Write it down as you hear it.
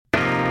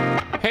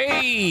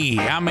Hey,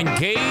 I'm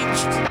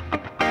engaged.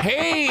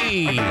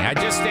 Hey, I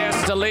just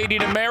asked a lady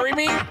to marry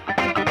me.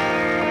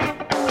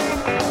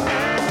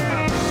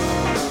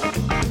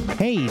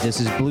 Hey,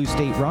 this is Blue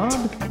State Rob,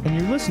 and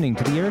you're listening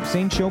to the Eric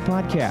Zane Show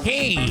podcast.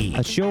 Hey.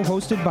 A show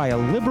hosted by a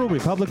liberal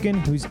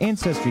Republican whose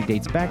ancestry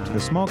dates back to the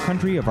small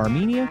country of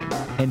Armenia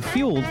and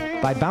fueled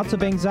by bouts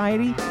of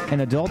anxiety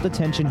and adult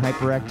attention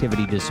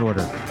hyperactivity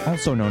disorder,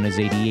 also known as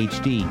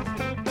ADHD.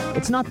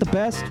 It's not the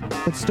best,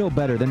 but still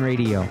better than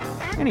radio.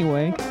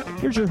 Anyway,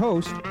 here's your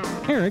host,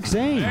 Eric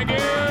Zane. Thank you.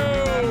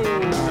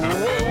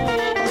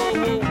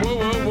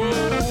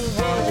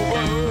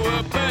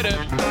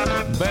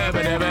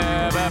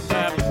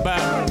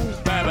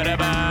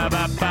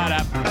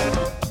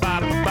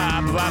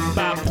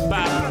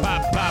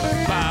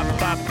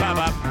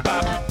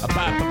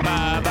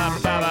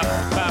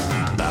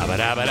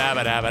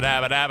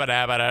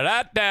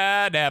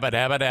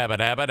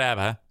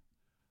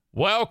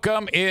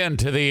 Welcome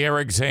into the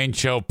Eric Zane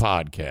Show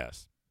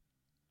podcast.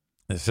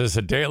 This is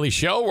a daily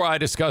show where I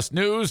discuss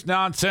news,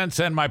 nonsense,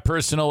 and my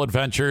personal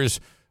adventures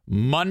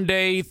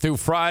Monday through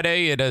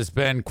Friday. It has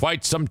been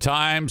quite some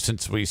time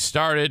since we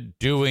started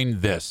doing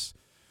this.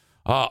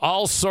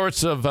 All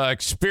sorts of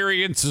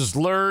experiences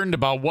learned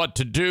about what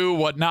to do,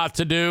 what not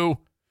to do.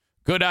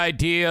 Good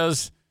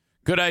ideas.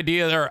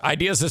 Or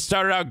ideas that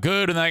started out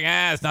good and like,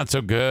 it's not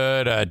so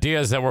good.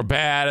 Ideas that were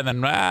bad and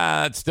then,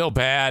 it's still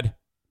bad.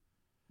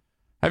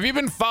 Have you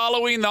been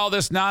following all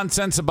this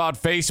nonsense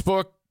about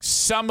Facebook?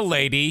 Some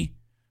lady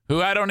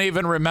who I don't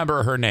even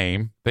remember her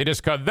name. They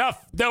just call the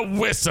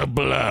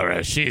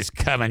whistleblower. She's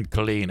coming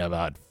clean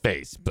about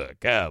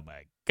Facebook. Oh,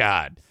 my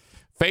God.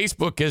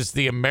 Facebook is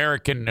the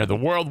American or the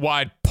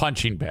worldwide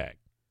punching bag.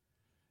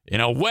 You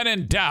know, when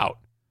in doubt,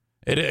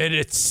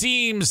 it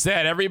seems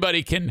that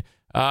everybody can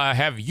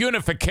have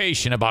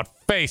unification about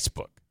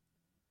Facebook.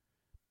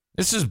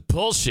 This is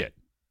bullshit.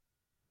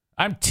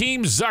 I'm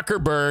Team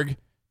Zuckerberg,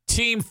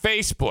 Team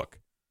Facebook.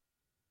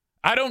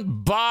 I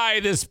don't buy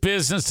this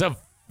business of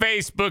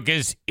Facebook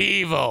is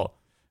evil.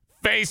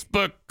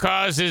 Facebook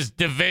causes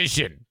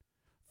division.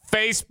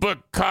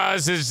 Facebook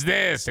causes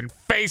this and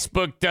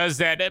Facebook does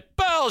that.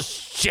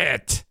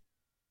 Bullshit.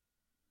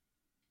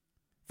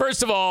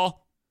 First of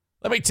all,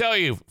 let me tell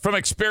you from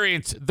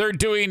experience, they're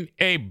doing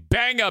a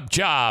bang-up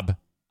job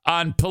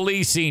on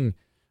policing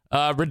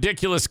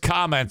ridiculous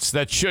comments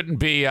that shouldn't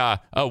be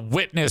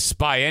witnessed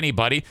by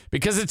anybody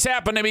because it's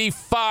happened to me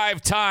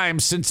 5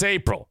 times since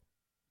April.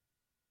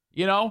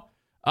 You know,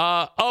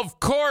 of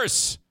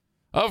course,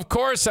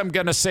 I'm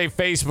going to say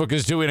Facebook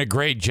is doing a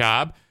great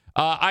job.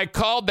 I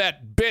called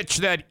that bitch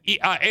that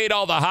ate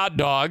all the hot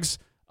dogs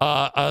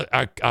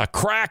a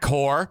crack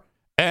whore,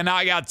 and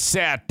I got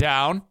sat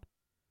down.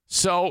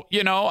 So,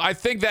 you know, I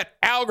think that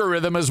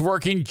algorithm is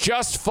working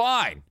just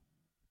fine.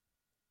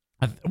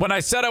 When I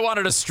said I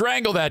wanted to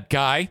strangle that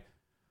guy,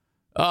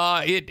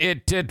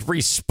 it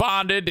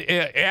responded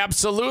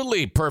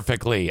absolutely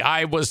perfectly.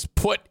 I was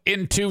put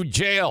into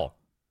jail.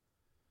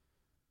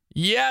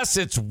 Yes,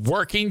 it's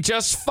working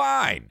just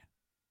fine.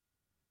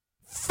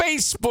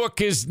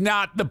 Facebook is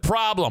not the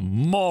problem,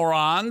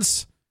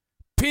 morons.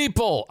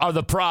 People are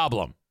the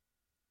problem.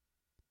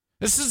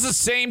 This is the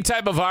same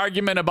type of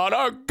argument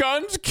about,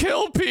 guns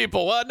kill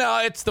people. Well, no,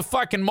 it's the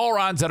fucking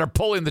morons that are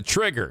pulling the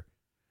trigger.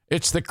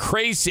 It's the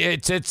crazy.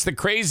 It's the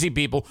crazy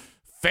people.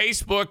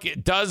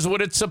 Facebook does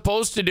what it's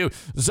supposed to do.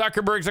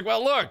 Zuckerberg's like,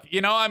 well, look, you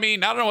know, I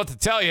mean, I don't know what to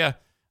tell you.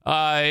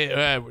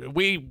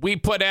 We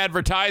put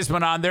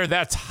advertisement on there.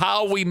 That's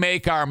how we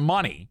make our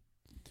money.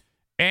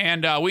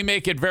 And we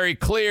make it very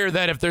clear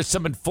that if there's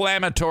some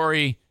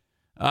inflammatory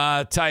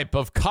type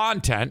of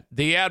content,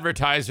 the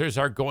advertisers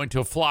are going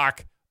to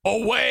flock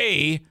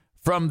away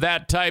from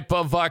that type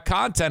of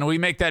content. We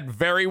make that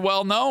very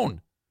well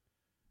known.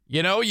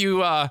 You know,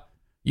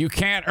 you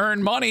can't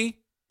earn money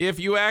if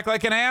you act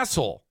like an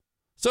asshole.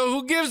 So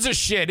who gives a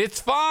shit? It's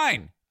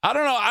fine. I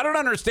don't know. I don't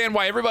understand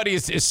why everybody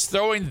is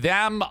throwing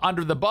them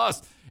under the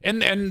bus.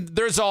 And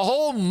there's a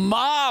whole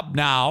mob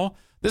now.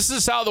 This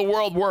is how the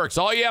world works.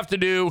 All you have to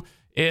do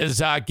is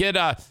get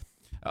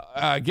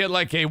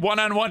like a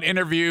one-on-one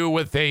interview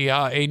with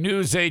a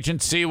news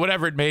agency,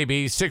 whatever it may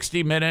be,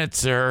 60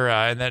 Minutes,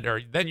 or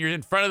then you're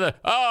in front of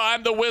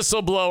I'm the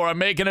whistleblower. I'm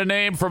making a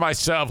name for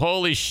myself.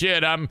 Holy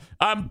shit! I'm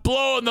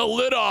blowing the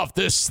lid off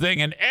this thing,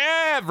 and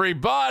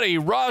everybody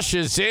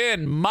rushes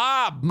in.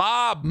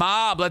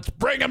 Mob. Let's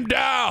bring them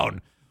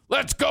down.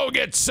 Let's go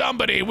get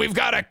somebody. We've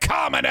got a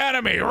common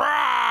enemy.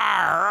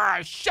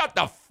 Rawr. Shut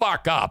the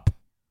fuck up.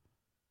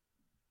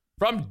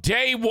 From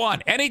day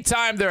one,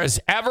 anytime there has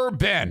ever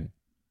been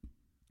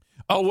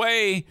a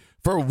way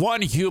for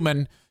one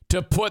human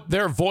to put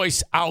their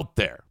voice out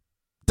there,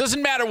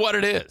 doesn't matter what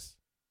it is,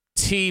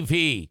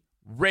 TV,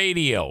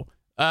 radio,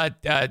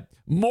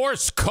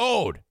 Morse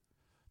code,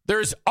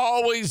 there's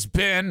always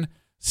been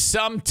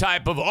some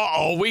type of,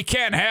 we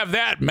can't have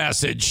that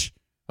message.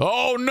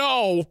 Oh,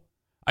 no.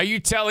 Are you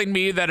telling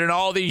me that in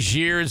all these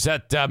years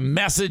that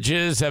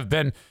messages have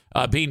been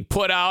being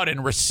put out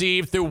and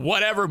received through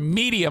whatever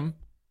medium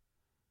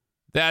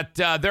that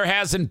there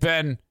hasn't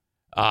been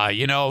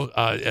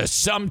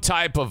some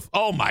type of,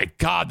 oh my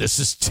God, this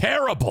is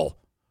terrible.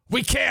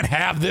 We can't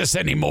have this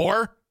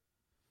anymore.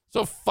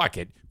 So fuck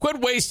it.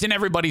 Quit wasting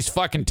everybody's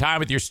fucking time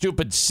with your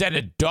stupid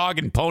scented dog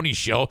and pony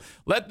show.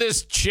 Let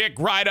this chick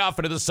ride off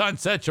into the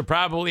sunset. She'll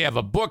probably have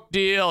a book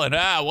deal and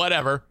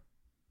whatever.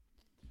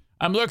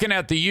 I'm looking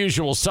at the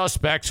usual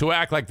suspects who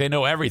act like they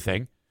know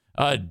everything.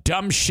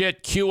 Dumb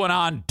shit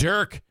QAnon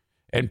Dirk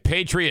and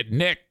Patriot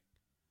Nick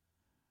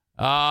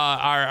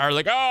are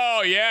like,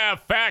 oh yeah,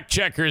 fact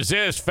checkers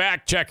this,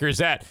 fact checkers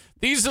that.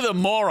 These are the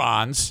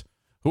morons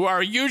who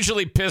are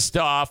usually pissed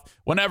off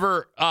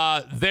whenever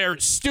their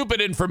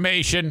stupid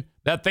information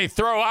that they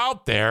throw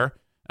out there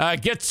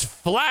gets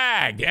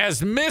flagged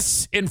as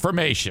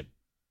misinformation.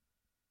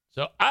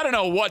 So I don't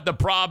know what the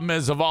problem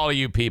is of all of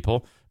you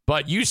people,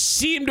 but you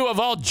seem to have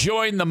all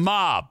joined the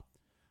mob.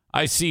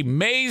 I see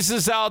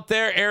mazes out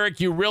there. Eric,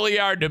 you really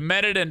are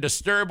demented and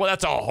disturbed. Well,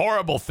 that's a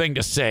horrible thing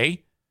to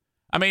say.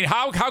 I mean,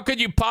 how could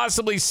you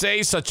possibly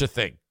say such a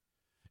thing?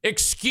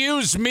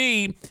 Excuse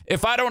me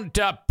if I don't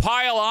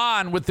pile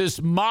on with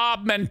this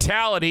mob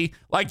mentality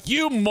like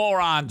you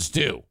morons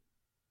do.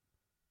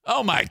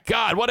 Oh, my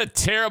God, what a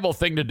terrible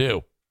thing to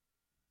do.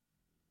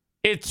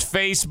 It's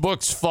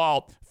Facebook's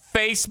fault.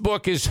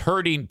 Facebook is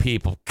hurting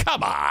people.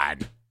 Come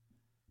on.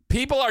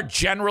 People are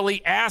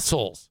generally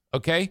assholes,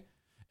 okay?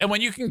 And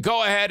when you can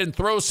go ahead and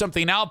throw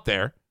something out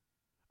there,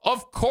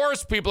 of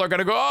course people are going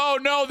to go, oh,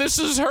 no, this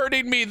is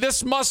hurting me.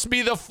 This must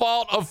be the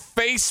fault of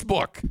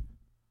Facebook.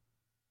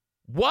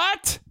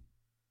 What?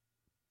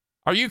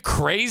 Are you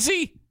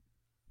crazy?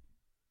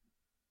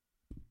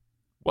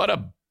 What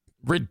a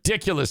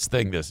ridiculous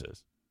thing this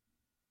is.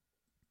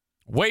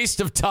 Waste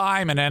of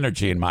time and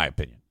energy, in my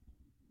opinion.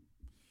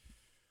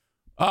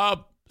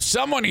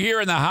 Someone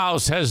here in the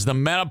house has the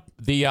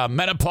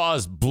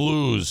menopause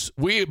blues.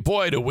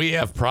 Do we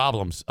have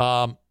problems.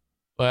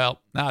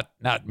 Well,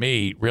 not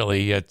me,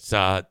 really. It's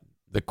the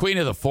queen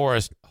of the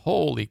forest.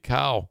 Holy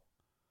cow.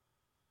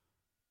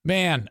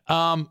 Man,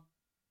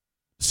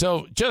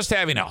 so just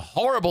having a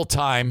horrible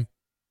time,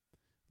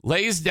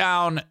 lays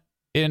down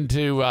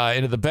into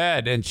the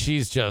bed, and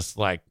she's just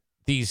like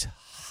these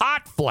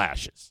hot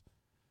flashes.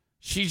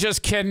 She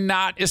just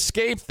cannot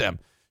escape them.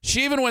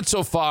 She even went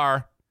so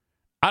far,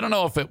 I don't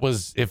know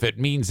if it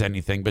means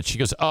anything, but she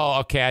goes, oh,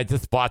 okay, I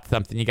just bought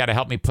something. You got to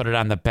help me put it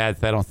on the bed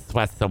so I don't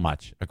sweat so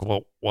much. I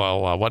go,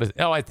 well, what is it?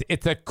 Oh,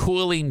 it's a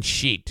cooling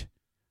sheet.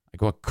 I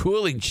go, a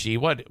cooling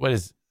sheet?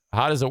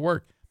 How does it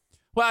work?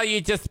 Well,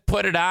 you just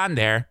put it on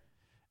there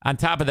on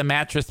top of the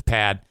mattress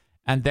pad,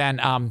 and then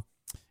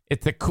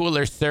it's a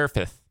cooler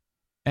surface.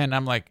 And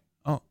I'm like,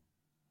 oh,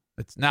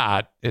 it's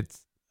not.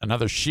 It's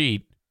another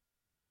sheet.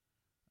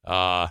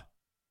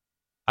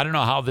 I don't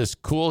know how this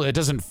cool. It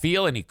doesn't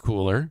feel any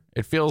cooler.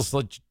 It feels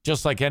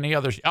just like any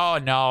other. Oh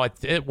no,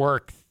 it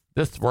works.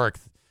 This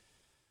works.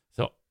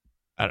 So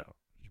I don't know.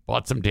 She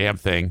bought some damn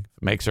thing.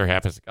 Makes her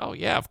happy. It's like, oh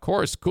yeah, of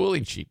course,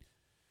 cooling sheet.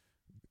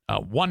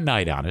 One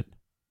night on it,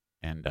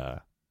 and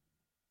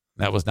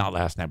that was not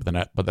last night,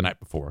 but the night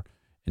before.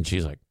 And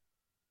she's like,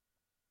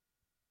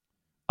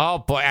 oh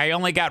boy, I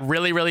only got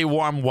really, really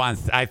warm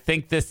once. I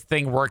think this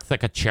thing works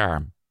like a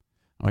charm.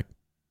 I'm like,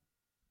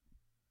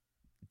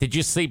 did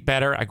you sleep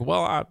better? I go,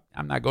 well,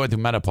 I'm not going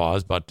through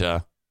menopause, but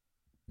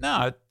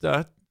no,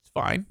 it's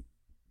fine.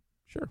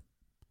 Sure.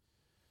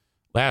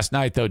 Last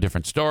night, though,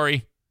 different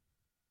story.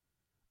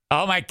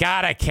 Oh, my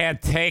God, I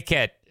can't take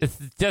it. It's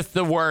just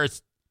the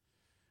worst.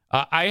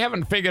 I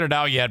haven't figured it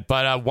out yet,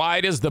 but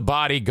why does the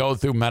body go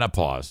through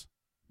menopause?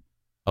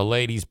 A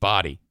lady's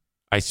body.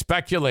 I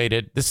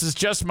speculated. This is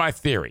just my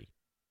theory.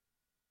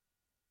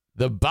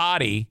 The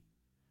body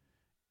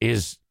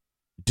is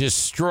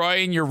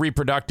destroying your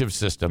reproductive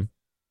system.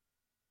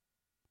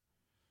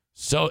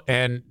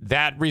 And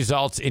that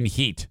results in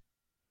heat.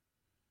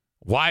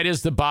 Why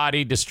does the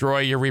body destroy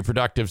your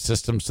reproductive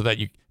system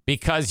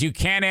because you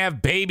can't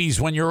have babies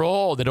when you're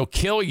old. It'll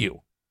kill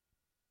you.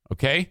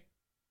 Okay?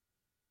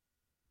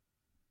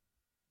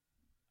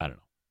 I don't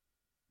know.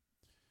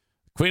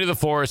 Queen of the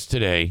Forest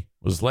today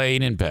was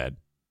laying in bed.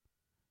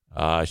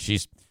 She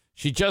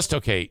just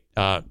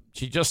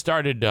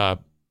started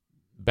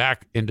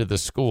back into the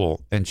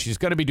school, and she's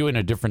going to be doing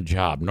a different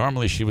job.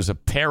 Normally, she was a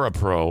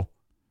parapro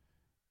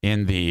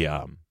in the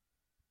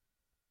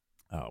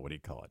what do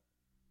you call it?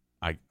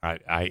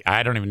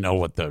 I don't even know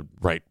what the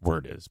right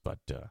word is, but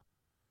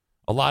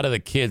a lot of the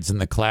kids in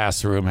the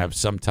classroom have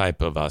some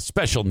type of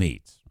special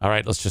needs. All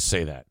right, let's just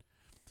say that.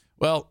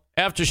 Well,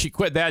 after she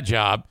quit that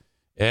job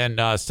and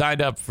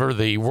signed up for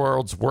the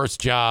world's worst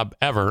job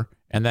ever,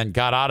 and then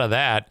got out of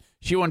that,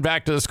 she went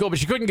back to the school, but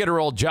she couldn't get her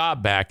old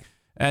job back.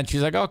 And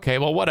she's like, okay,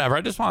 well, whatever.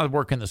 I just want to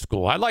work in the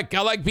school. I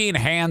like being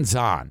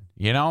hands-on.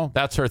 You know,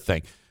 that's her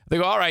thing. They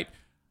go, all right,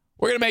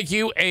 we're going to make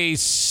you a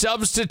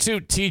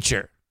substitute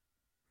teacher.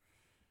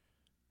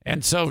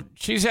 And so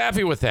she's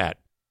happy with that.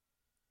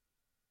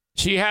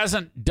 She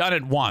hasn't done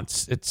it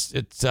once. It's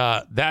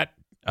that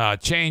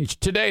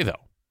changed today,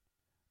 though.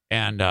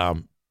 And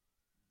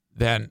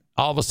then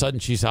all of a sudden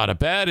she's out of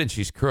bed and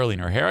she's curling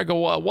her hair. I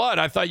go, what?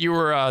 I thought you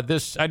were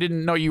this. I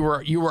didn't know you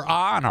were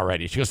on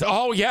already. She goes,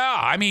 oh, yeah.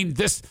 I mean,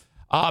 this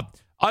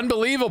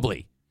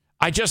unbelievably.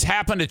 I just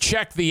happened to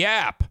check the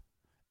app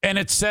and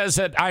it says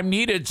that I'm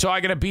needed. So I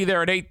got to be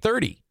there at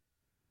 8:30.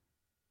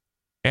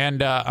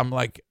 And I'm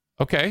like,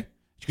 OK.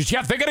 She goes,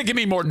 yeah, they're going to give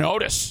me more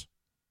notice.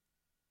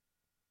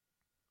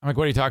 I'm like,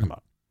 what are you talking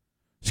about?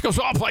 She goes,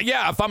 oh,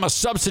 yeah, if I'm a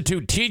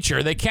substitute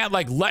teacher, they can't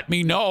let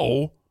me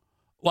know.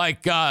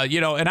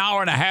 An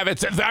hour and a half.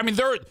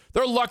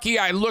 They're lucky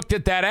I looked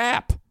at that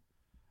app.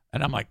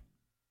 And I'm like,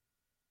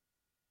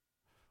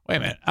 wait a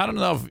minute. I don't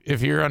know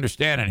if you're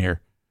understanding here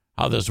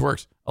how this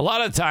works. A lot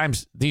of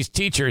times these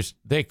teachers,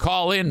 they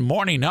call in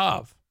morning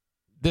of.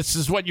 This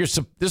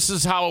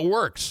is how it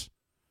works.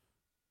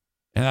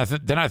 And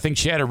then I think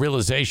she had a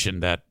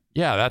realization that,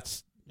 yeah,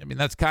 that's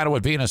kind of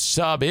what being a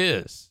sub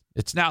is.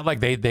 It's not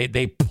like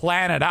they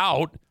plan it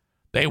out.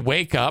 They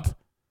wake up.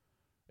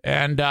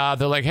 And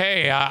they're like,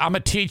 hey, I'm a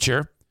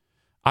teacher.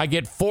 I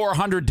get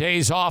 400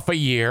 days off a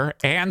year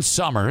and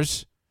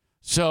summers.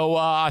 So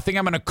I think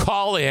I'm going to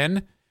call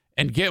in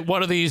and get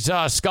one of these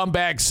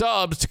scumbag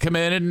subs to come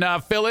in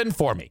and fill in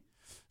for me.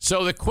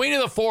 So the queen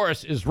of the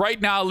forest is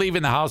right now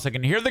leaving the house. I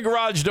can hear the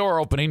garage door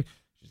opening.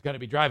 She's going to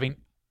be driving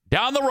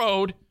down the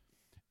road.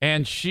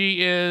 And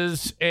she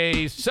is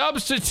a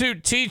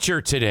substitute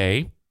teacher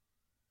today.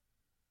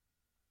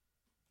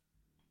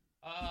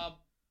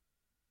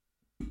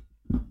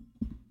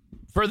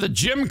 For the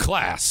gym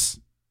class,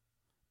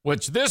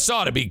 which this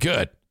ought to be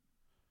good.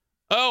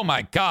 Oh,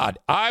 my God.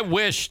 I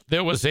wish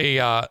there was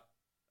a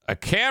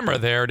camera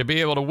there to be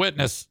able to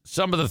witness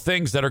some of the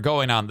things that are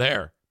going on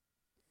there.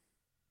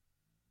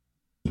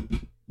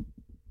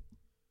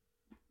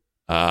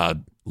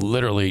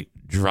 Literally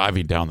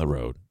driving down the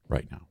road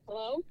right now.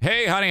 Hello?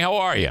 Hey, honey, how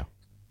are you?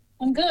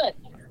 I'm good.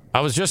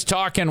 I was just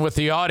talking with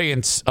the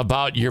audience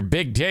about your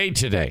big day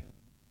today.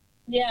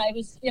 Yeah, I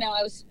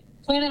was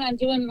planning on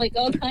doing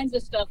all kinds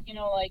of stuff,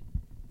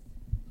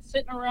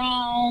 sitting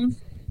around,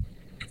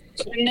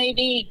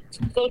 maybe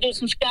go do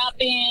some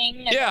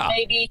shopping, and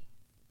maybe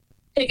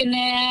take a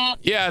nap.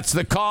 Yeah, it's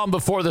the calm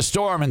before the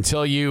storm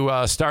until you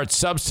start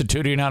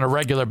substituting on a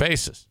regular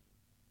basis.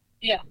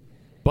 Yeah.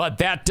 But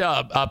that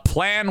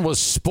plan was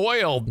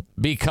spoiled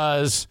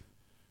because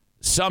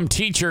some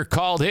teacher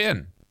called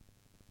in.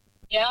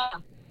 Yeah.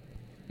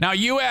 Now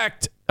you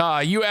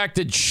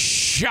acted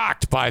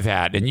shocked by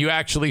that, and you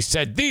actually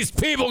said, these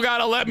people got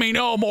to let me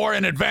know more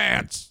in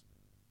advance.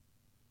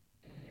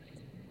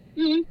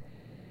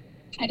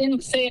 I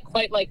didn't say it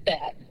quite like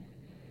that.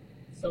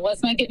 So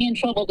let's not get me in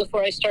trouble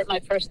before I start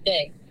my first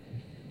day.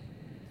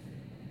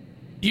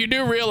 You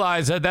do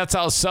realize that that's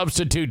how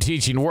substitute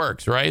teaching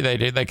works, right?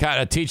 They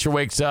kind of, teacher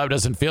wakes up,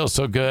 doesn't feel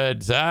so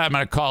good. So, I'm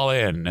going to call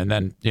in, and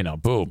then,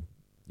 boom,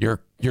 you're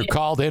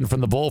called in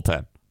from the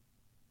bullpen.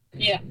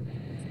 Yeah.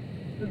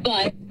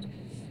 But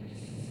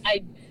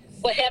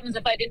what happens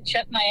if I didn't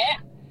check my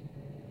app?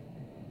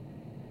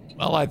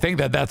 Well, I think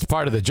that's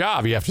part of the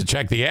job. You have to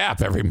check the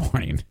app every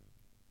morning.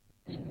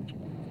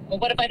 Well,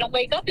 what if I don't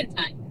wake up in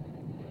time?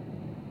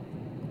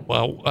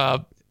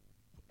 Well,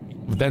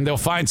 then they'll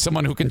find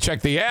someone who can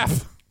check the app.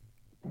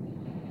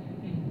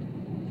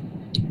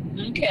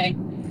 Okay.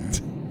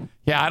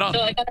 Yeah, I don't.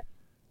 So I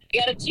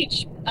gotta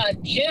teach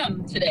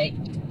gym today.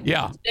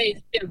 Yeah.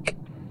 Today's gym.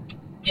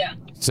 Yeah.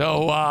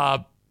 So,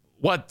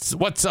 what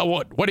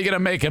are you gonna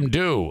make him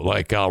do?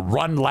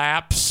 Run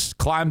laps,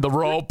 climb the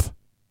rope?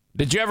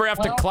 Did you ever have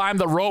to climb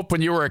the rope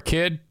when you were a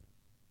kid?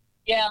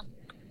 Yeah.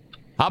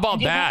 How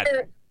about that?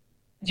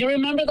 Do you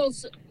remember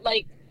those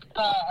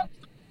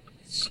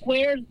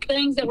square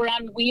things that were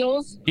on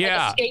wheels?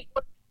 Yeah. Like a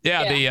skateboard?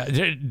 Yeah.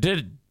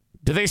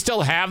 Do they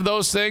still have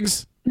those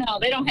things? No,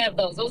 they don't have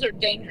those. Those are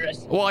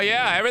dangerous. Well,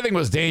 yeah, everything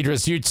was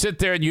dangerous. You'd sit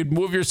there and you'd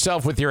move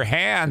yourself with your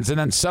hands, and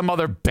then some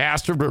other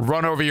bastard would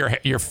run over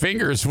your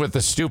fingers with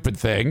the stupid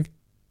thing.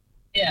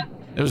 Yeah.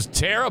 It was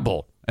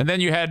terrible. And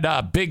then you had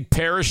a big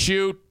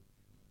parachute.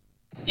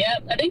 Yeah,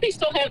 I think they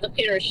still have the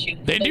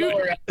parachute. They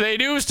do. They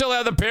do still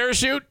have the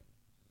parachute?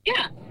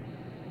 Yeah.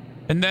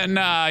 And then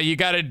you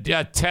got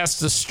to test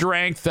the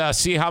strength,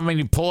 see how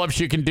many pull-ups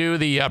you can do,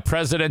 the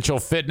presidential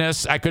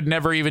fitness. I could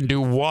never even do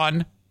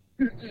one.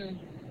 Mm-mm.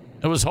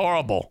 It was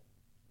horrible.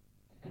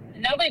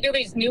 Now they do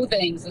these new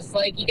things. It's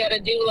like you got to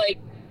do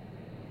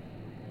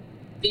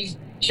these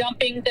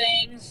jumping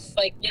things,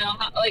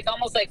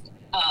 almost like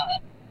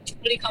what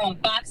do you call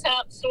them, box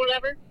hops or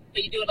whatever?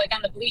 But you do it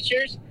on the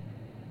bleachers.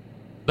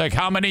 Like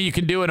how many you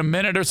can do in a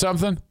minute or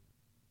something?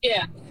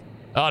 Yeah.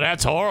 Oh,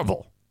 that's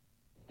horrible.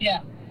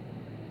 Yeah.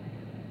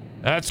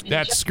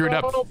 That's screwed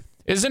up.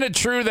 Isn't it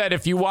true that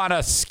if you want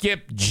to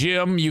skip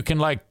gym, you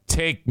can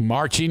take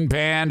marching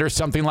band or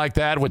something like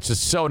that, which is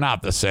so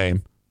not the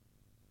same?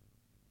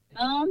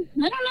 I don't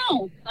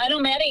know. I know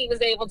Maddie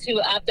was able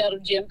to opt out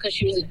of gym because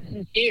she was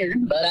in cheer,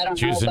 but I don't know.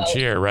 She was in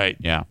cheer, right?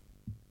 Yeah.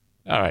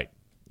 All right.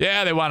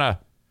 Yeah, they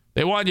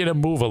want you to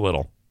move a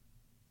little.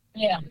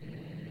 Yeah.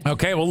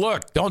 Okay. Well,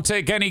 look, don't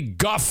take any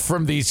guff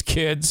from these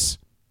kids.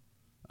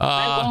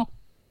 I won't.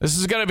 This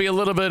is going to be a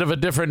little bit of a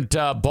different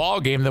ball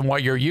game than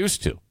what you're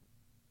used to.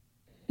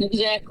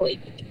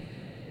 Exactly.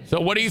 So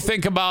what do you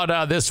think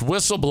about this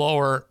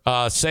whistleblower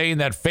saying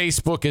that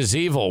Facebook is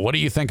evil? What do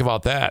you think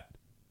about that?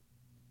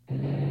 I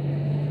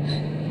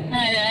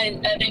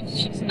think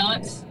she's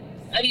nuts.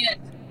 I mean,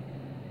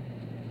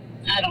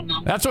 I don't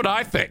know. That's what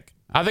I think.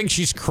 I think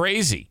she's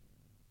crazy.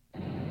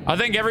 I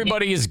think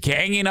everybody is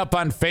ganging up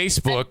on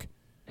Facebook.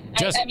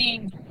 I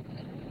mean,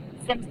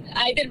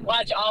 I didn't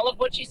watch all of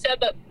what she said,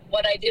 but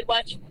what I did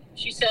watch,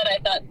 she said, I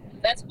thought,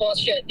 that's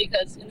bullshit.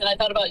 And then I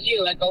thought about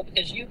you. I go,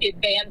 because you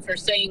get banned for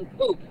saying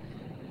poop.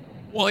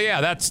 Well,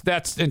 yeah,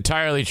 that's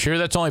entirely true.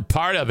 That's only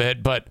part of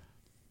it, but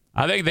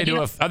I think they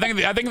do I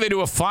think they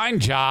do a fine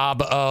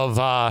job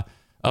of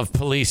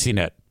policing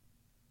it.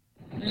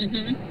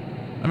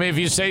 Mm-hmm. I mean, if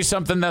you say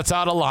something that's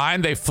out of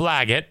line, they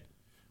flag it.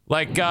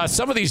 Like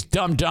some of these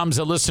dum-dums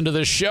that listen to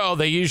this show,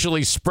 they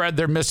usually spread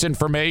their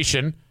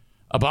misinformation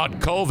about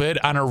COVID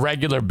on a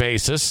regular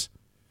basis,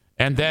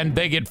 and then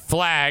they get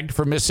flagged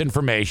for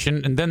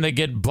misinformation, and then they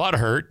get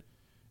butthurt,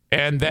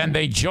 and then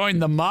they join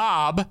the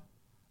mob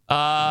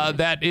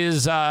that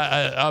is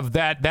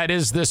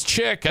this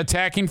chick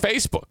attacking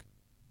Facebook.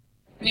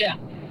 Yeah.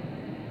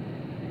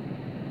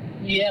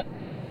 Yep.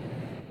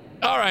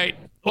 All right.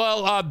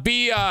 Well,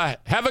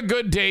 have a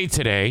good day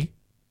today.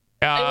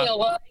 I will.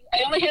 Well,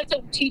 I only have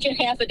to teach it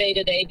half a day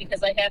today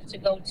because I have to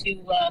go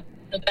to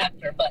the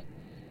doctor, but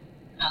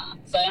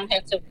so I don't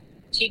have to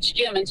teach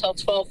gym until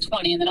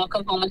 12:20, and then I'll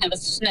come home and have a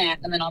snack,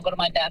 and then I'll go to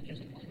my doctor's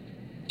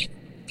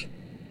appointment.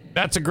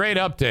 That's a great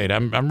update.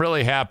 I'm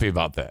really happy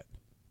about that.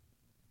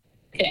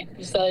 Okay,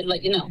 just thought I'd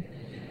let you know.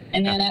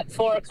 And then at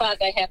 4 o'clock,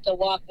 I have to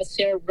walk with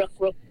Sarah Rook.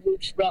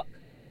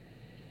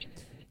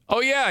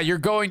 Oh yeah, you're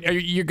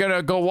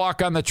gonna go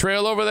walk on the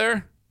trail over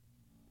there?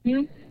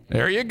 Hmm?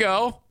 There you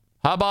go.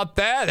 How about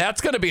that?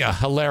 That's gonna be a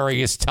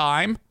hilarious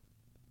time.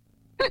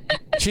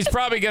 She's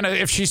probably gonna,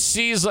 if she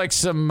sees like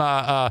some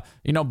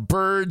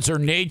birds or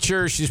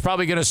nature, she's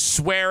probably gonna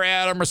swear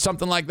at them or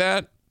something like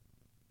that.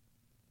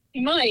 She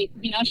might.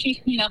 You know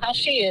how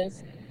she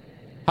is.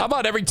 How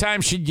about every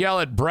time she'd yell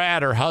at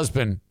Brad, her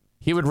husband,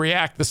 he would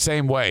react the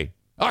same way?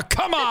 Oh,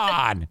 come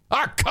on!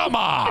 Oh, come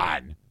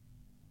on!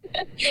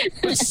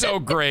 It's so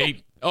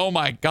great. Oh,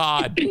 my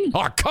God.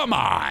 Oh, come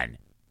on.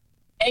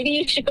 Maybe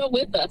you should go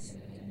with us.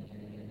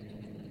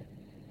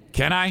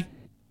 Can I?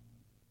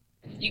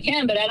 You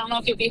can, but I don't know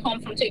if you'll be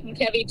home from taking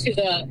Kevy to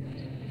the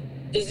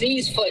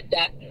disease foot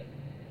doctor.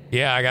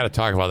 Yeah, I got to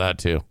talk about that,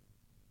 too.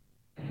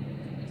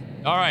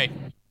 All right.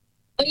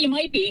 But you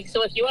might be,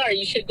 so if you are,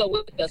 you should go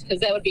with us, because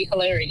that would be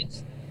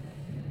hilarious.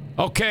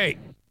 Okay.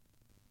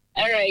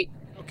 All right.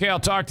 Okay, I'll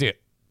talk to you.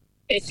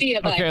 Okay, see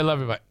you. Bye. Okay, I love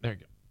you. Bye. There you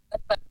go.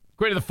 Bye.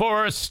 Go to the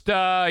forest.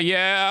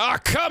 Yeah. Oh,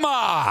 come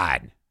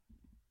on.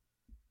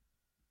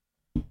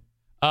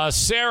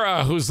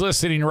 Sarah, who's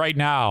listening right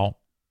now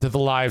to the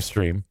live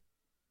stream,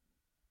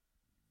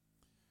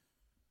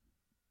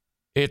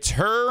 it's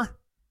her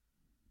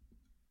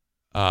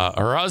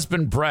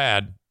husband,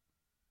 Brad,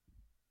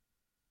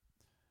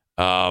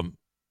 and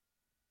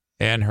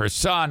her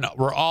son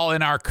were all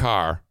in our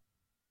car.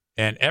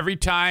 And every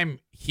time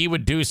he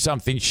would do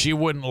something she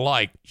wouldn't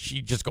like,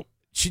 she'd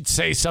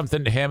say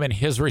something to him, and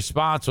his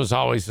response was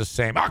always the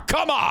same. Oh,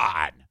 come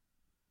on.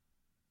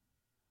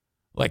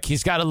 Like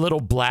he's got a little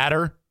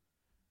bladder,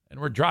 and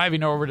we're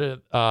driving over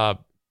to the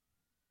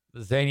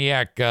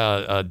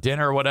Zaniac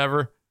dinner or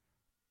whatever,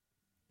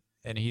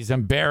 and he's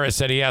embarrassed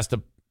that he has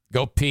to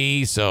go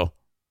pee, so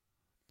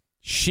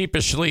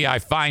sheepishly I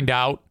find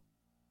out,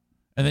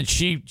 and then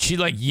she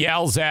like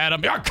yells at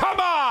him, oh, come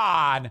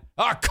on!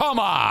 Oh, come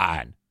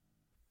on!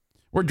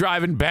 We're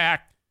driving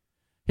back.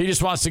 He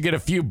just wants to get a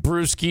few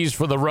brewskis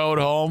for the road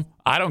home.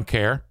 I don't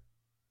care.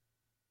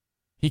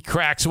 He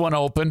cracks one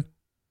open.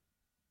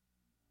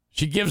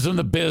 She gives him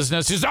the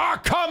business. He's, oh,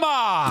 come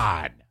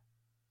on!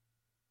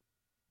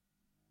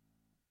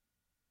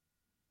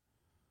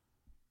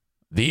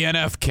 The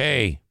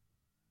NFK.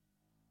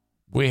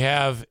 We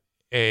have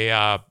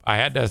I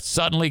had to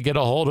suddenly get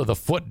a hold of the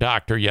foot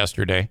doctor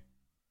yesterday.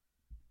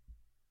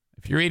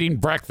 If you're eating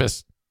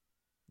breakfast,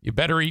 you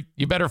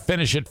better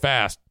finish it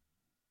fast.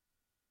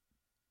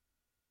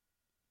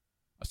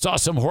 I saw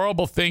some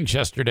horrible things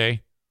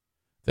yesterday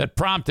that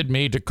prompted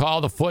me to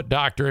call the foot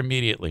doctor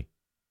immediately.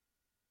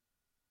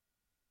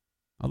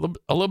 A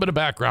little bit of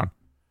background.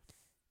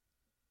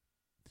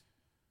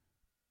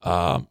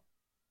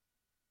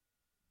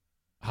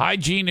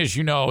 Hygiene, as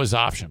you know, is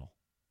optional.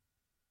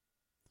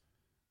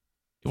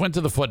 He went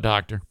to the foot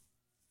doctor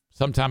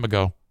some time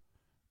ago.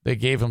 They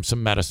gave him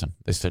some medicine.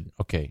 They said,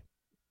 okay,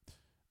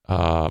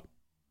 the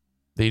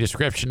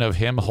description of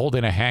him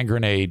holding a hand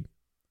grenade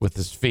with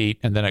his feet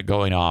and then it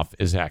going off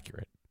is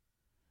accurate.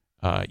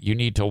 You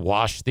need to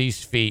wash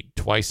these feet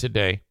twice a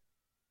day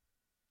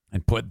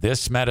and put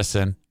this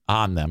medicine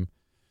on them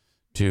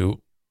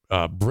to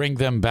bring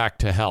them back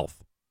to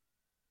health.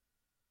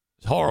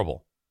 It's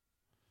horrible.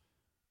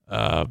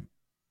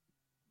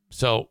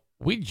 So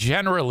we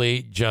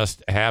generally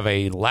just have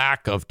a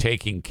lack of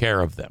taking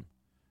care of them.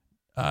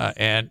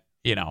 And,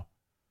 you know,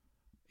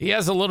 he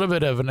has a little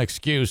bit of an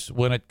excuse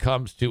when it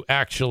comes to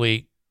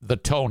actually the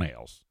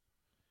toenails.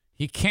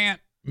 He can't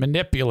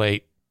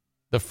manipulate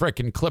the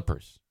frickin'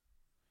 clippers.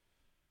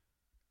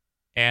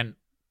 And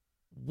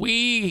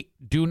we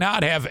do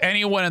not have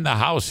anyone in the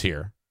house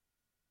here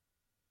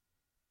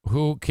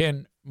who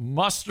can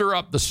muster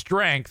up the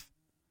strength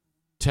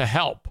to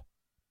help.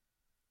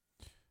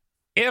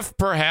 If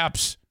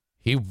perhaps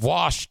he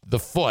washed the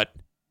foot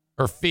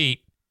or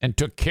feet and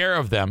took care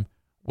of them,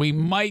 we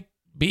might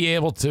be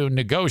able to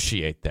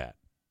negotiate that.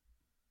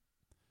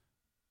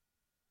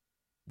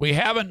 We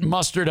haven't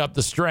mustered up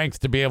the strength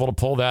to be able to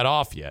pull that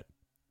off yet.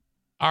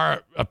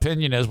 Our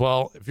opinion is,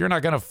 well, if you're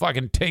not going to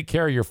fucking take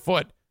care of your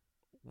foot,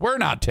 we're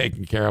not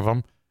taking care of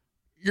them.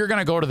 You're going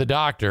to go to the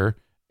doctor,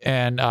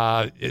 and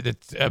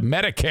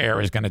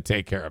Medicare is going to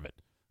take care of it.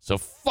 So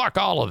fuck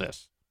all of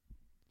this.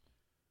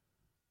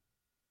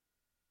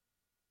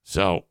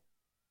 So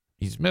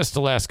he's missed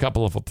the last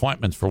couple of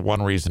appointments for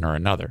one reason or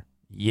another.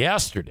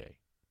 Yesterday,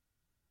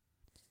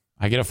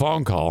 I get a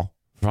phone call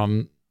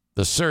from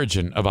the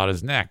surgeon about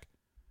his neck.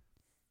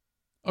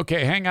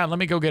 Okay, hang on. Let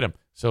me go get him.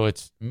 So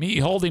it's me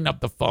holding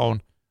up the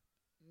phone,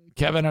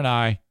 Kevin and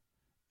I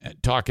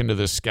talking to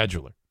this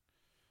scheduler.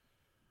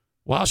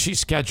 While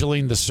she's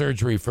scheduling the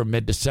surgery for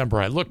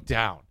mid-December, I look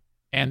down,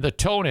 and the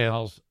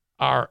toenails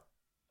are,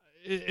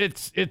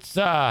 it's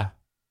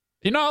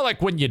you know,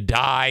 like when you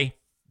die,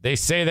 they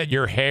say that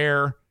your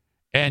hair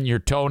and your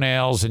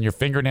toenails and your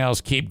fingernails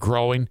keep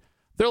growing.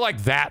 They're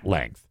like that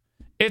length.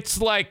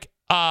 It's like,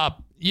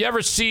 you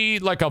ever see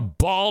like a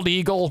bald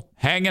eagle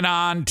hanging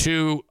on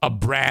to a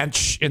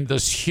branch in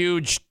this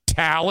huge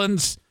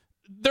talons?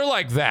 They're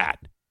like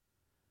that.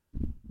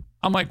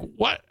 I'm like,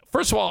 what?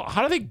 First of all,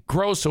 how do they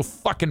grow so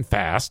fucking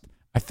fast?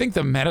 I think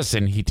the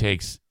medicine he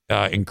takes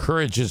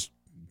encourages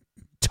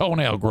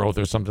toenail growth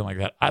or something like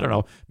that. I don't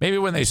know. Maybe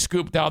when they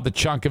scooped out the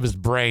chunk of his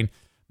brain,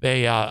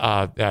 they,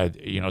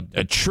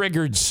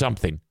 triggered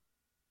something.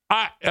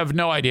 I have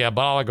no idea,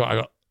 but I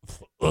go,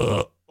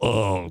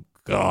 oh,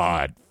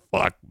 God,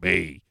 fuck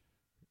me.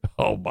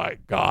 Oh, my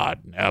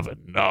God, never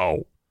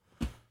know.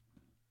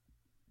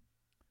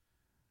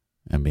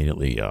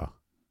 Immediately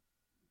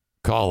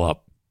call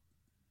up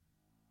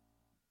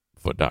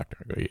foot doctor.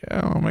 I go,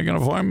 yeah, I'll make an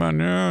appointment.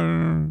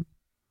 Yeah.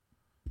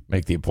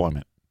 Make the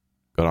appointment.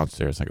 Go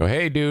downstairs. I go,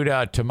 hey, dude,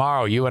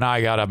 tomorrow you and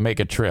I got to make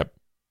a trip.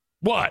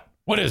 What?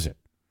 What is it?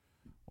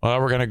 Well,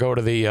 we're going to go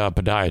to the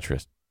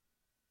podiatrist.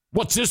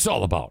 What's this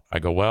all about? I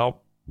go,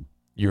 well,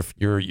 your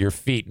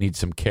feet need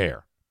some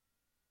care.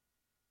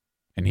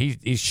 And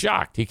he's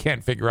shocked. He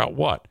can't figure out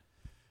what.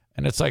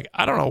 And it's like,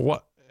 I don't know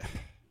what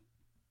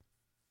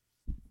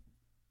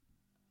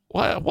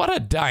a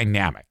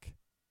dynamic.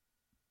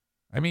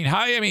 I mean,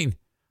 how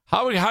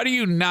do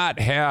you not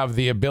have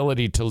the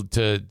ability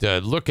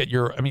to look at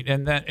your, I mean,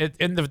 and then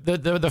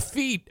the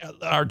feet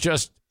are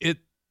just,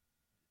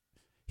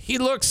 he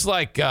looks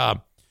like,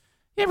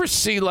 you ever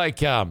see like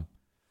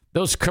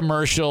those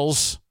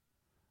commercials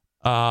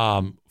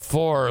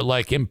for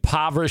like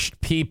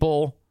impoverished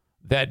people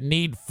that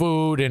need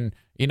food, and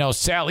you know,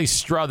 Sally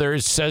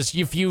Struthers says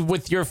if you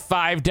with your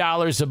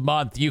 $5 a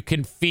month you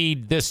can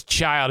feed this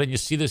child, and you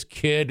see this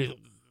kid,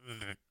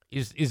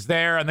 he's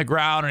there on the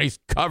ground and he's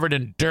covered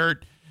in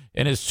dirt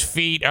and his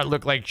feet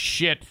look like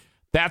shit.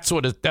 That's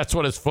what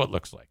his foot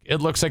looks like.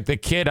 It looks like the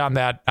kid on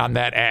that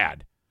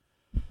ad.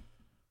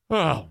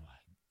 Oh my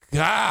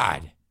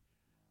God.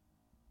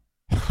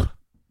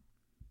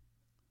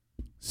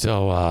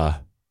 So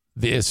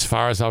as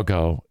far as I'll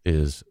go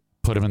is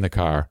put him in the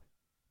car,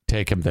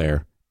 take him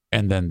there,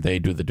 and then they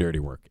do the dirty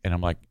work. And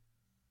I'm like,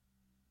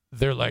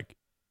 they're like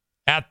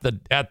at the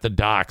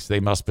docks,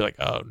 they must be like,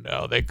 oh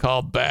no, they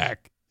called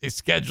back. They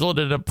scheduled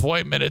an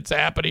appointment. It's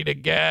happening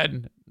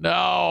again.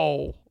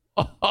 No.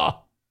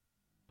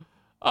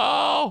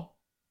 Oh.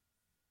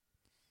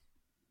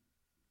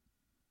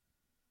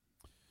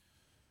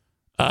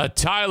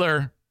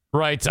 Tyler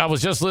writes, I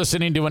was just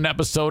listening to an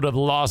episode of the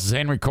Lost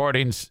Zane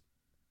recordings,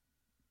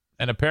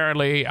 and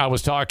apparently I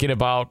was talking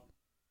about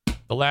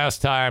the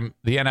last time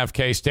the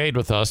NFK stayed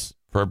with us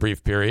for a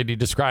brief period. He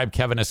described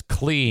Kevin as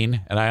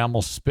clean, and I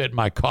almost spit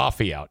my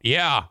coffee out.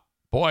 Yeah,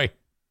 boy.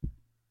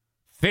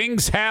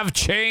 Things have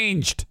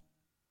changed.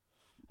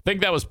 I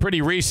think that was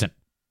pretty recent.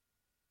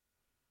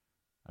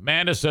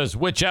 Amanda says,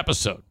 which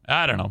episode?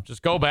 I don't know.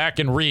 Just go back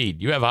and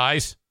read. You have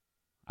eyes.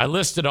 I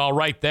listed all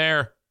right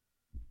there.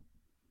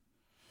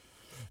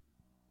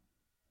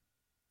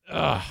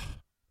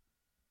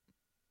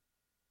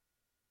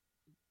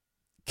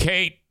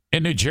 Kate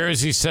in New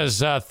Jersey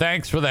says,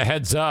 thanks for the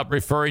heads up,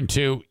 referring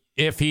to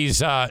if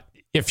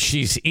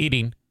she's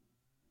eating.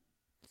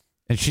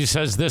 And she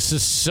says, this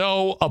is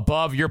so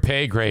above your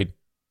pay grade.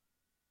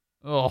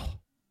 Oh.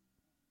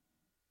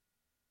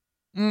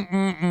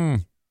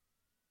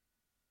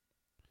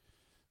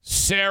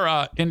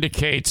 Sarah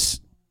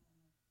indicates,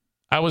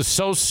 I was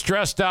so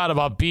stressed out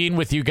about being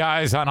with you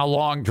guys on a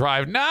long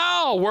drive.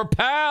 No, we're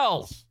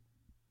pals.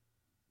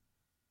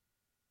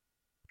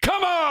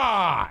 Come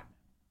on.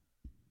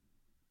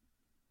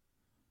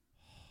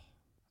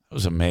 That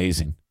was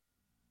amazing.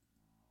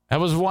 That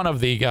was one of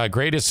the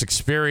greatest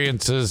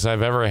experiences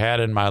I've ever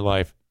had in my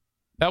life.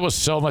 That was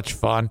so much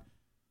fun.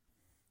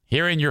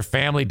 Hearing your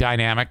family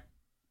dynamic.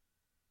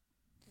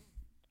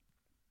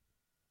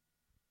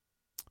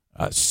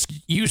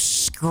 You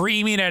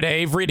screaming at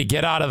Avery to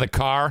get out of the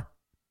car.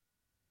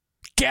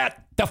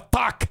 Get the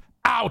fuck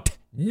out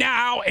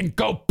now and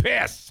go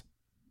piss.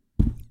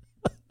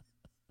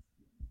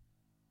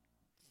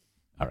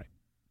 All right.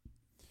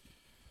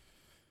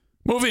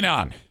 Moving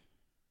on.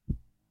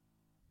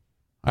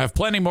 I have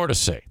plenty more to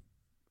say.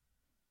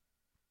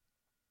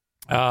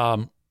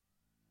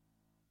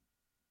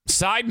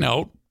 Side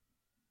note,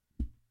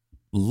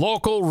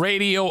 local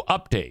radio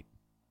update.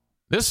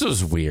 This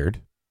is weird.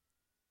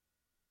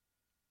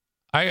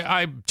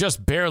 I'm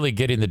just barely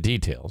getting the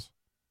details.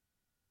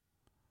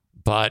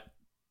 But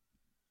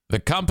the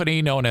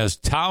company known as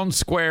Town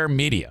Square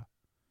Media,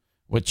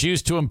 which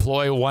used to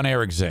employ one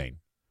Eric Zane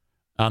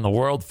on the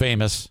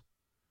world-famous,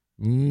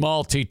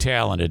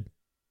 multi-talented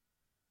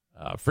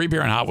Free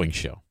Beer and Hot Wings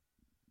show.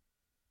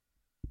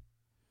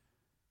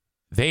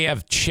 They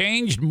have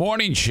changed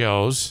morning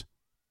shows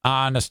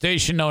on a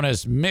station known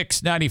as Mix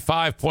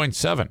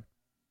 95.7.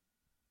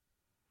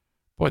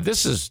 Boy,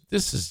 this is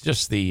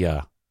just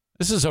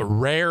this is a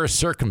rare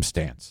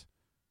circumstance.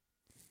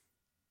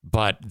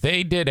 But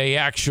they did a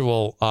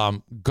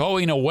actual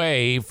going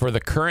away for the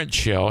current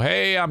show.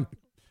 Hey,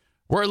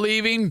 we're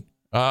leaving.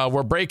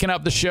 We're breaking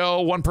up the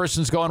show. One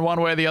person's going one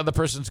way, the other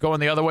person's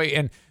going the other way.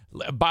 And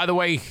by the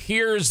way,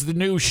 here's the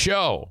new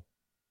show.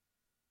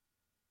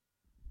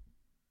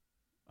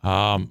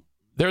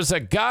 There's a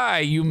guy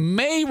you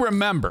may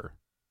remember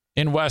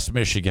in West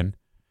Michigan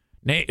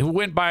who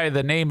went by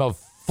the name of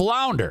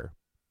Flounder.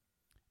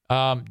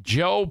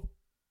 Joe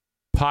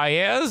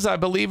Paez, I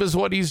believe, is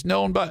what he's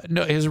known by.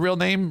 No, his real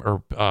name,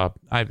 or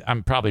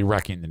I'm probably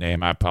wrecking the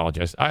name. I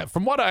apologize.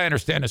 From what I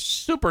understand, a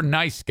super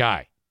nice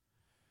guy.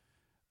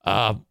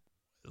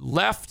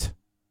 Left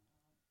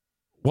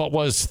what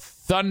was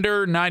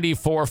Thunder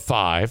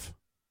 94.5,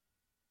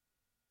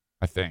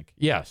 I think.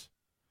 Yes.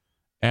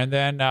 And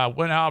then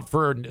went out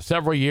for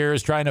several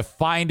years trying to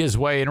find his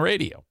way in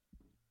radio.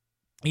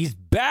 He's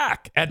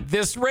back at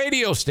this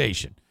radio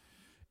station.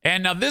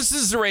 And now this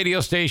is the radio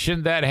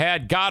station that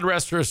had, God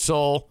rest her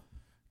soul,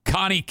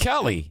 Connie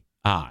Kelly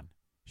on.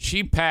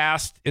 She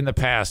passed in the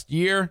past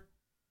year.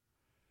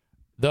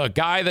 The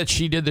guy that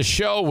she did the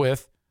show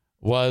with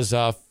was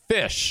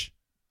Fish.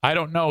 I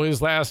don't know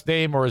his last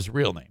name or his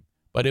real name,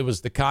 but it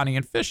was the Connie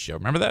and Fish show.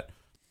 Remember that?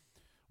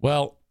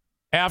 Well,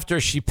 after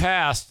she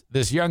passed,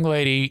 this young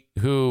lady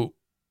who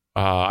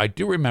I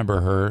do remember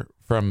her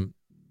from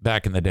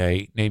back in the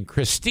day, named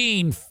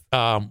Christine,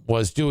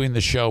 was doing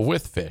the show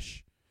with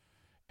Fish.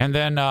 And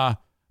then,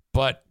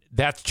 but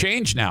that's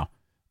changed now.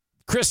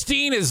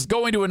 Christine is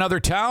going to another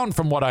town,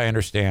 from what I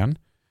understand.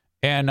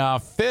 And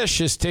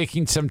Fish is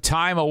taking some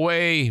time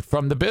away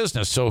from the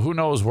business. So who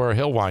knows where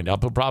he'll wind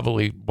up. He'll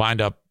probably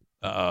wind up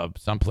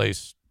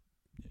someplace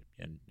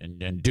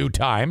in due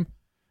time.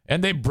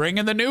 And they bring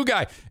in the new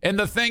guy. And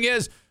the thing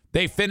is,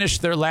 they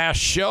finished their last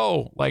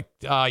show like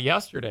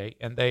yesterday.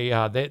 And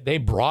they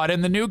brought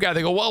in the new guy.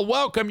 They go, well,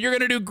 welcome. You're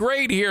going to do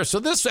great here.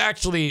 So this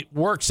actually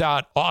works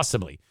out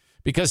awesomely.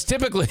 Because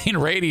typically in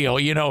radio,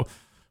 you know,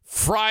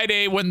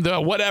 Friday when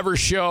the whatever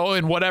show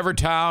in whatever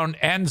town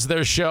ends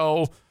their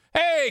show,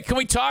 hey, can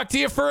we talk to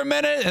you for a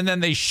minute? And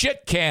then they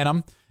shit can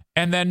them.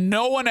 And then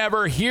no one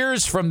ever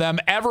hears from them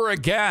ever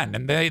again.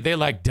 And they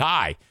like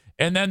die.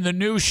 And then the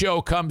new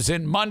show comes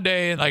in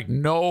Monday and like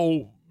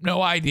no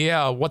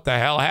idea what the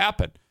hell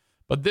happened.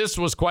 But this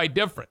was quite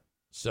different.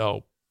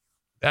 So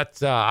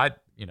that's,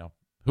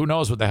 who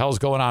knows what the hell's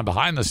going on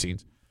behind the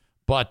scenes.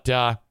 But,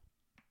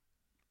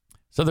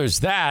 so there's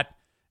that.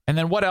 And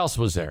then what else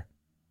was there?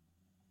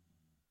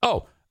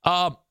 Oh,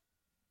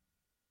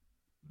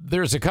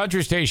 there's a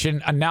country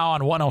station now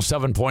on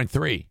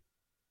 107.3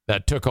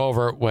 that took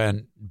over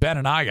when Ben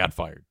and I got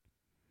fired.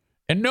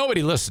 And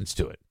nobody listens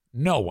to it.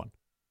 No one.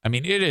 I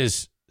mean, it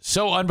is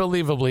so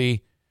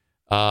unbelievably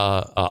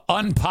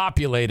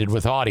unpopulated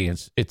with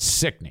audience. It's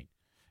sickening.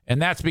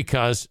 And that's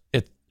because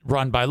it's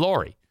run by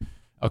Lori.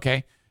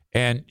 Okay?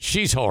 And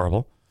she's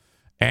horrible.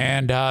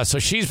 And so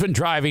she's been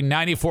driving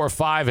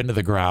 94.5 into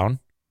the ground.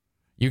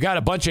 You got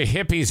a bunch of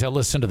hippies that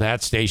listen to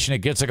that station. It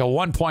gets like a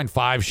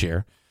 1.5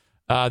 share.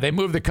 They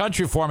moved the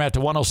country format to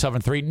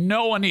 107.3.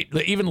 No one,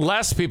 even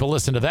less people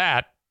listen to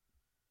that.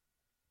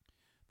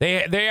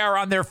 They are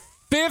on their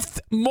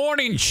 5th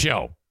morning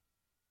show.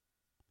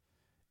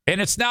 And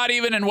it's not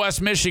even in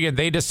West Michigan.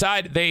 They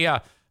decide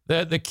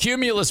the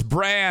Cumulus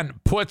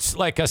brand puts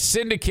like a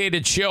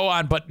syndicated show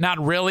on, but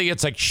not really.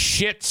 It's like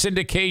shit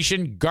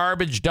syndication,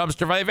 garbage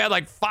dumpster. They've had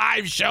like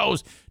 5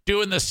 shows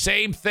doing the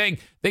same thing.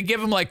 They give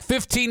them like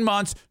 15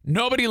 months.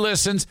 Nobody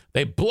listens.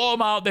 They blow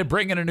them out. They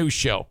bring in a new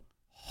show.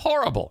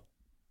 Horrible.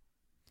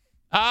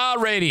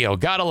 Radio.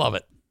 Gotta love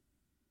it.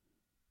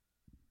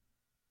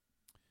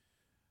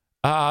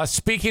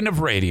 Speaking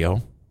of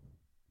radio,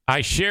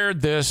 I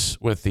shared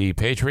this with the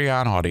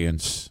Patreon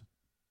audience.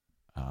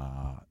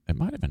 It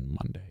might have been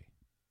Monday.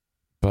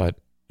 But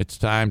it's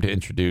time to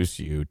introduce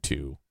you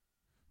to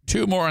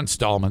 2 more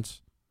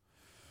installments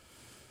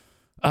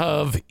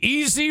of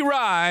Easy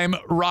Rhyme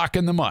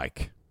Rockin' the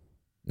Mic.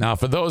 Now,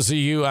 for those of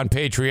you on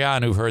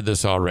Patreon who've heard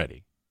this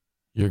already,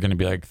 you're going to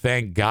be like,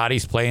 thank God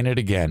he's playing it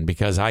again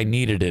because I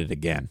needed it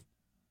again.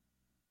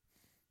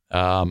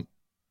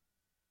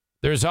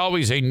 There's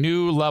always a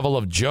new level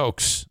of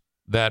jokes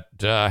that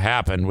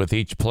happen with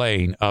each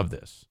playing of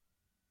this.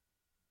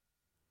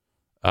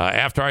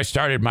 After I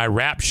started my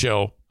rap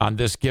show on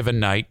this given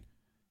night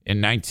in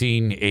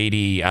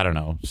 1980,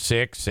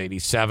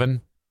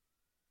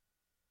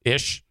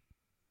 87-ish.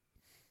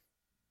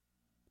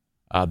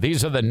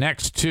 These are the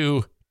next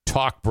 2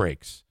 talk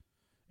breaks.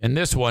 In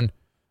this one,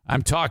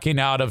 I'm talking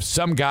out of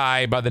some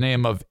guy by the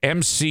name of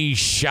MC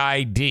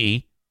Shy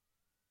D.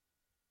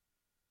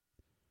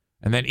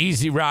 And then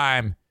Easy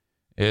Rhyme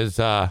is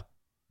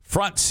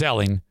front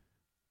selling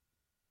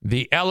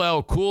the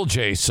LL Cool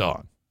J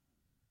song.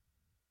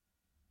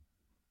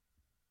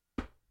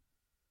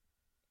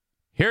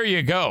 Here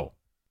you go.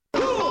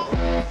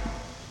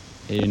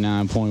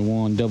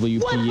 89.1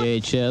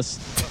 WPHS.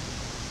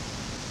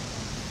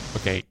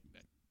 Okay.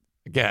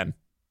 Again,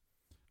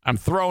 I'm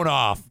thrown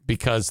off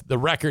because the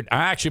record,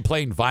 I'm actually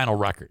playing vinyl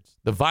records.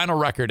 The vinyl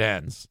record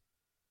ends,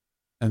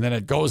 and then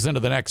it goes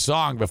into the next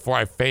song before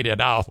I fade it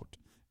out.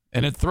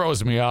 And it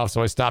throws me off,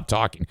 so I stop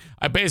talking.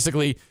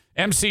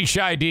 MC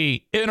Shy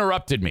D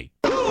interrupted me.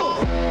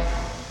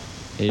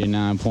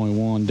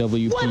 89.1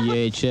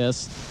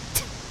 WPHS.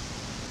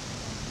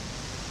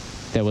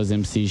 That was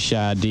MC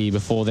Shy D.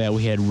 Before that,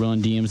 we had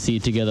Run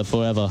DMC Together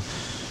Forever.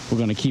 We're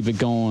going to keep it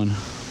going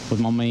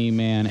with my main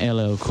man,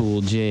 LL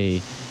Cool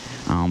J.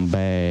 I'm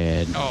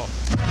bad. Oh.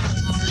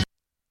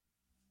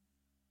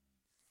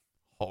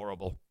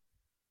 Horrible.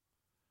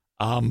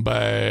 I'm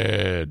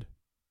bad.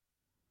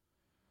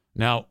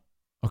 Now,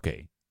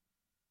 okay.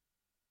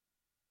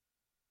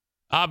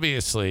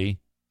 Obviously,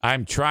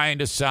 I'm trying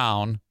to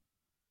sound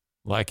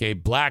like a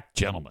black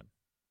gentleman.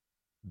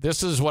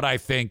 This is what I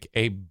think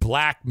a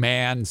black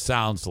man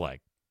sounds like.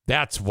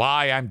 That's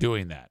why I'm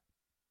doing that.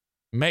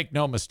 Make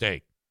no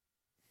mistake.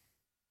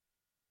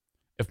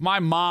 If my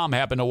mom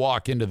happened to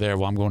walk into there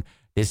while I'm going,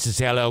 this is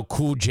LL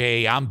Cool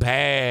J, I'm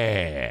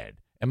bad.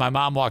 And my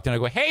mom walked in, I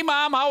go, hey,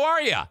 Mom, how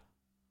are you?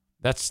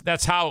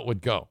 That's how it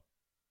would go.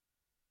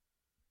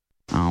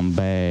 I'm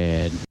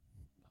bad.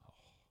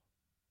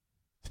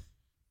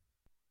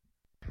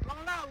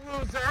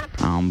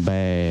 I'm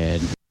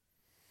bad.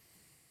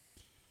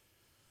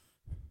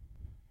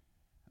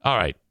 All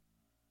right.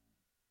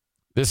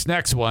 This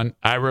next one,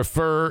 I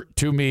refer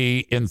to me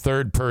in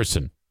third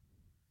person.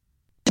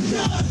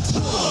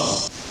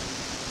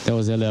 That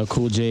was LL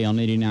Cool J on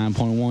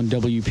 89.1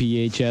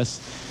 WPHS.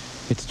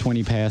 It's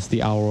 20 past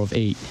the hour of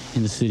 8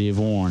 in the city of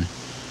Warren. I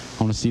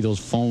want to see those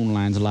phone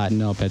lines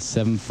lighting up at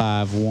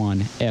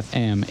 751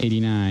 FM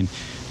 89.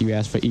 You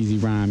ask for Easy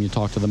Rhyme, you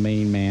talk to the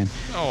main man,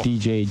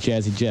 DJ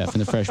Jazzy Jeff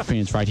and the Fresh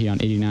Prince right here on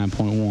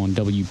 89.1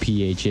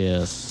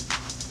 WPHS.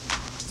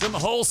 Some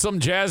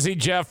wholesome Jazzy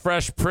Jeff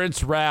Fresh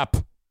Prince rap.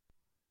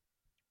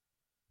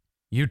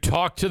 You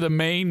talk to the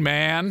main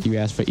man. You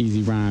ask for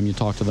Easy Rhyme, you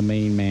talk to the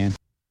main man.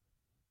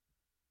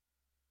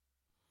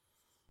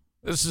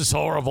 This is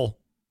horrible.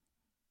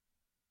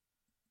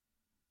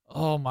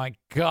 Oh my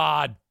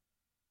God.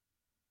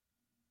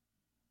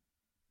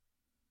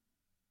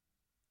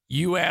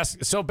 You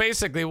ask. So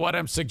basically what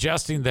I'm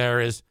suggesting there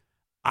is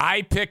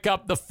I pick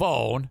up the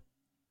phone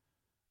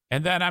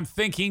and then I'm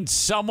thinking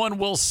someone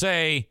will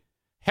say,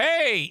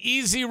 hey,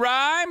 Easy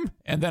Rhyme.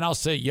 And then I'll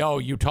say, yo,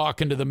 you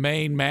talking to the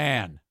main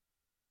man.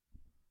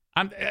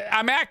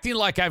 I'm acting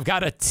like I've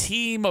got a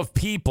team of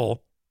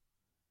people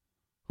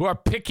who are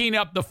picking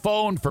up the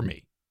phone for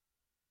me.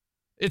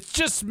 It's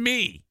just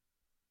me.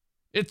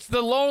 It's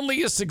the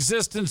loneliest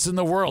existence in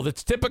the world.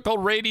 It's typical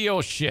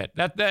radio shit.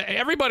 That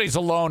everybody's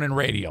alone in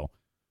radio.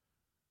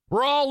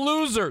 We're all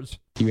losers.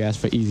 You ask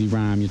for Easy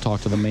Rhyme, you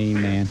talk to the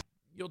main man.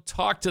 You'll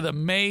talk to the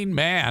main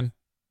man.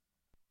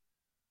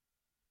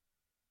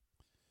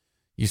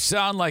 You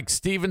sound like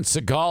Steven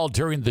Seagal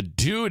during the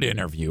Dude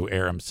interview,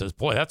 Aram says.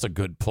 Boy, that's a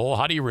good pull.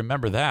 How do you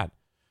remember that?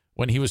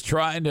 When he was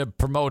trying to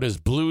promote his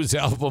blues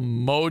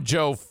album,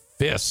 Mojo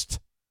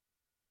Fist.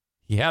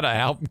 He had an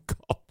album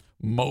called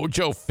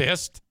Mojo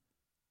Fist.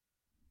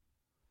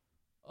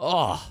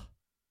 Oh.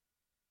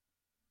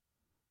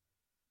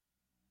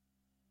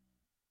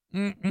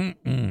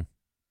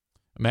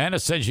 Amanda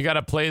says you got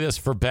to play this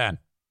for Ben.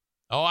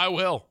 Oh, I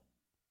will.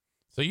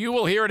 So you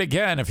will hear it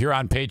again if you're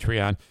on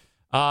Patreon.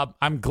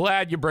 I'm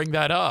glad you bring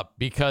that up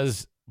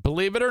because,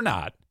 believe it or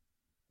not,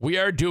 we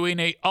are doing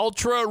a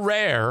ultra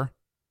rare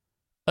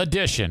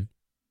edition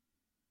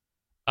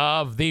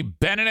of the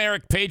Ben and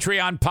Eric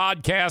Patreon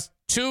podcast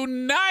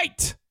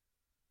tonight,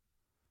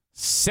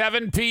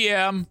 7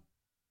 p.m.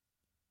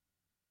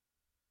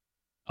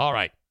 All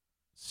right,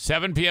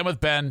 7 p.m.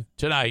 with Ben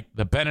tonight,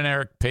 the Ben and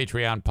Eric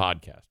Patreon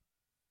podcast.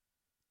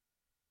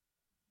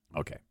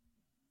 Okay,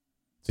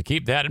 so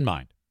keep that in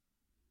mind.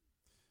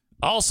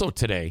 Also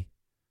today,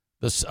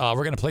 we're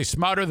going to play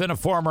Smarter Than a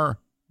Former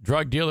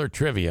Drug Dealer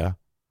Trivia.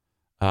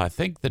 I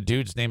think the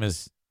dude's name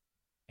is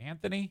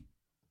Anthony.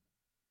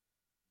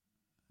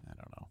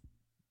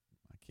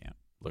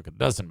 Look, it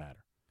doesn't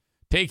matter.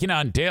 Taking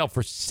on Dale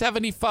for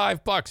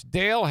 $75.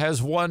 Dale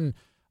has won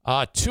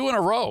 2 in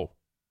a row.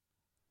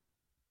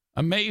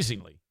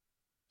 Amazingly.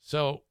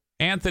 So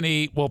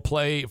Anthony will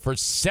play for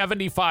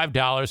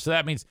 $75. So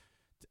that means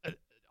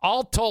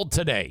all told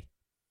today,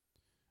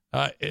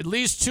 at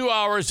least 2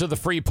 hours of the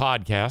free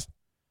podcast,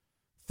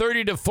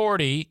 30 to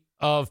 40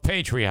 of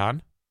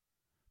Patreon,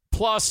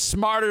 plus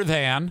Smarter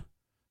Than,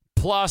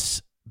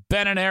 plus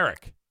Ben and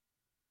Eric.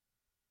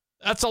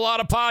 That's a lot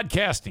of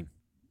podcasting.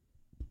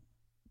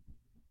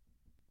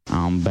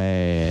 I'm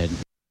bad.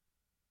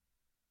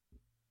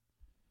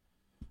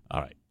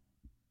 All right.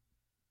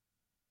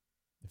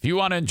 If you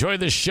want to enjoy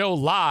this show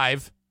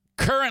live,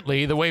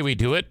 currently the way we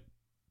do it,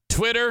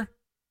 Twitter,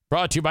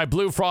 brought to you by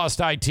Blue Frost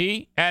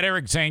IT, at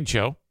Eric Zane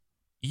Show.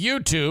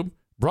 YouTube,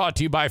 brought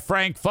to you by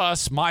Frank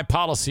Fuss, My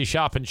Policy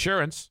Shop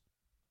Insurance.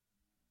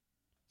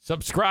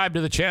 Subscribe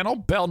to the channel,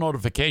 bell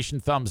notification,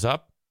 thumbs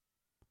up.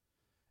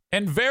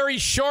 And very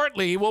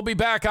shortly, we'll be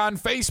back on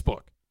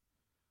Facebook.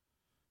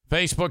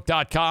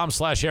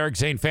 Facebook.com/Eric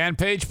Zane fan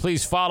page.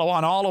 Please follow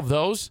on all of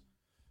those.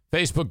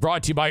 Facebook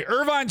brought to you by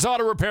Irvine's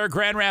Auto Repair,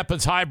 Grand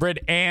Rapids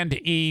Hybrid, and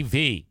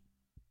EV.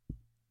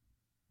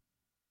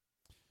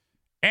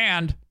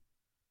 And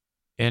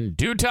in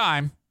due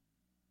time,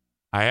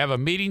 I have a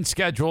meeting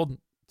scheduled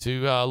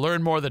to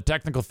learn more of the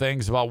technical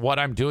things about what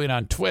I'm doing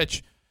on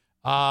Twitch.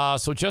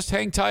 So just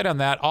hang tight on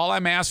that. All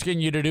I'm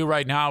asking you to do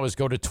right now is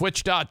go to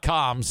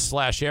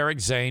twitch.com/Eric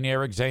Zane.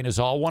 Eric Zane is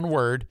all one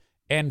word,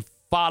 and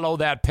follow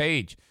that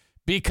page,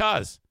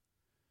 because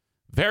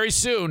very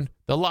soon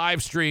the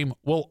live stream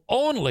will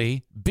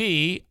only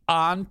be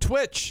on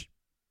Twitch.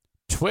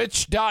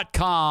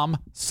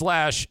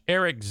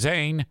 Twitch.com/Eric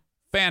Zane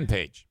fan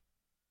page.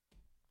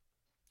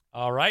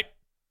 All right.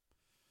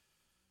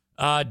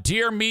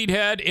 Dear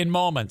Meathead in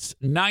moments,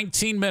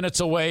 19 minutes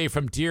away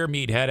from Dear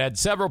Meathead. Had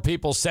several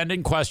people send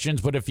in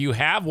questions, but if you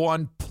have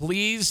one,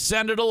 please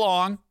send it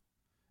along.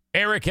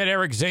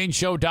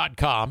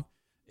 Eric@ericzaneshow.com.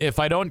 If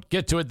I don't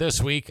get to it this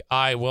week,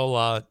 I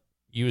will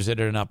use it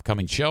in an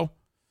upcoming show.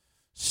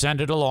 Send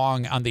it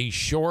along on the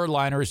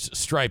Shoreliners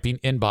Striping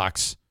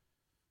inbox.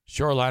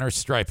 Shoreliners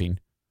Striping.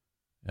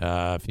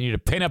 If you need to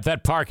paint up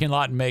that parking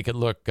lot and make it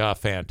look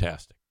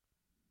fantastic.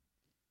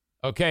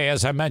 Okay,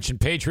 as I mentioned,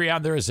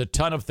 Patreon, there is a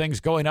ton of things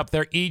going up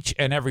there each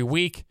and every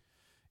week.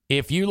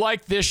 If you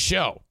like this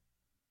show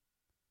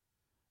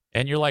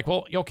and you're like,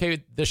 well,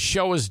 okay, the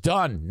show is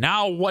done.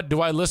 Now what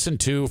do I listen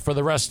to for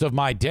the rest of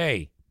my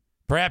day?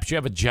 Perhaps you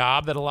have a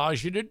job that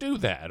allows you to do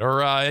that,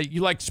 or you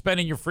like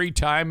spending your free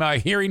time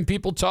hearing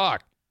people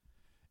talk.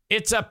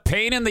 It's a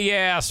pain in the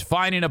ass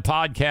finding a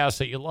podcast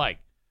that you like.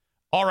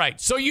 All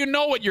right, so you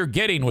know what you're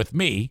getting with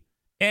me,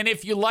 and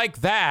if you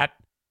like that,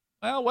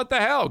 well, what the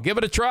hell? Give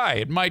it a try.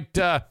 It might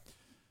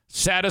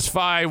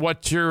satisfy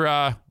what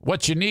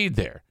you need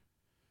there.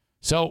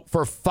 So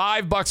for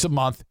 $5 a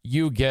month,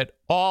 you get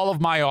all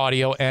of my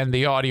audio and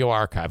the audio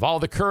archive, all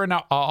the current.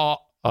 I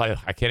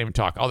can't even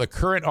talk. All the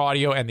current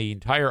audio and the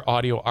entire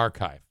audio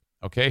archive.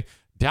 Okay,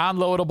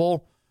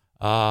 downloadable.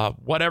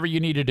 Whatever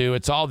you need to do,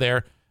 it's all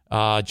there.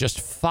 Just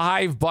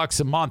 $5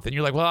 a month, and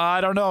you're like, well,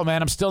 I don't know,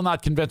 man. I'm still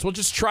not convinced. Well,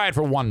 just try it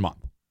for 1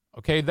 month.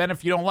 Okay, then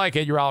if you don't like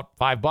it, you're out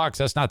 $5.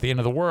 That's not the end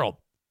of the world.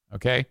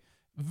 Okay?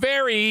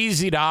 Very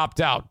easy to opt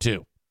out,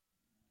 too.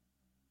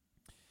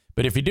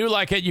 But if you do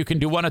like it, you can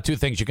do one of two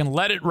things. You can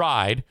let it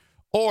ride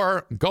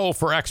or go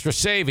for extra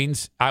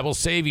savings. I will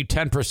save you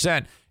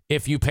 10%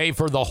 if you pay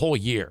for the whole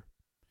year.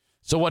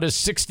 So what is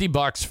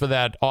 $60 for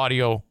that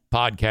audio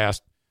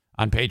podcast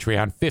on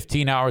Patreon?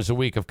 15 hours a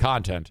week of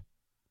content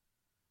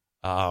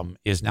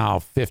is now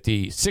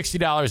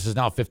 $60 is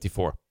now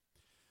 $54.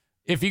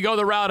 If you go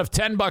the route of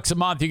 $10 a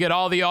month, you get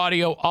all the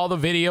audio, all the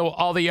video,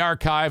 all the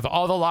archive,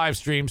 all the live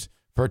streams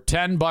for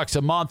 $10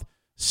 a month.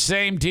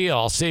 Same deal.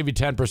 I'll save you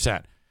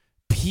 10%.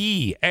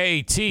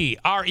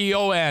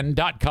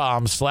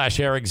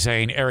 patreon.com/Eric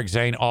Zane. Eric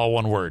Zane, all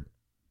one word.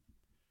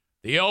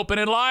 The open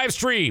and live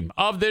stream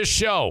of this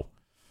show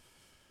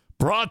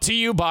brought to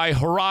you by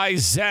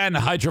Horizon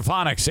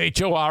Hydroponics,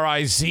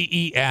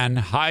 Horizen,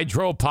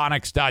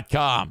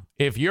 hydroponics.com.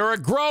 If you're a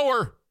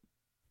grower,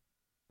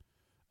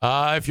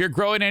 if you're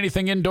growing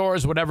anything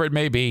indoors, whatever it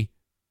may be,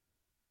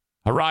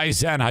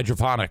 Horizon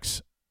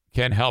Hydroponics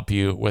can help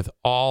you with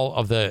all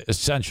of the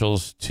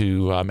essentials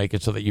to make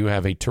it so that you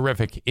have a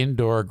terrific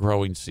indoor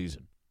growing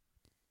season.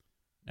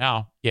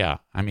 Now, yeah,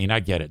 I mean,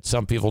 I get it.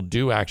 Some people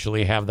do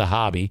actually have the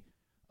hobby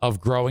of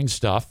growing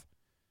stuff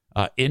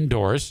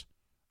indoors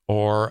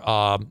or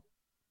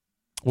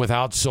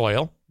without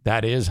soil.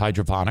 That is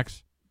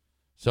hydroponics.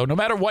 So no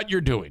matter what you're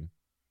doing,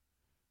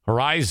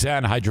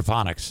 Horizon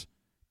Hydroponics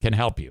can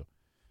help you.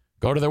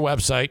 Go to their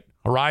website,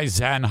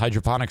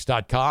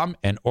 horizonhydroponics.com,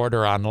 and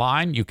order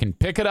online. You can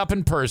pick it up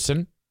in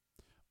person,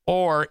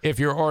 or if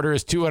your order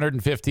is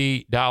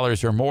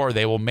 $250 or more,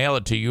 they will mail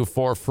it to you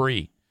for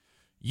free.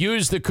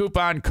 Use the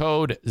coupon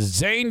code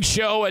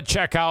ZaneShow at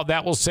checkout.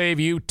 That will save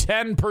you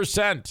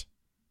 10%.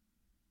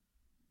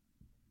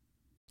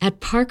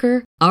 At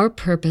Parker, our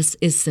purpose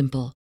is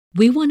simple.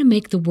 We want to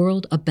make the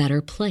world a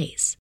better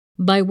place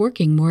By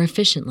working more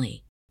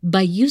efficiently,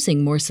 by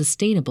using more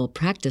sustainable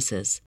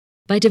practices,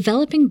 by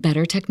developing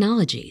better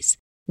technologies,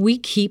 we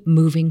keep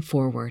moving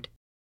forward.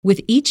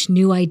 With each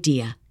new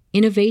idea,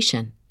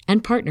 innovation,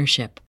 and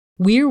partnership,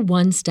 we're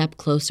one step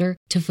closer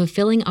to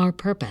fulfilling our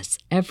purpose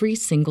every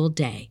single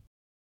day.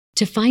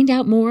 To find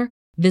out more,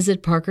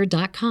 visit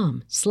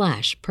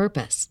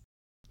parker.com/purpose.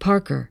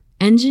 Parker,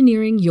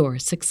 engineering your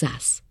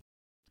success.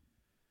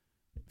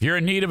 If you're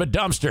in need of a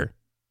dumpster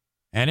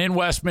and in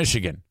West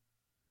Michigan,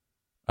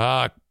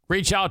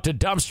 reach out to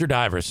Dumpster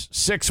Divers,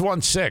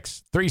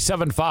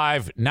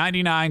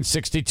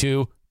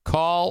 616-375-9962.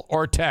 Call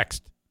or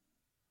text.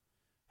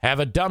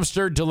 Have a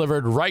dumpster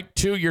delivered right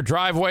to your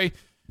driveway.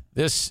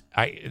 This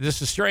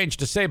is strange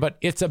to say, but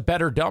it's a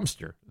better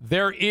dumpster.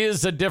 There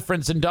is a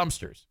difference in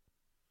dumpsters.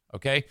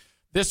 Okay?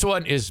 This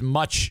one is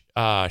much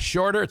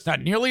shorter. It's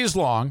not nearly as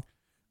long.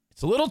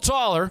 It's a little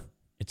taller.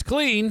 It's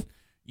clean.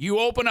 You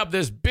open up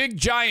this big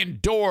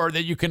giant door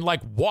that you can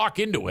like walk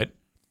into it,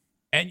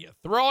 and you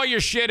throw all your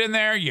shit in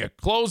there. You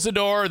close the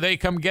door. They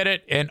come get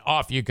it, and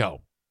off you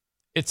go.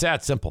 It's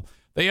that simple.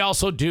 They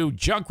also do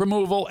junk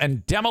removal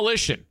and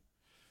demolition.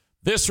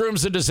 This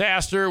room's a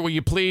disaster. Will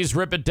you please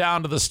rip it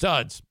down to the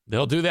studs?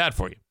 They'll do that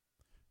for you.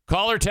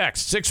 Call or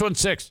text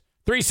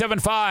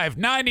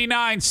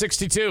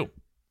 616-375-9962.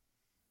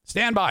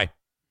 Stand by.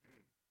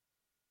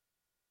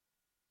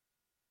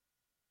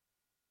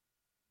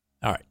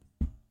 All right.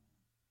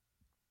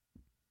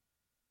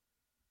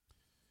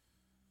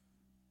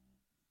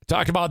 I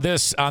talked about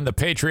this on the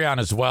Patreon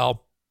as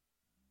well.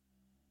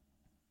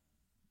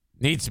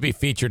 Needs to be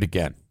featured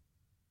again.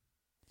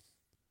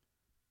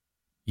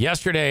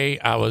 Yesterday,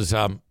 I was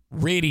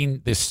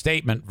reading this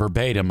statement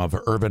verbatim of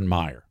Urban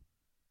Meyer.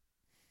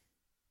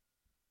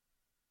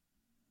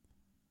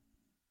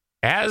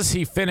 As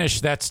he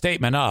finished that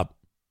statement up,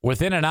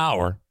 within an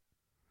hour,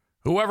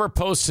 whoever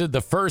posted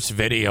the first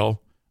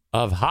video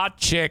of hot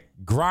chick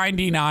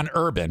grinding on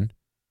Urban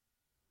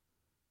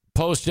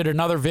posted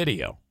another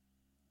video.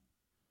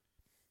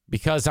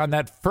 Because on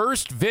that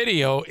first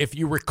video, if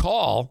you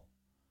recall,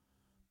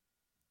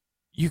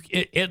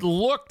 it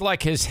looked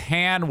like his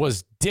hand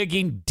was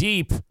digging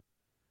deep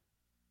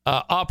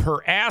up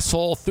her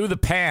asshole through the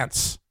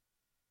pants,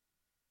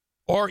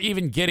 or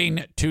even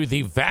getting to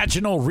the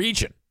vaginal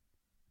region.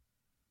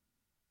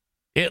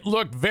 It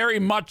looked very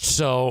much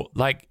so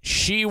like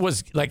he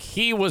was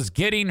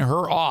getting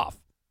her off,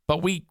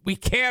 but we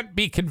can't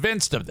be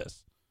convinced of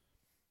this.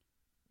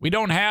 We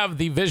don't have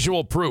the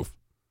visual proof.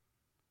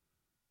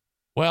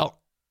 Well,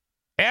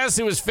 as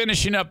he was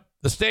finishing up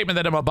the statement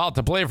that I'm about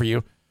to play for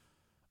you,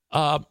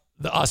 a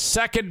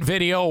second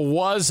video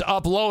was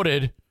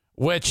uploaded,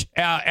 which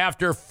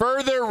after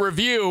further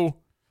review,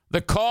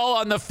 the call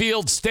on the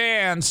field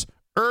stands.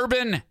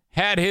 Urban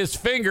had his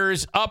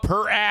fingers up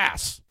her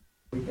ass.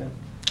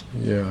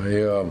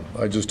 Yeah,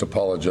 I just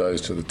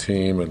apologize to the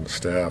team and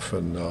staff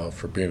and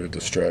for being a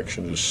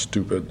distraction, just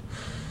stupid.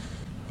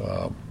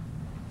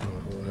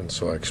 And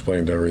so I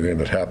explained everything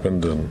that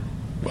happened and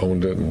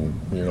owned it, and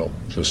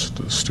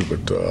just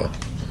stupid.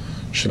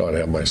 Should not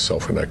have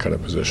myself in that kind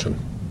of position.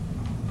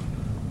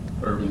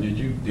 Urban,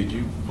 did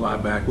you fly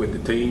back with the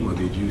team, or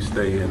did you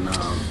stay in?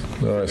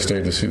 No, I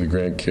stayed to see the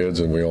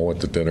grandkids, and we all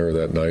went to dinner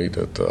that night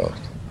at the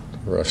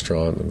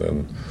restaurant, and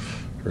then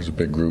there's a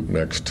big group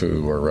next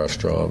to our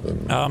restaurant.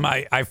 And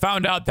I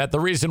found out that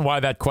the reason why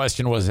that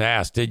question was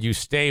asked, did you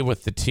stay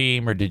with the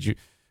team or did you?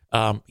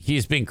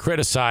 He's being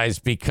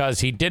criticized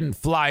because he didn't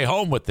fly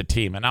home with the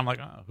team, and I'm like,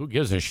 oh, who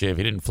gives a shit if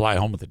he didn't fly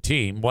home with the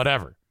team?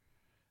 Whatever.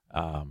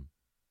 I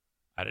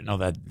didn't know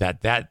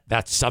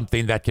that's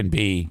something that can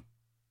be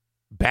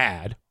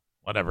bad.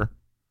 Whatever.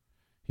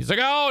 He's like,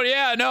 oh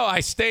yeah, no, I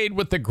stayed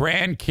with the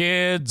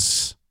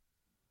grandkids.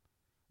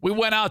 We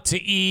went out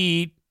to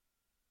eat.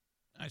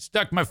 I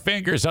stuck my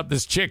fingers up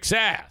this chick's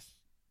ass.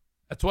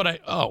 That's what we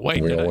all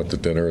went to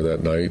dinner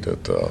that night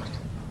at the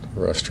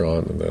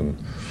restaurant, and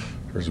then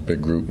there's a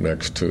big group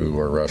next to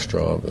our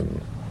restaurant,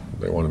 and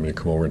they wanted me to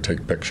come over and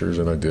take pictures,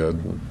 and I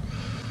did. And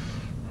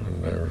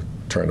they were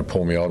trying to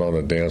pull me out on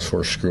the dance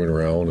floor, screwing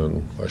around,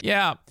 and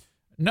yeah,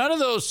 none of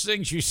those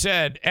things you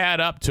said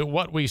add up to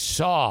what we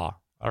saw.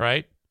 All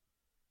right,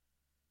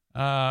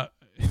 I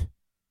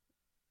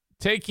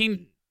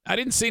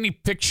didn't see any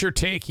picture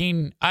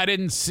taking. I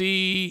didn't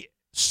see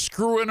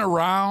screwing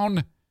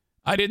around.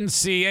 I didn't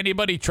see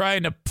anybody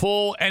trying to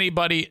pull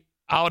anybody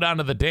out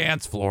onto the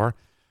dance floor.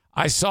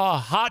 I saw a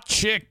hot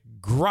chick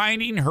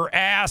grinding her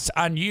ass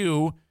on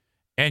you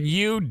and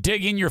you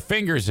digging your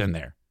fingers in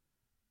there.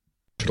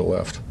 To the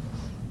left.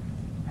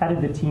 How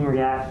did the team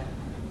react?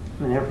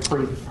 I mean, they're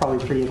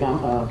probably pretty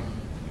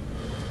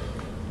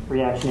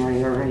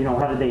reactionary, or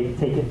how did they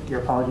take it?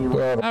 Your apology.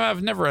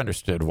 I've never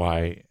understood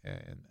why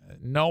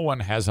no one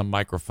has a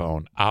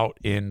microphone out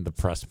in the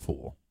press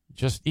pool.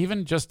 Just a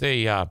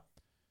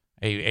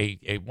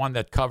one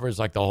that covers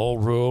like the whole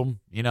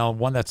room.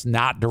 One that's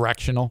not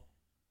directional.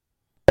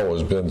 I've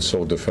always been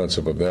so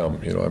defensive of them.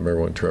 I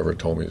remember when Trevor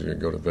told me he was going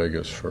to go to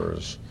Vegas for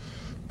his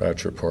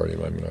bachelor party.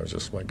 I mean, I was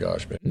just, my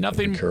gosh, man.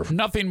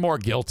 Nothing more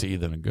guilty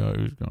than a guy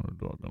who's kind of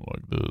talking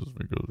like this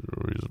because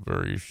he's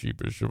very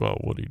sheepish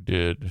about what he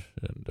did,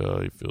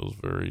 and he feels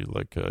very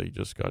like he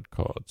just got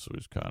caught, so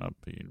he's kind of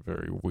being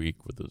very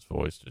weak with his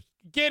voice. Just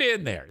get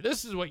in there.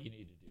 This is what you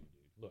need to do,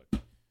 dude.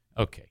 Look,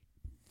 okay.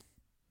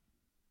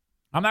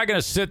 I'm not going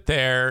to sit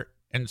there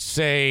and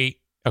say,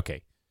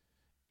 okay,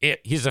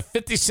 he's a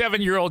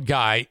 57-year-old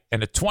guy,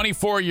 and a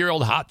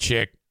 24-year-old hot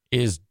chick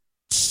is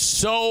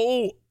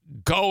so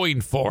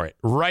going for it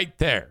right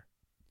there.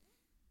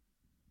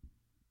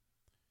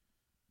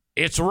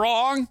 It's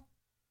wrong,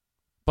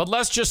 but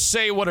let's just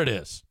say what it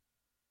is.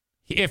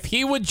 If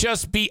he would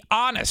just be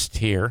honest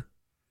here,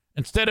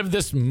 instead of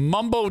this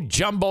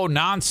mumbo-jumbo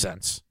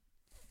nonsense,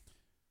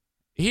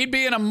 he'd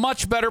be in a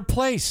much better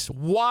place.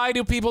 Why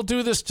do people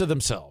do this to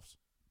themselves?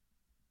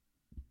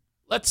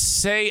 Let's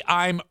say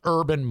I'm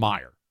Urban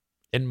Meyer,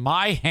 and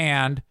my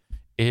hand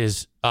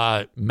is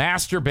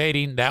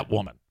masturbating that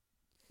woman.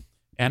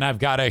 And I've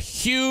got a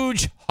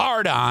huge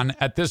hard-on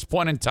at this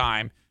point in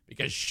time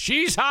because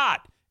she's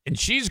hot and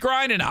she's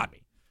grinding on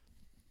me.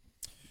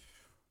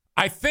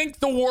 I think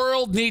the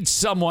world needs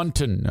someone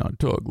to not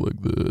talk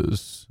like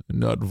this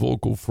and not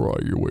vocal fry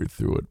your way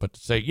through it, but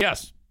to say,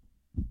 yes,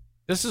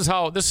 this is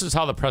how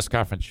the press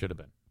conference should have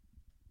been.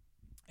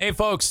 Hey,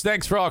 folks,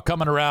 thanks for all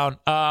coming around.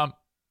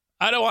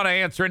 I don't want to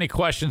answer any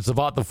questions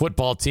about the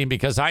football team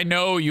because I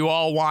know you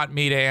all want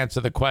me to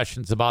answer the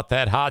questions about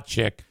that hot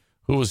chick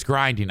who was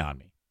grinding on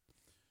me.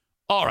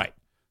 All right,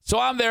 so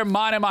I'm there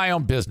minding my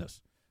own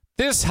business.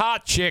 This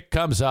hot chick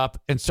comes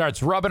up and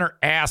starts rubbing her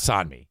ass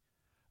on me.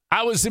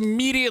 I was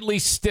immediately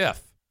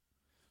stiff.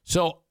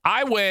 So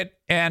I went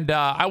and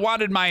I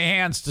wanted my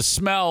hands to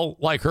smell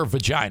like her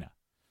vagina.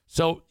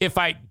 So if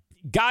I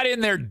got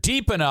in there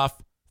deep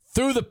enough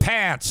through the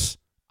pants,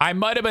 I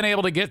might have been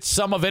able to get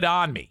some of it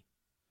on me.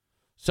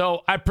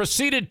 So I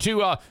proceeded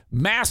to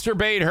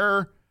masturbate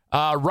her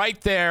right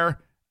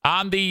there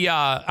on the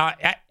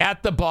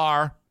at the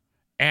bar,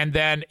 and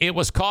then it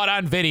was caught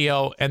on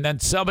video, and then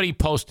somebody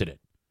posted it.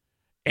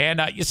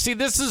 And you see,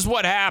 this is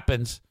what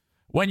happens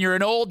when you're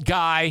an old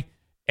guy,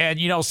 and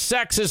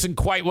sex isn't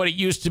quite what it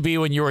used to be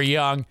when you were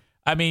young.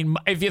 I mean,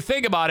 if you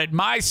think about it,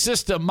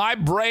 my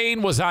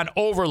brain was on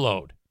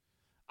overload.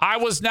 I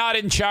was not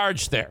in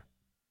charge there.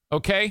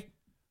 Okay,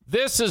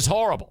 this is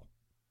horrible.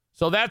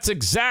 So that's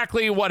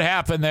exactly what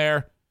happened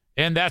there,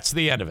 and that's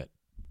the end of it.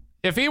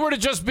 If he were to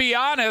just be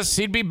honest,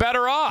 he'd be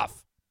better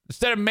off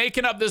instead of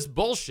making up this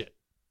bullshit.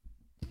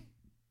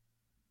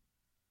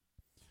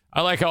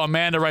 I like how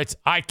Amanda writes,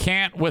 I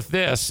can't with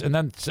this, and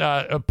then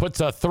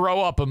puts a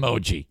throw-up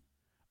emoji.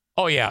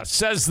 Oh, yeah,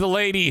 says the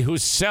lady who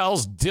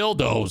sells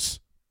dildos,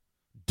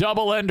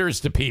 double-enders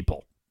to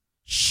people.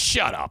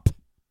 Shut up.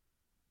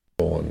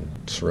 And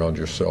surround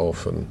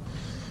yourself, and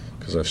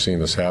because I've seen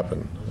this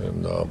happen,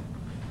 and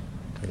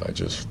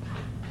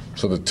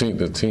so the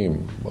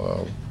team,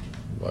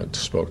 I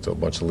spoke to a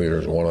bunch of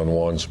leaders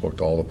one-on-one, spoke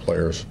to all the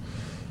players.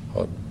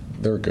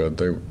 They're good.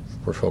 They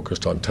were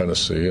focused on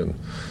Tennessee, and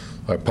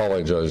I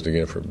apologized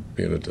again for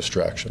being a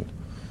distraction.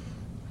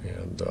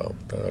 And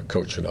a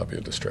coach should not be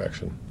a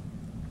distraction.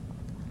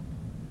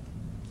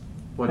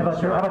 How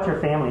about your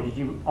family? Did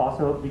you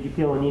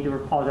feel the need to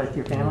apologize to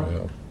your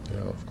family? Yeah,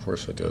 of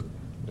course I did.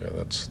 Yeah,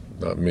 that's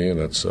not me, and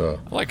that's. I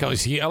like how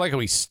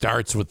he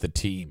starts with the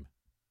team.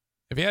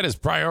 If he had his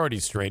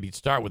priorities straight, he'd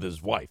start with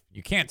his wife.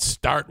 You can't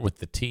start with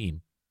the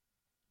team.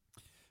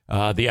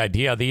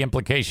 The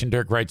implication,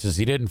 Dirk writes, is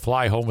he didn't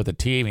fly home with the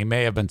team. He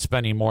may have been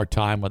spending more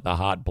time with the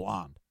hot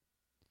blonde.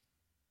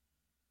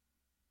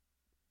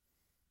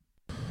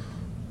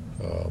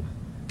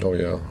 Oh,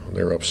 yeah,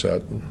 they were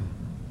upset.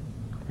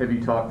 Have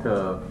you talked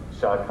to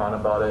Shad Khan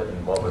about it,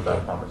 and what was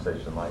that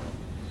conversation like?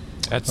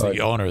 That's the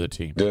owner of the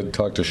team. Did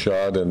talk to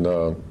Shad, and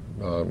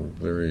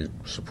very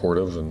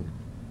supportive, and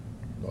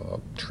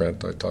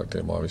Trent, I talked to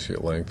him obviously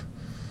at length.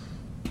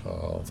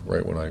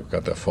 Right when I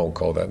got that phone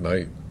call that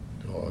night,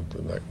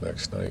 the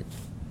next night.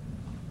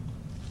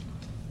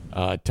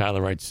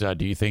 Tyler writes,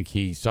 do you think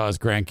he saw his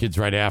grandkids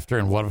right after,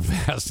 and one of them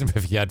asked him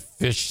if he had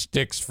fish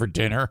sticks for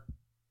dinner?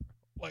 Oh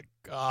my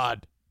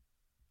God.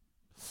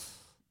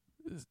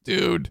 This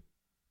dude.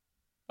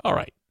 All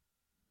right.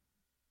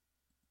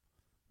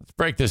 Let's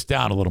break this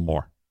down a little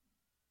more.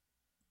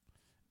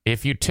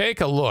 If you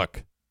take a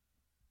look,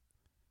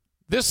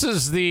 this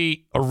is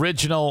the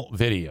original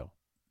video.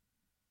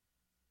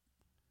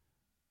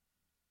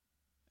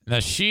 Now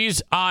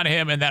she's on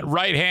him, and that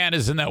right hand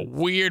is in that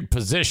weird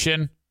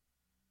position.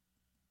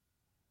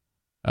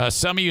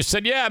 Some of you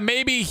said, yeah,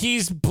 maybe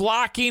he's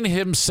blocking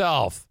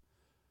himself.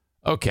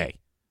 Okay.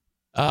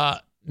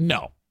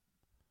 No.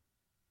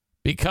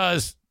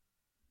 Because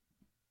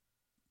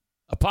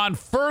upon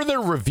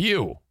further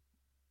review,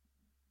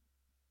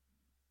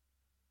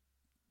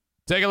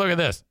 take a look at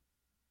this.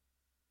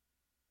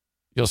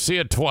 You'll see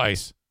it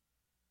twice.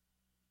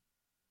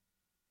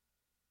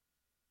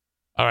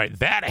 All right,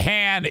 that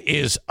hand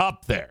is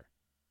up there.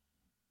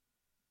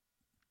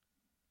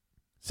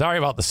 Sorry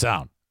about the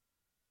sound.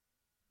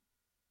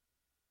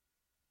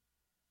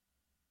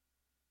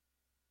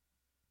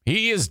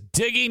 He is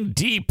digging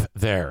deep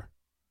there.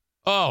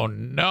 Oh,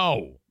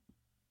 no.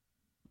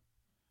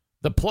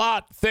 The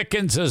plot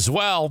thickens as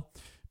well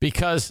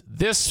because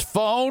this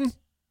phone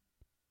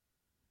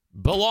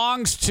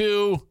belongs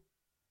to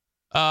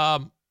her.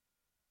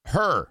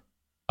 I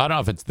don't know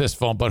if it's this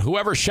phone, but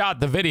whoever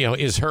shot the video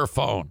is her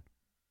phone.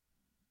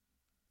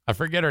 I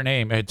forget her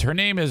name. Her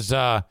name is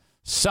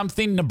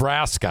something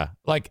Nebraska.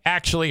 Like,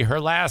 actually, her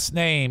last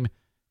name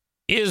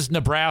is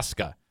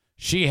Nebraska.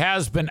 She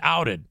has been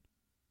outed.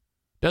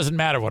 Doesn't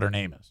matter what her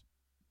name is.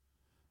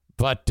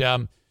 But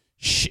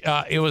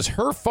it was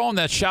her phone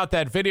that shot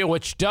that video,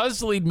 which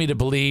does lead me to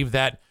believe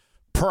that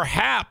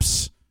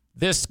perhaps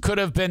this could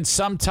have been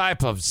some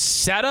type of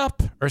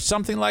setup or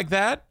something like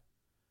that,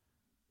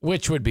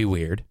 which would be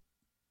weird.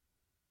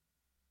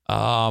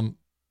 So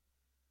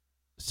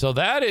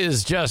that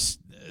is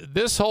just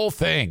this whole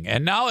thing.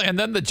 And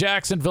then the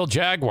Jacksonville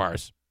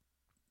Jaguars.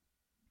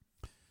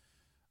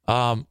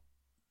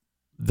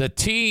 The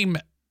team,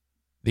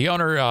 the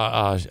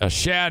owner,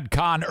 Shad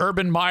Khan,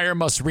 Urban Meyer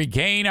must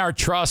regain our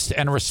trust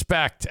and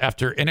respect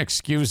after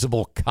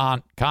inexcusable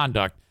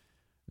conduct.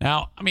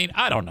 Now, I mean,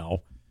 I don't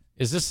know.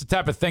 Is this the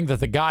type of thing that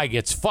the guy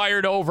gets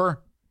fired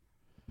over?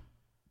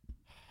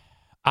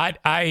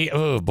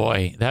 Oh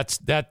boy,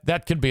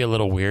 that could be a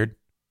little weird.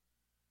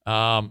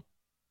 I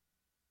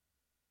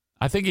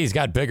think he's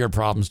got bigger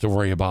problems to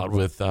worry about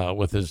with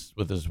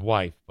his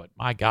wife. But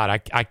my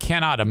God, I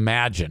cannot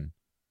imagine.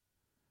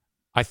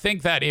 I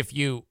think that if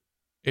you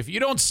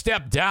don't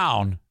step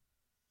down,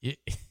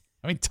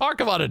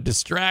 talk about a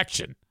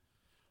distraction.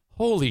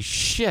 Holy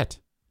shit.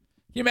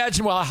 Can you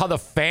imagine how the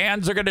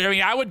fans are going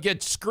to... I would get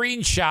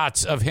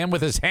screenshots of him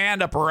with his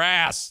hand up her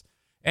ass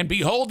and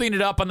be holding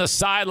it up on the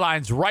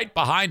sidelines right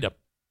behind him.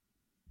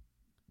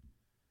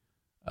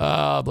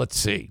 Let's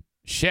see.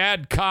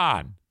 Shad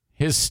Khan,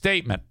 his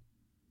statement.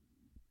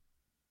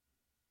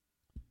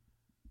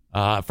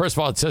 First of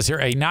all, it says here,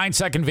 a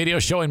 9-second video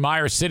showing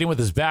Meyer sitting with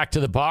his back to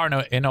the bar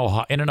in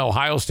an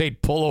Ohio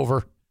State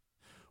pullover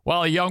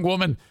while a young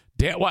woman...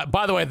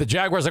 By the way, the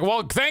Jaguars are like,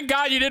 well, thank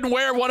God you didn't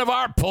wear one of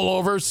our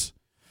pullovers.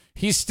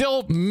 He's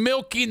still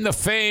milking the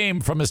fame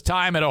from his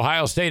time at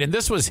Ohio State. And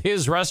this was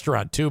his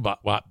restaurant, too,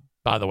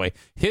 by the way.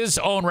 His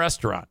own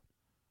restaurant.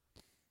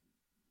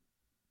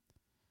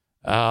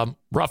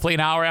 Roughly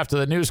an hour after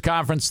the news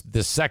conference,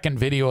 the second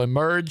video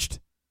emerged.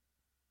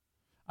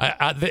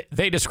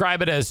 They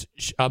describe it as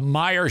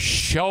Meyer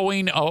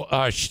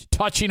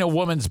touching a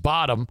woman's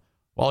bottom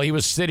while he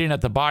was sitting at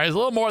the bar. It's a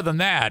little more than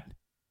that.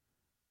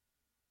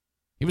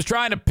 He was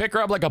trying to pick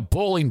her up like a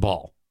bowling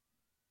ball.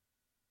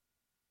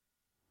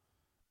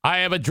 I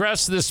have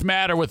addressed this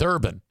matter with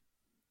Urban.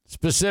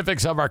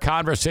 Specifics of our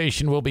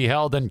conversation will be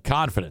held in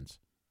confidence.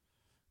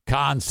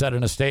 Khan said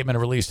in a statement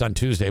released on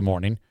Tuesday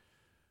morning,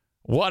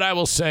 what I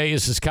will say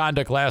is his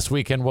conduct last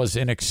weekend was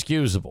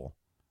inexcusable.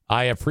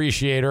 I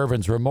appreciate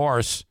Urban's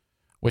remorse,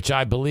 which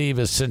I believe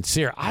is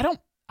sincere. I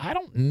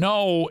don't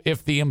know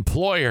if the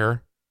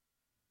employer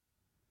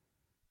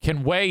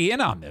can weigh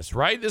in on this,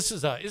 right?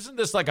 Isn't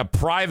this like a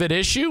private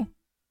issue?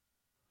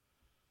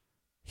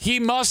 He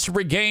must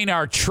regain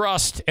our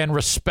trust and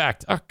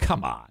respect. Oh,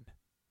 come on.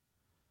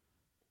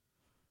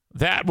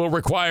 That will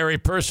require a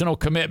personal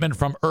commitment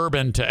from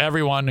Urban to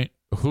everyone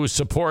who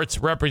supports,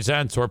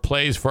 represents, or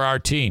plays for our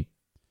team.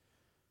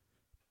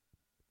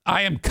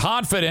 I am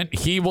confident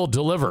he will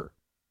deliver.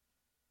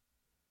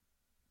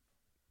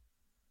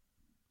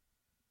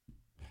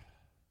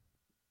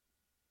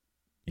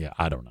 Yeah,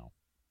 I don't know.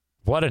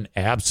 What an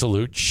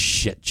absolute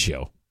shit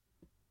show.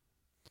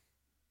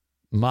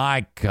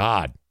 My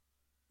God.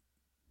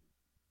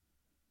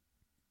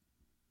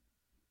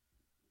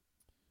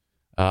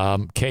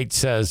 Kate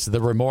says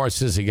the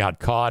remorse is he got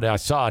caught. I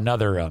saw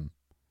another, I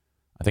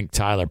think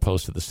Tyler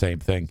posted the same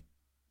thing.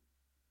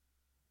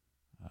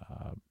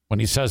 When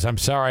he says, I'm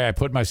sorry I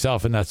put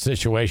myself in that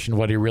situation,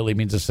 what he really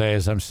means to say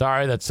is, I'm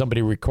sorry that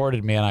somebody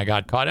recorded me and I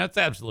got caught. That's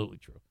absolutely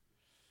true.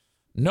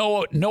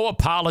 No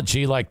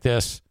apology like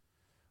this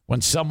when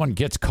someone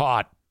gets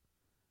caught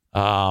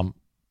holds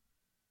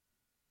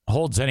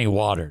any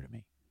water to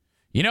me.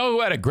 You know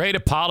who had a great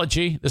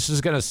apology? This is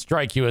going to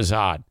strike you as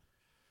odd.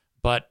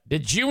 But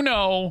did you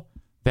know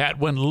that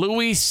when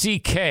Louis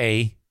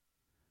C.K.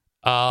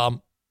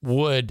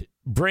 would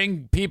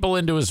bring people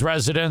into his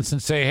residence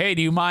and say, hey,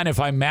 do you mind if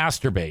I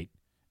masturbate?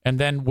 And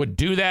then would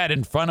do that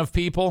in front of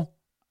people?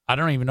 I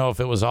don't even know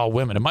if it was all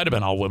women. It might have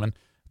been all women.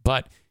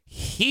 But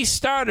he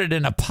started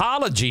an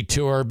apology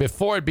tour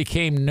before it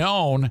became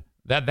known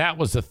that that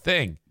was a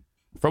thing,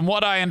 from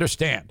what I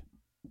understand.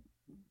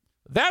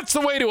 That's the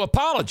way to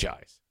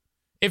apologize.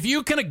 If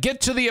you can get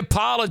to the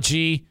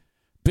apology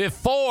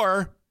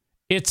before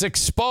it's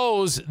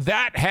exposed,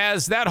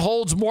 that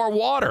holds more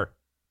water.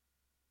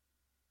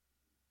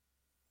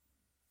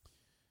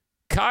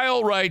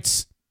 Kyle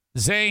writes,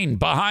 Zane,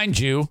 behind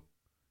you,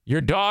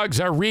 your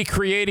dogs are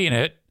recreating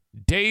it.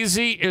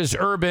 Daisy is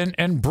Urban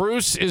and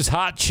Bruce is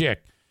Hot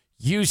Chick.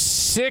 You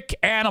sick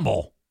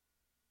animal.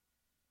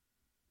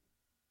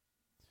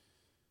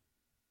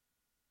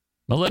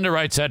 Melinda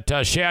writes that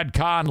Shad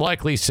Khan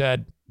likely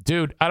said,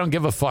 dude, I don't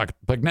give a fuck.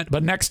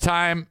 But next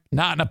time,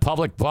 not in a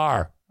public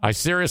bar. I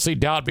seriously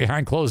doubt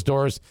behind closed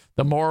doors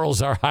the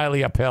morals are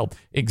highly upheld.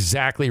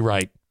 Exactly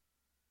right.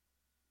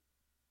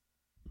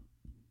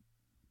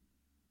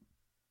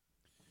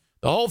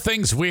 The whole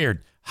thing's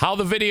weird. How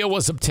the video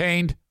was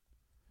obtained,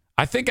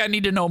 I think I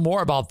need to know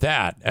more about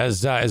that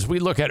as we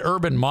look at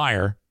Urban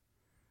Meyer.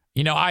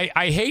 You know,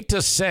 I hate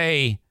to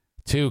say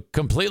to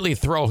completely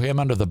throw him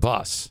under the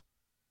bus.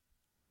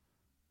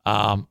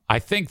 I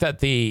think that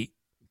the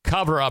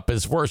cover-up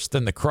is worse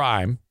than the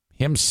crime.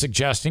 Him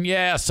suggesting,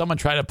 yeah, someone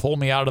tried to pull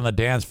me out on the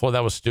dance floor.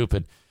 That was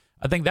stupid.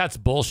 I think that's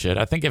bullshit.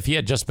 I think if he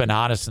had just been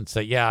honest and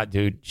said, yeah,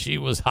 dude, she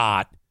was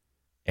hot.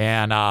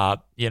 And,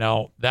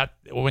 that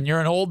when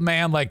you're an old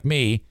man like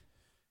me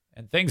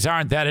and things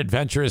aren't that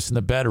adventurous in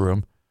the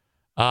bedroom,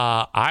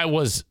 I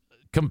was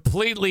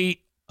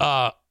completely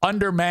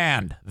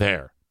undermanned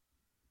there.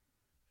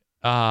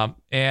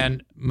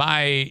 And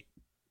my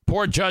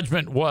poor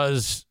judgment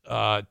was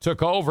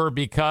took over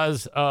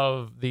because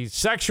of the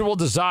sexual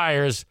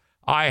desires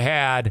I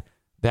had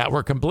that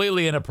were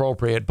completely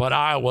inappropriate, but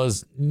I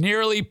was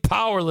nearly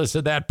powerless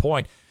at that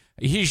point.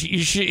 He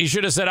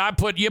should have said,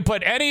 you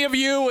put any of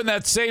you in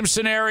that same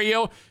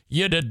scenario,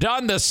 you'd have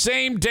done the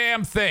same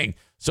damn thing.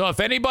 So if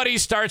anybody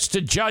starts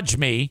to judge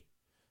me,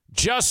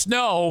 just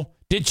know,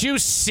 did you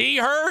see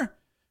her?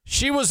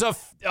 She was a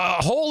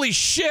holy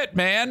shit,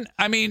 man.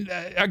 I mean,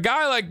 a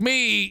guy like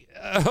me,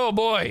 oh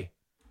boy,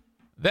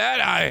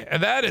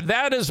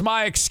 that is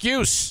my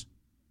excuse.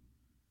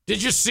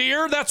 Did you see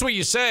her? That's what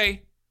you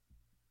say.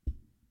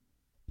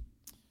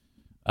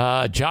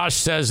 Josh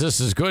says this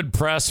is good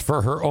press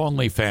for her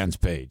OnlyFans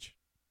page.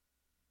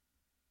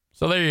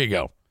 So there you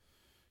go.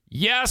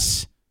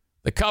 Yes,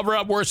 the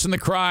cover-up worse than the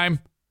crime.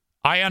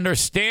 I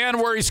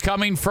understand where he's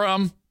coming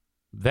from.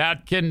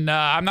 That can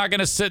I'm not going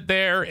to sit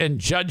there and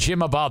judge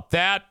him about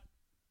that.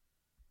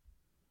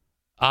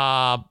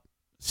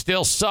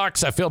 Still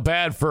sucks. I feel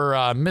bad for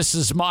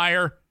Mrs.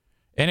 Meyer.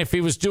 And if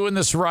he was doing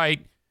this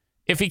right,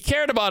 if he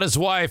cared about his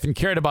wife and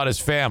cared about his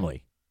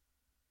family,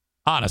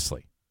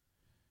 honestly,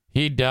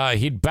 he'd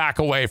back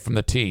away from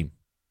the team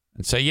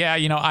and say, yeah,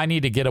 I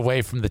need to get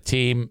away from the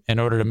team in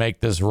order to make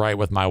this right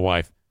with my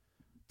wife.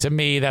 To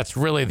me, that's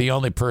really the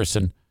only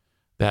person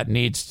that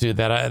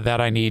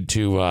I need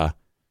to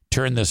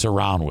turn this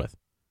around with.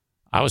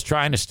 I was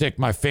trying to stick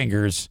my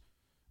fingers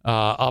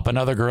up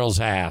another girl's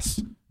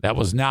ass. That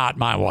was not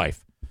my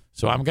wife.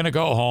 So I'm going to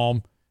go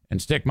home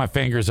and stick my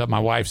fingers up my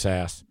wife's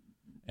ass,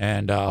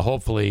 and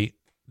hopefully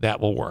that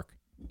will work.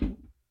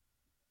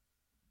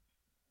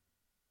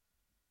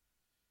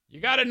 You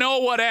got to know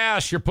what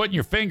ass you're putting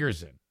your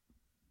fingers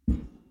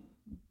in.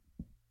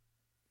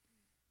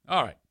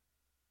 All right.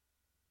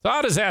 So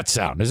how does that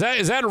sound? Is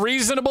that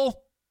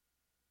reasonable?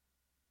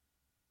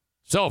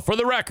 So for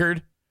the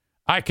record,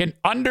 I can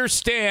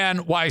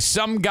understand why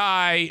some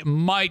guy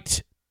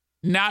might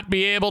not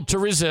be able to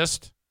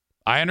resist.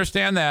 I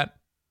understand that.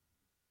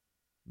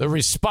 The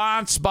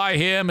response by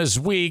him is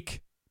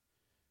weak,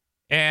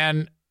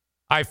 and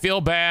I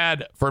feel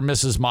bad for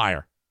Mrs.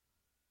 Meyer.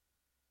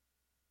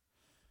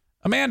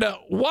 Amanda,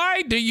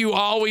 why do you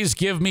always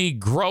give me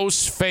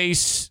gross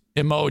face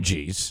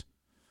emojis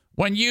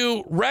when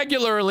you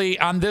regularly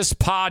on this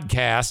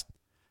podcast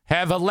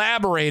have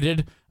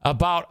elaborated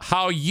about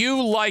how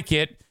you like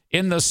it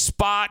in the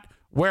spot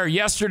where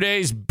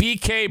yesterday's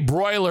BK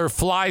broiler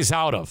flies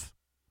out of?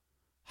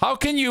 How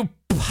can you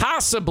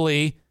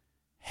possibly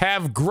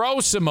have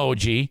gross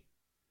emoji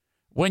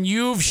when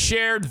you've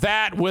shared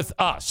that with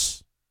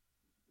us?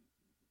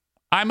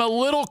 I'm a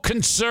little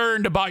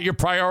concerned about your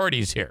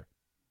priorities here.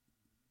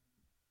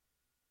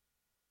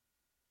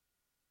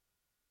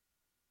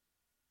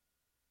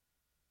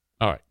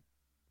 All right.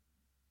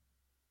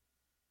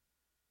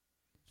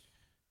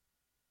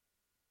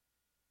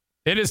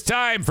 It is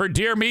time for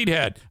Dear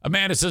Meathead.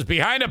 Amanda says,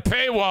 behind a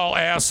paywall,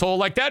 asshole.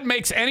 Like that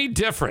makes any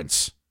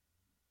difference.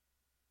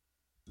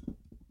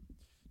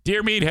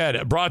 Dear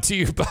Meathead, brought to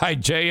you by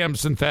JM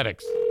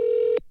Synthetics.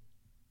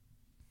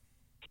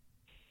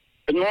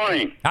 Good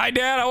morning. Hi,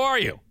 Dad. How are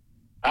you?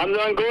 I'm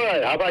doing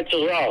good. How about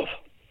yourself?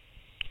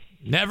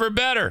 Never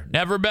better.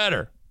 Never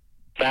better.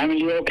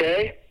 Family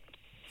okay?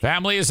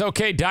 Family is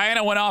okay.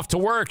 Diana went off to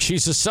work.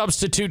 She's a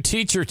substitute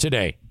teacher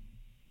today.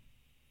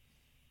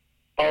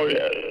 Oh,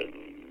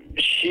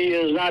 she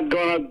is not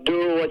going to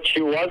do what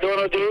she was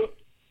going to do?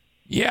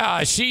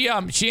 Yeah, she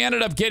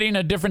ended up getting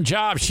a different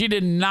job. She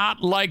did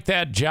not like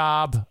that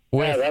job.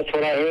 Yeah, that's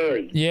what I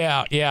heard.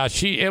 Yeah.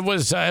 It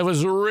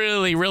was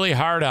really, really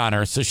hard on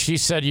her. So she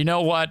said, you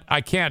know what? I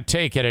can't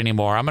take it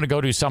anymore. I'm going to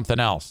go do something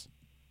else.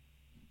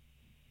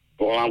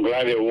 Well, I'm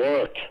glad it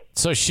worked.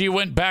 So she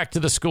went back to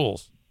the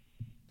schools.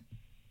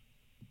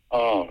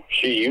 Oh,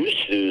 she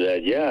used to do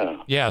that, yeah.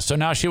 Yeah, so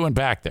now she went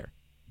back there.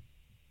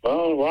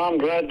 Well, I'm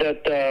glad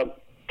that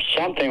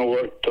something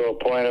worked to a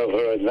point of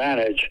her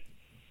advantage.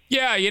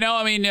 Yeah,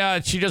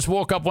 she just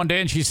woke up one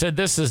day and she said,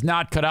 this is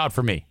not cut out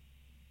for me.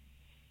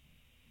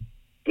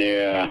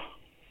 Yeah.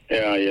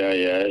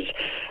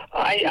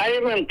 I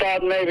even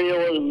thought maybe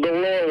it was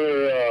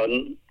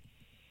below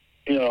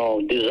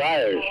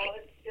desires.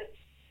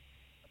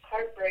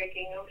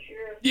 Heartbreaking, I'm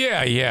sure.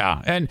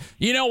 Yeah. And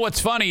you know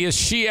what's funny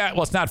is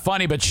it's not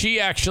funny, but she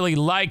actually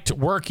liked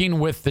working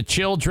with the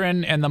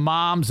children and the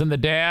moms and the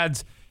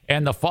dads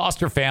and the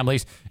foster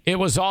families. It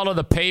was all of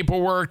the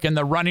paperwork and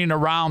the running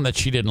around that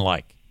she didn't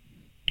like.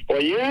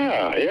 Well,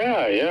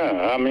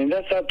 yeah. I mean,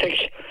 that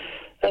takes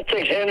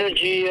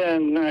energy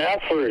and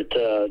effort.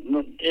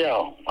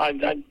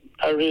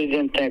 I really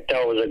didn't think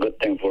that was a good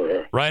thing for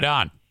her. Right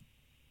on.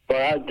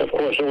 But, of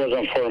course, it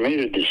wasn't for me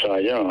to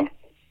decide,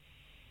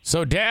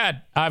 So,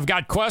 Dad, I've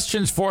got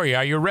questions for you.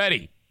 Are you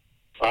ready?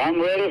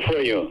 I'm ready for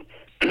you.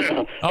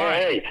 All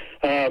right.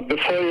 Hey,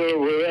 before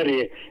we're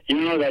ready, you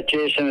know that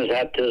Jason has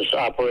had this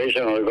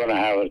operation we're going to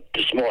have it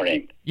this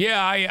morning.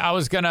 Yeah, I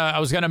was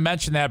gonna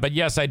mention that, but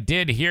yes, I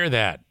did hear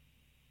that.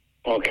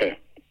 Okay.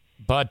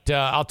 But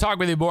I'll talk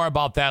with you more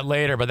about that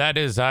later. But that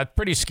is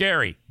pretty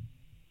scary.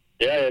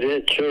 Yeah, it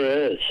is.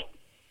 Sure is.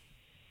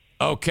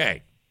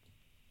 Okay.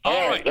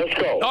 All right, let's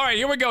go. All right,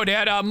 here we go,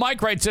 Dad.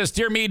 Mike writes this,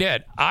 Dear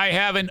Meathead, I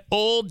have an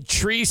old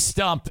tree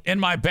stump in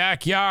my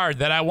backyard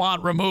that I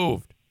want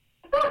removed.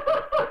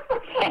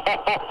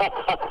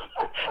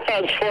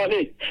 That's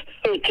funny.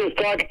 I was just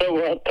talking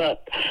about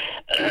that.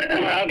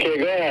 Okay,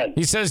 go ahead.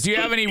 He says, do you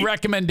have any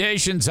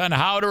recommendations on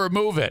how to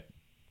remove it?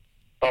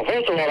 Well,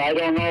 first of all, I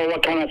don't know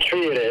what kind of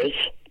tree it is.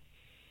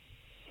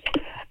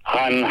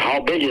 And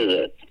how big is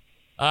it?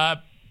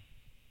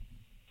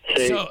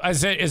 So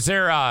is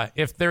there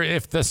if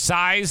the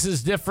size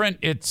is different,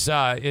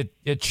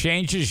 it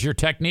changes your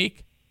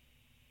technique?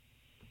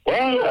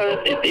 Well,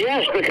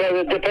 yes, because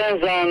it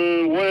depends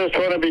on where it's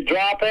going to be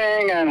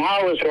dropping and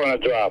how it's going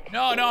to drop.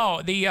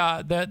 No,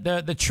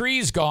 the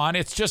tree's gone.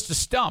 It's just a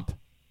stump.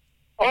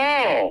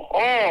 Oh,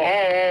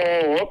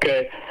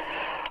 okay.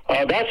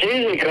 That's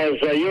easy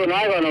because you and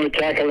I are going to be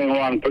tackling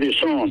one pretty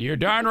soon. You're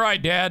darn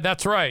right, Dad.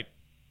 That's right.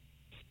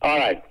 All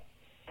right.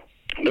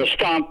 The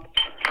stump,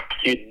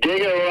 you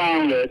dig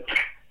around it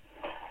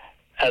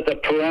at the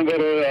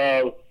perimeter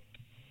of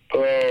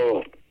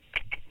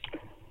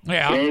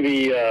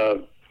maybe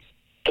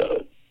 2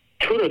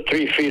 to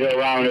 3 feet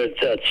around it,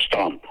 that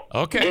stump.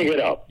 Okay. Dig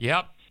it up.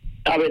 Yep.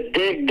 I mean,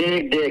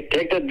 dig.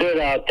 Take the dirt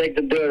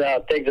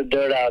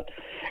out.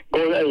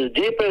 Go as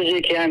deep as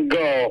you can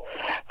go,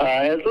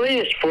 at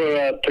least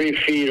for 3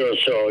 feet or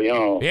so,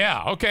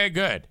 Yeah, okay,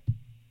 good.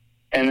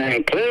 And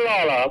then clear it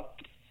all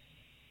up.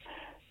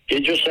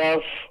 Get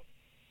yourself,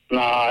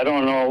 I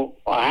don't know,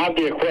 I have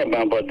the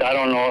equipment, but I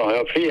don't know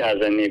if he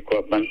has any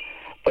equipment.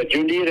 But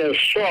you need a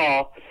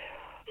saw,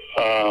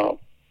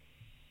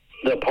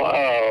 the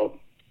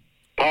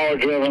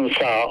power-driven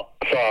saw.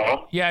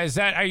 Yeah,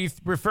 are you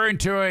referring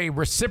to a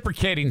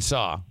reciprocating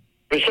saw?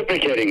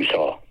 Reciprocating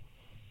saw.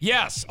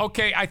 Yes.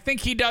 Okay. I think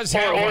he does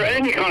have or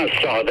any kind of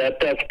saw.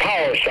 That's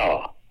power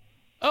saw.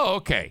 Oh,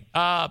 okay.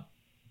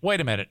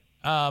 Wait a minute.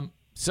 But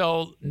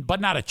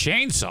not a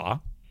chainsaw.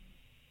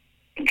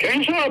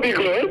 Chainsaw would be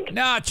good.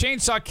 Nah,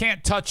 chainsaw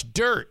can't touch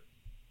dirt.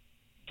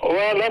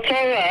 Well, that's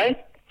all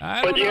right.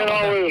 But you can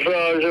always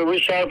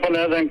resharpen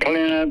it and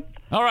clean it.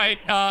 All right.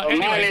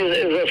 Mine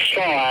is a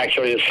saw,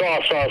 actually. A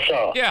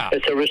saw. Yeah.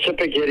 It's a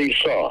reciprocating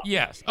saw.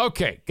 Yes.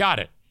 Okay. Got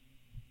it.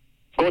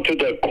 Go to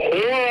the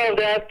core of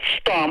that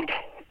stump,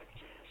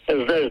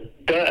 as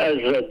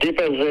deep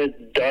as they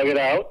dug it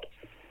out,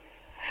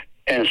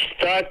 and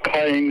start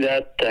cutting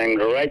that thing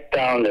right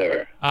down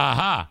there.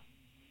 Uh-huh.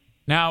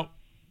 Now,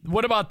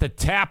 what about the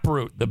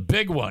taproot, the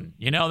big one?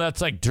 That's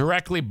like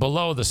directly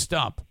below the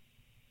stump.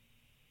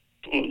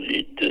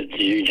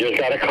 You just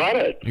got to cut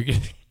it.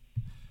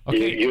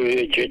 Okay.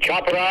 You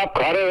chop it up,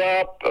 cut it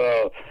up,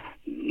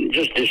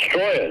 just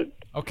destroy it.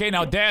 Okay,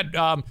 now, Dad,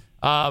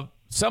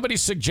 somebody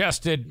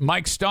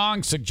Mike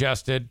Stong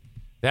suggested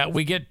that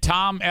we get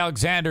Tom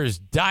Alexander's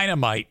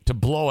dynamite to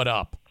blow it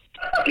up.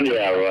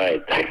 Yeah,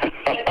 right.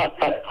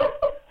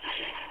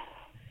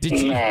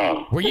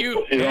 No. Were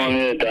you? You don't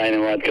need a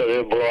dynamite because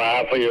it'll blow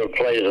half of your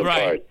place apart.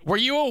 Right. Were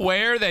you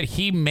aware that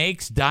he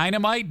makes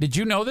dynamite? Did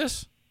you know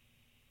this?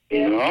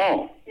 Yeah.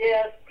 No.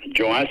 Yes.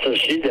 Joanne says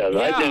she does.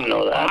 Yeah. I didn't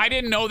know that. I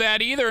didn't know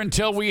that either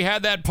until we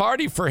had that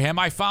party for him.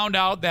 I found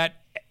out that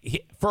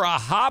for a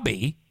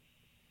hobby,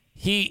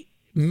 he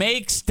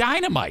makes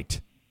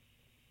dynamite.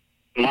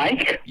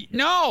 Mike?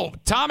 No,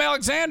 Tom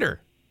Alexander.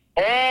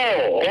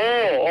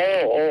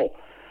 Oh.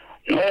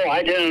 No,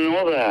 I didn't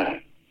know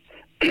that.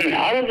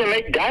 How does it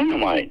make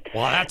dynamite?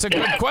 Well, that's a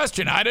good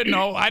question. I didn't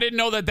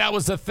know that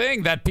was the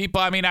thing that people.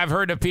 I mean, I've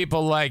heard of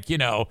people like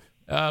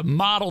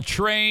model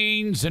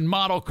trains and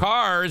model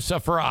cars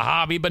for a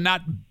hobby, but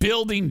not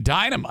building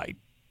dynamite.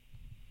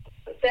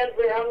 Said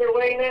they're on their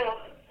way now.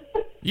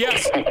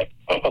 Yes.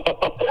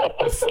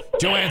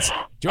 Joanne.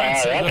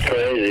 That's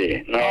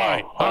crazy. No,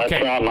 right. Okay.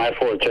 That's not my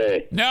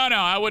forte. No,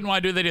 I wouldn't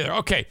want to do that either.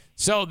 Okay,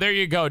 so there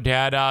you go,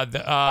 Dad.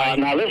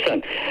 Now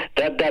listen,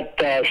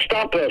 that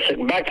stump.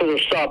 Back to the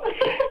stump.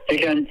 You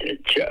can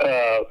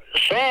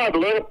saw it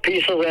little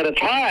pieces at a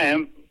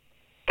time,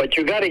 but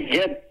you got to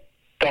get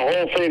the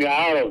whole thing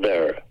out of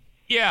there.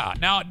 Yeah.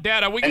 Now,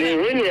 Dad, are we And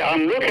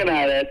I'm looking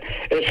at it,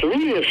 it's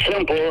really a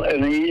simple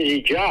and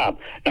easy job.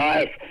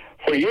 Now,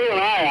 for you and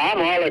I'm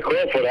all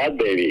equipped for that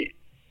baby.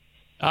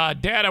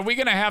 Dad, are we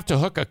going to have to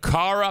hook a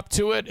car up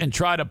to it and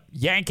try to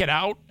yank it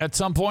out at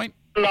some point?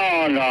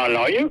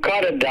 No. You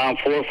cut it down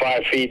 4 or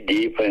 5 feet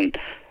deep, and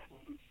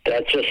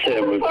that's just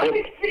it. 5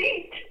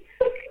 feet.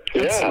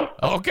 Yeah.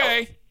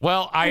 Okay.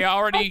 Well, I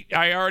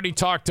already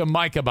talked to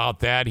Mike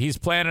about that. He's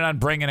planning on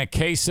bringing a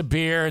case of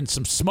beer and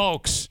some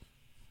smokes,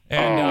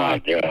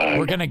 and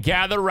we're going to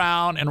gather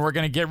around and we're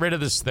going to get rid of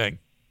this thing.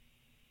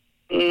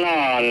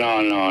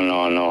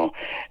 No.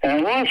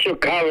 And once you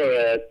cover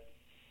it,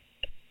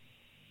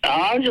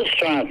 I'm just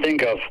trying to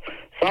think of,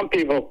 some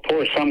people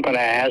pour some kind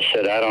of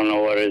acid. I don't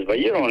know what it is, but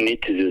you don't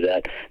need to do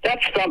that. That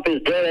stump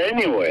is dead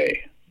anyway.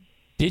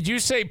 Did you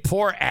say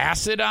pour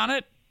acid on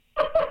it?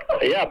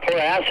 Yeah, pour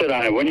acid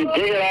on it. When you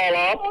dig it all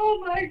up,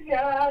 Oh my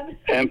God!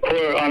 and pour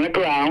it on the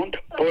ground,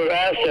 pour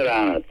acid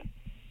on it.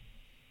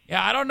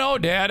 Yeah, I don't know,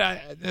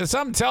 Dad.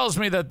 Something tells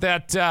me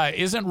that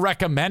isn't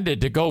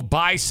recommended to go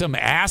buy some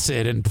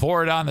acid and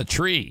pour it on the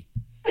tree.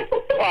 Well,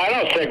 I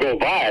don't say go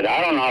buy it.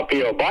 I don't know how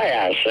people buy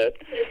acid,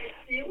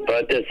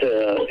 but it's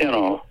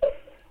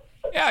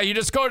Yeah, you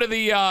just go to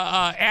the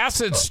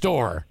acid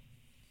store.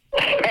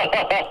 Forget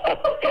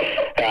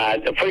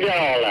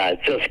all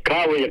that. Just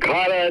you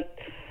cut it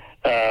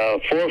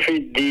 4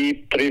 feet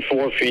deep,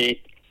 3-4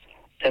 feet,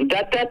 and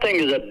that thing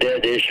is a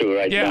dead issue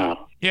right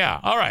now. Yeah.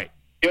 All right.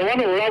 You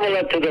want to level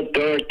it to the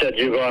dirt that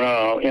you're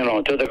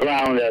gonna, to the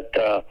ground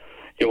that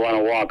you want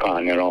to walk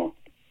on.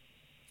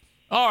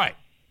 All right.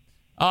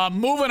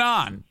 Moving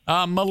on.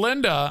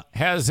 Melinda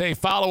has a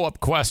follow-up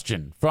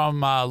question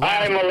from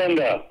Hi,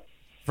 Melinda.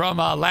 From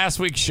last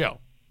week's show.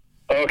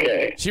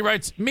 Okay. She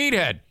writes,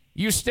 Meathead,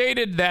 you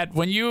stated that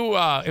when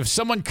if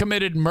someone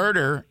committed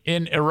murder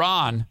in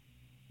Iran,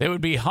 they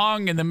would be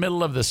hung in the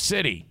middle of the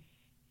city.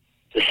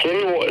 The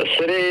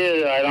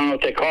city, I don't know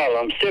what they call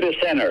them, city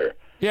center.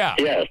 Yeah.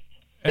 Yes.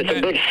 It's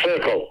a big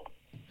circle.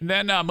 And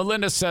then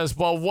Melinda says,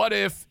 well, what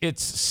if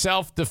it's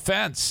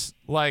self-defense?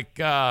 Like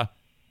a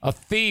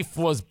thief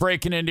was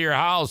breaking into your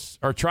house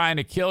or trying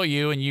to kill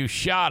you and you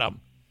shot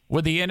him.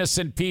 Would the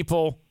innocent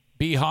people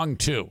be hung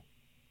too?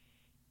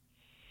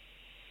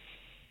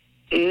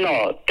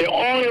 No. The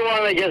only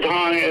one that gets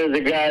hung is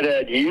the guy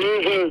that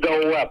uses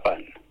the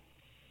weapon.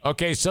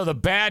 Okay, so the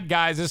bad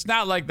guys, it's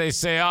not like they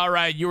say, all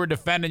right, you were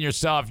defending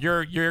yourself, and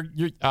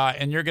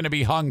you're going to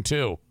be hung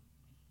too.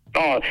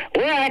 Oh,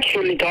 we're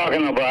actually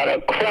talking about a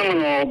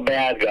criminal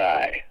bad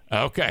guy.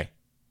 Okay.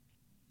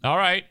 All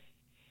right.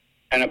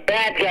 And a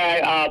bad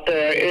guy out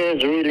there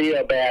is really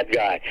a bad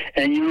guy.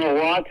 And you know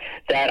what?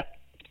 That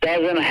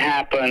doesn't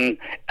happen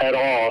at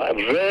all.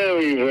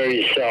 Very,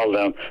 very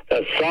seldom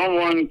that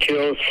someone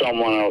kills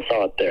someone else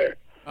out there.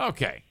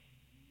 Okay.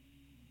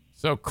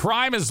 So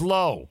crime is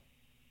low.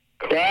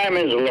 Crime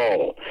is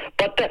low.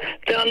 But the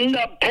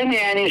penny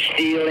ante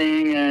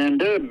stealing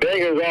and there are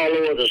beggars all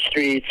over the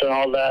streets and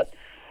all that.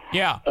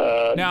 Yeah.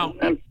 Now,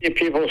 and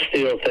people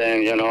steal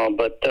things,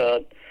 but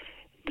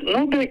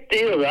no big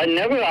deal. I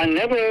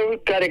never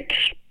got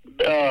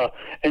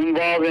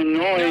involved in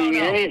knowing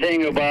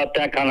anything about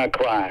that kind of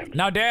crime.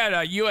 Now,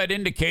 Dad, you had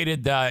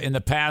indicated in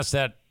the past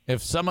that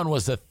if someone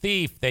was a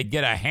thief, they'd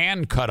get a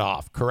hand cut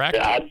off, correct?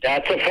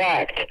 That's a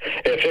fact.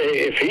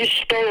 If he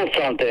stole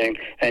something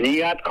and he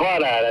got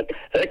caught at it,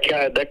 they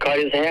cut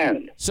his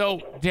hand. So,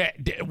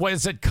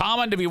 was it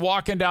common to be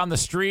walking down the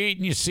street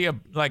and you see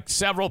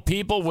several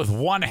people with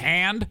one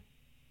hand?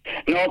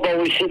 No, but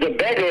we see the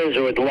beggars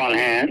with one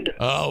hand.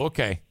 Oh,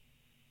 okay.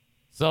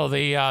 So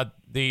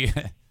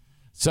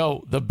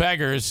so the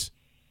beggars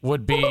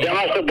would be. They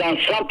must have done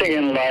something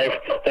in life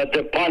that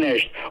they're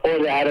punished, or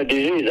they had a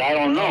disease. I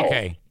don't know.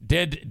 Okay.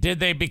 Did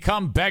they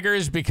become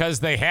beggars because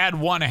they had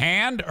one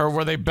hand, or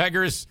were they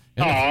beggars?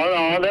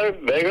 No, they're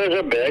beggars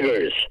are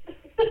beggars.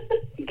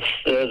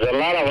 There's a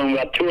lot of them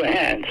got two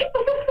hands,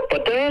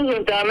 but there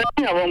isn't that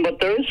many of them. But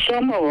there is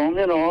some of them.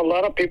 A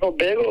lot of people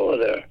beg over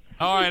there.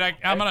 All right,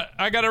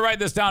 I got to write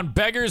this down.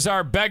 Beggars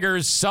are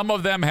beggars. Some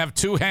of them have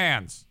two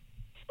hands.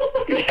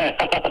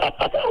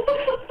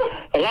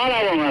 A lot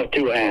of them have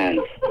two hands.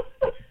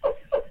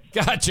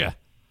 Gotcha.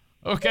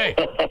 Okay.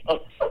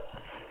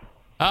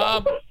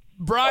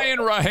 Brian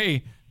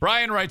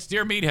writes,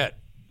 Dear Meathead,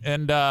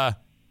 and I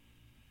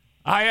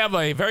have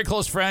a very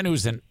close friend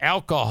who's an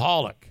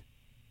alcoholic.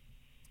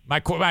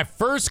 My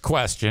first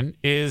question,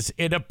 is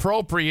it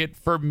appropriate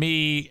for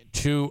me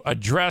to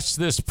address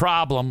this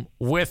problem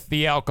with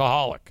the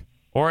alcoholic?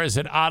 Or is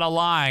it out of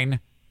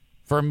line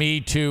for me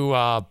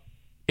to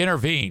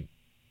intervene?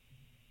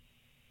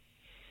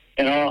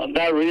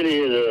 That really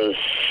is a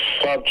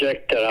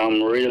subject that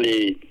I'm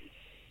really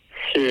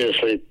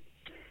seriously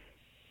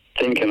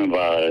thinking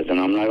about it, and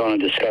I'm not going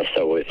to discuss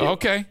that with you.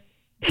 Okay.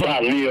 It's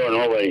not me or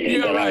nobody.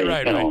 Yeah,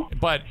 right.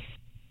 But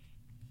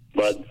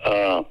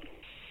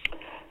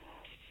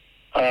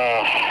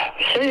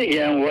say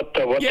again what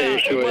the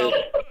issue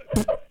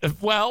is.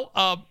 Well,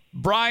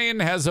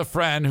 Brian has a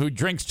friend who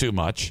drinks too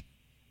much,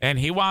 And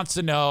he wants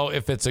to know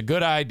if it's a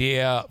good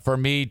idea for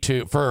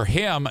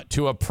him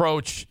to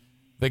approach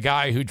the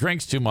guy who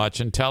drinks too much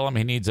and tell him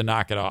he needs to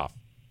knock it off.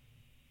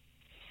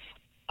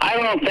 I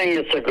don't think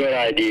it's a good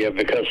idea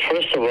because,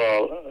 first of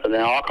all, an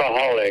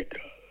alcoholic,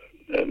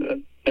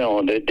 they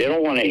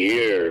don't want to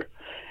hear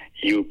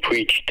you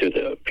preach to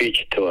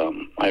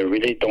them. I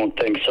really don't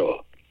think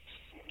so.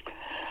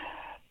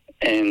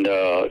 And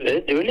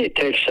it really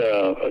takes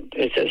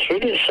it's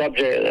really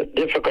a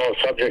difficult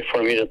subject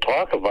for me to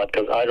talk about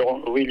because I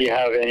don't really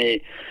have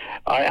any.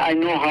 I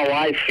know how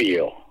I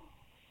feel.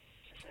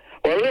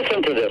 Well,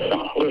 listen to this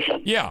now.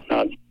 Listen. Yeah.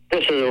 Now,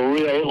 this is a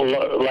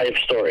real life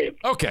story.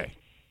 Okay.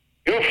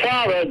 Your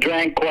father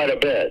drank quite a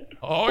bit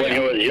when he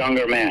was a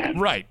younger man.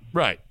 Right.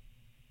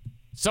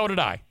 So did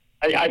I.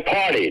 I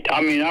partied.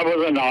 I mean, I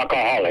was an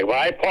alcoholic, but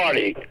I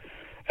partied,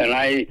 and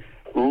I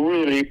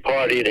really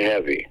partied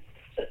heavy.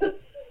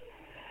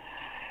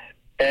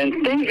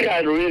 And things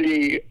got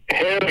really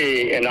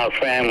hairy in our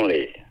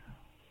family,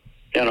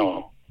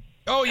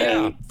 Oh,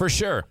 yeah, for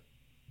sure.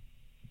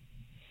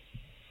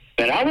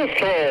 And I was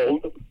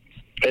told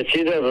it's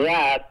either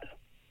that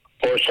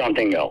or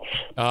something else.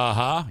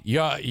 Uh-huh.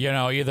 Yeah,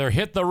 either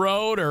hit the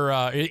road or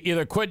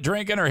either quit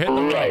drinking or hit the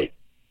road.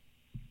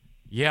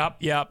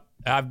 Yep.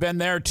 I've been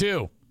there,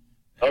 too.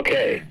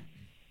 Okay.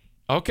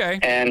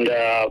 And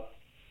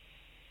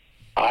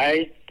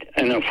I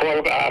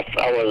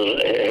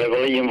was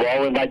heavily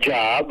involved in my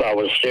job. I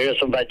was serious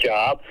with my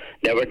job.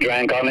 Never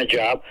drank on the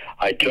job.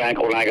 I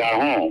drank when I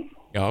got home.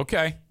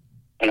 Okay.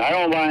 And I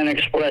don't mind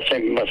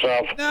expressing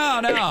myself.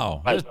 No.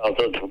 To the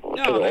whole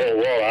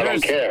world. I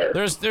don't care.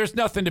 There's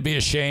nothing to be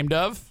ashamed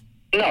of.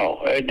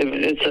 No,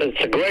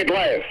 it's a great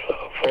life.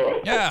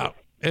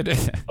 It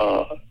is.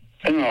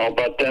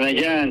 But then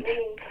again,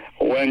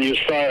 when you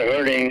start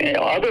hurting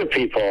other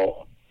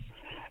people,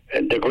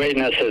 the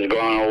greatness has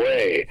gone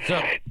away.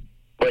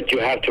 But you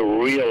have to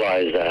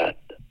realize that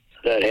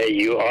hey,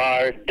 you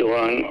are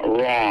doing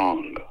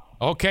wrong.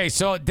 Okay,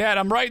 so Dad,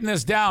 I'm writing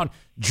this down.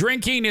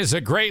 Drinking is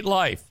a great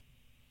life.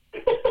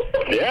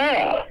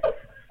 Yeah.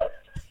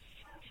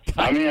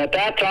 I mean, at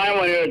that time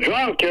when you're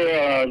drunk,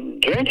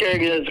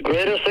 drinking is the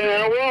greatest thing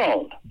in the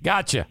world.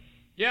 Gotcha.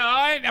 Yeah,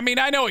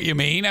 I know what you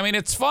mean. I mean,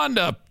 it's fun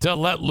to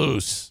let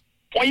loose.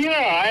 Well,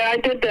 yeah, I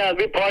did that.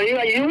 We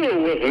partied. You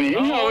were with me. We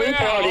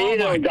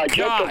partied. I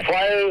jumped the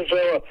fires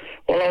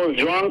while I was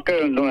drunk,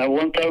 and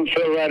one time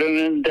fell right in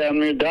and damn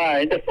near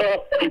died.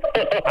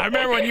 I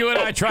remember when you and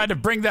I tried to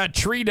bring that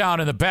tree down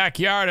in the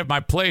backyard of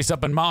my place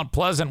up in Mount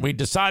Pleasant. We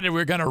decided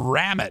we were going to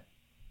ram it.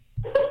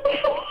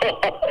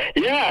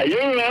 Yeah, you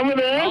remember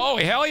that? Oh,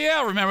 hell yeah,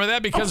 I remember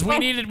that because we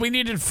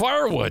needed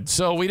firewood,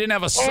 so we didn't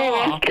have a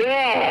saw. Oh,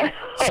 God.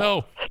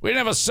 So we didn't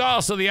have a saw,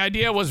 so the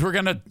idea was we're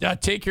going to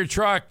take your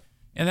truck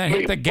and then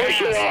hit the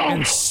gas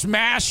and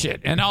smash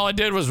it, and all it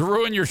did was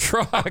ruin your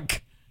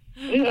truck.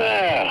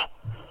 Yeah.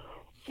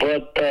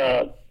 But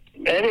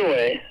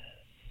anyway,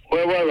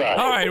 where was I?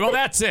 All right, well,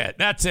 that's it.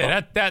 That's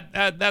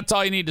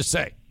all you need to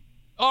say.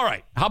 All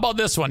right, how about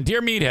this one?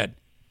 Dear Meathead,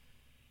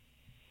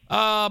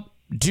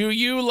 do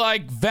you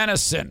like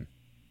venison?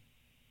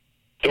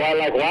 Do I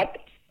like what?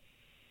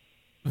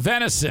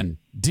 Venison,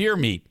 deer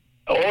meat.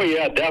 Oh,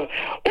 yeah.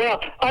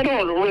 Well, I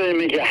don't really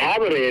make a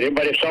habit of eating,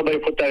 but if somebody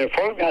put that in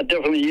front of me, I'd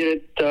definitely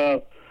eat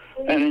it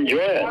and enjoy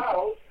it.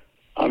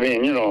 I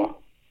mean,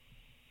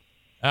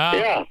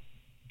 yeah.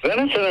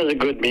 Venison is a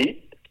good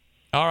meat.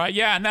 All right,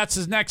 yeah, and that's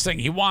his next thing.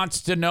 He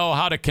wants to know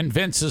how to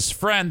convince his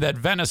friend that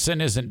venison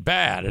isn't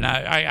bad. And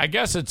I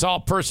guess it's all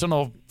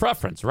personal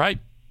preference, right?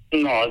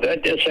 No,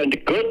 it's a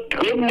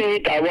good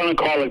meat. I want to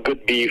call it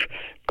good beef.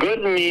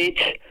 Good meat,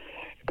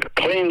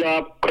 cleaned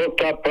up,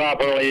 cooked up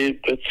properly.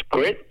 It's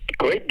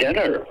great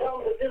dinner.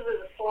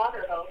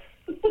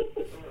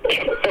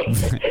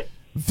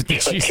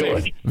 Did she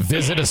say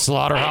visit a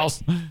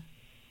slaughterhouse?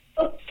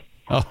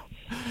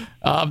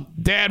 Oh,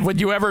 Dad,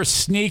 would you ever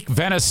sneak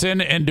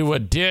venison into a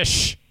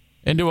dish,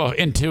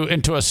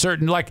 into a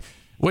certain, like,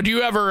 would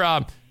you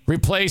ever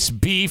replace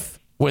beef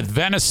with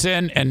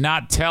venison and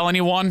not tell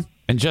anyone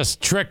and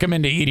just trick them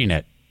into eating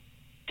it?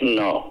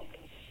 No.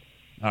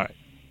 All right.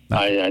 No.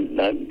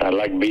 I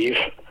like beef,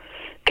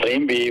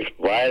 clean beef,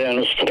 buy it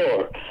in the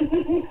store.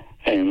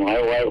 And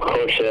my wife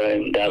cooks it,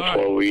 and that's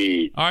what we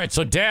eat. All right,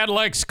 so Dad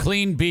likes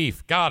clean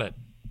beef. Got it.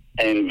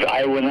 And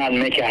I would not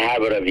make a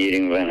habit of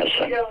eating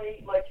venison. We don't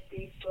eat much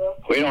beef, though.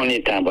 We don't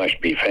eat that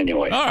much beef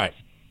anyway. All right.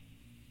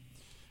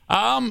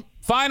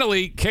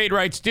 Finally, Kate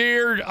writes,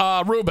 Dear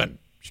Reuben.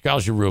 She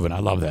calls you Reuben. I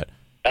love that.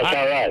 That's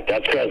all right.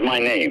 That's my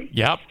name.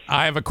 Yep.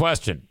 I have a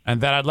question, and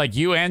that I'd like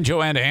you and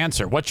Joanne to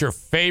answer. What's your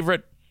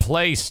favorite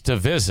place to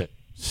visit,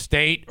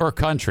 state or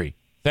country?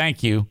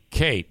 Thank you,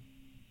 Kate.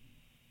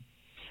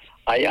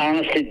 I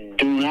honestly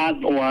do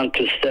not want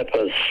to step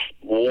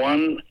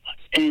 1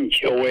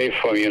 inch away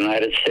from the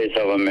United States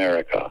of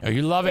America. Oh,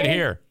 you love it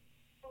here.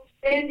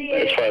 San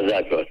Diego. As far as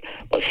that goes.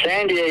 But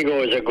San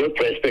Diego is a good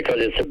place because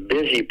it's a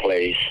busy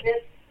place.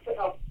 It's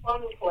a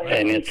fun place.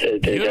 And it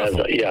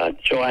has,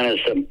 Joanne is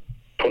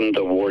putting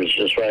the words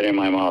just right in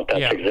my mouth. That's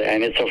exactly,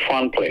 and it's a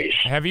fun place.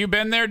 Have you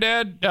been there,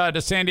 Dad,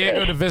 to San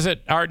Diego to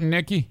visit Art and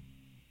Nikki?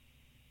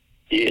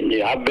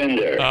 Yeah, I've been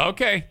there.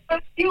 Okay.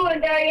 You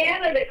and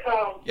Diana to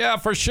come. Yeah,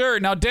 for sure.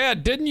 Now,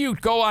 Dad, didn't you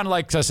go on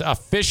like a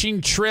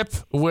fishing trip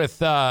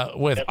with Art?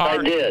 I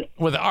did.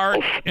 With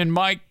Art and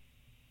Mike.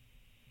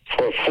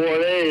 For 4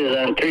 days,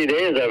 and 3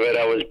 days of it,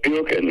 I was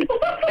puking.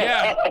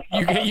 Yeah,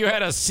 you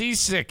had a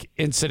seasick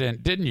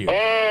incident, didn't you?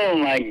 Oh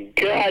my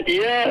God!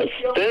 Yes.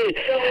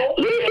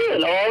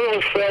 Listen, all of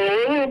us fell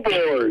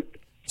overboard.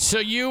 So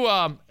you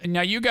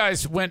now you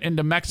guys went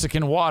into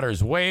Mexican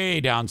waters, way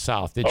down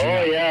south, did you?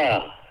 Oh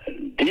yeah.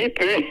 Deep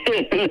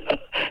in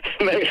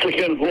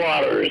Mexican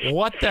waters.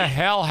 What the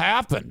hell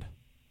happened?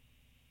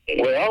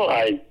 Well,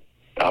 I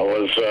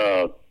was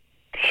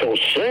so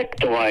sick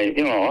to my,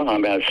 I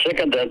was sick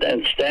of that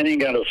and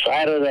standing on the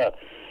side of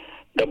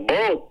the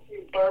boat,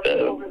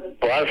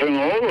 barfing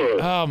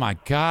over. Oh my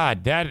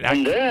God,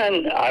 and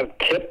then I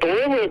tipped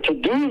over to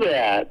do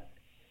that,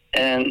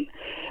 and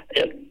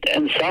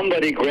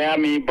somebody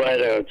grabbed me by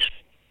the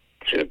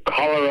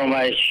collar of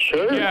my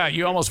shirt. Yeah,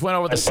 you almost went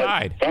over the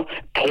side.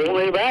 Pulled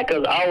me back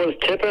because I was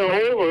tipping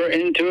over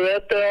into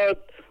that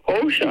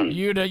ocean.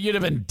 You'd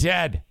have been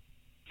dead.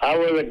 I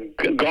was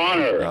a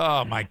goner.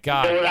 Oh my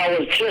God! So I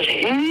was just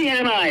he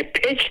and I,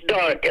 pitch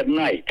dark at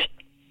night,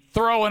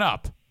 throwing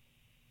up.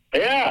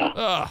 Yeah.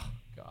 Oh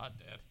God,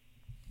 Dad.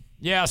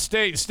 Yeah,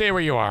 stay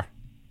where you are.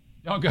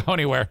 Don't go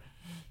anywhere.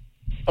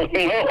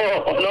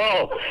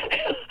 No.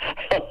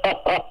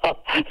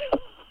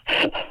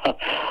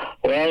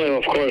 Well,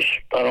 of course,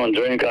 I don't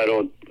drink.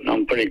 I'm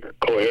a pretty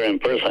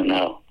coherent person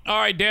now. All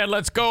right, Dad,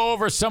 let's go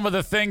over some of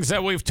the things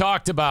that we've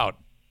talked about.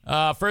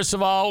 First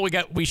of all,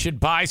 we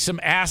should buy some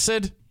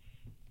acid.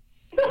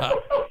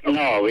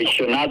 No, we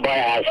should not buy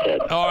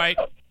acid. All right.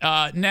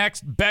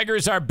 Next,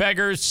 beggars are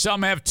beggars.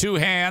 Some have two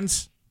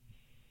hands.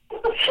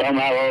 Some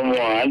have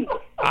one.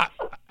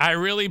 I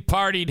really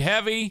partied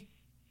heavy.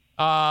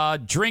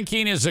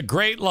 Drinking is a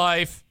great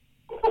life.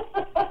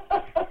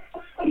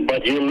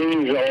 But you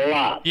lose a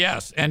lot.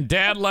 Yes, and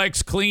Dad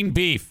likes clean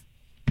beef.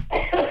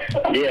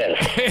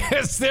 Yes.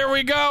 Yes, there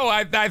we go.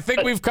 I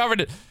think we've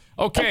covered it.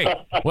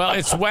 Okay, well,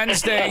 it's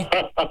Wednesday.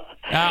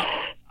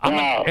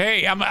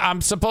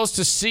 I'm supposed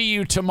to see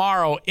you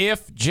tomorrow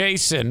if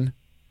Jason...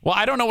 Well,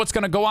 I don't know what's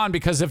going to go on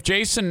because if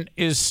Jason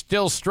is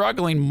still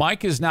struggling,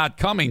 Mike is not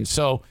coming.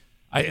 So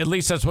at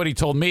least that's what he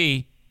told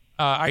me.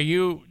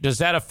 Does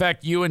that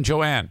affect you and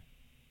Joanne?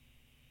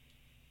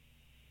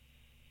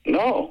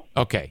 No.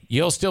 Okay.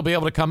 You'll still be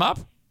able to come up?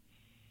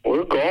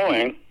 We're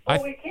going.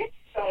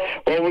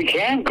 We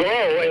can't go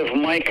if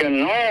Mike can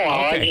know.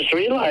 Okay. I just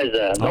realized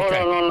that.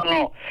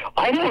 No.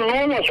 I don't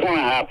know what's going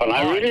to happen.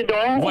 I really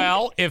don't.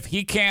 Well, if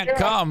he can't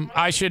come,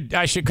 I should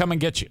come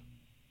and get you.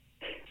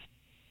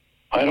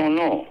 I don't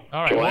know.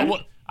 All right.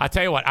 Well, I'll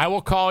tell you what. I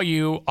will call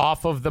you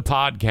off of the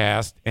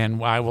podcast,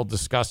 and I will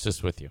discuss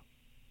this with you.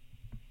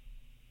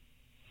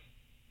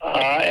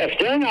 If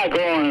they're not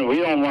going, we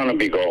don't want to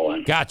be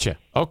going. Gotcha.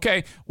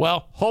 Okay.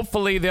 Well,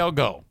 hopefully they'll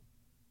go.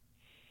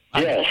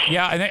 Yes.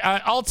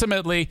 And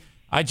ultimately,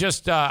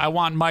 I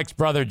want Mike's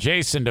brother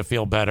Jason to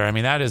feel better. I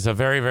mean, that is a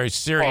very, very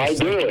serious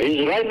thing. I do.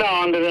 He's right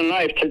now under the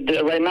knife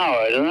right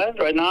now, isn't it?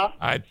 Right now?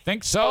 I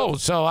think so.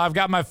 So I've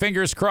got my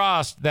fingers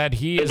crossed that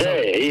he is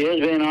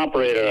being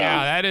operated on.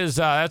 Yeah,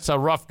 that's a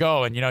rough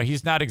go. And,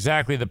 he's not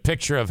exactly the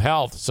picture of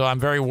health, so I'm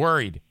very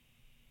worried.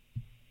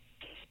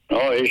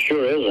 No, he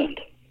sure isn't.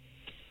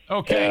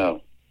 Okay. Yeah.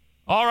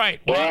 All right.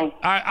 Well,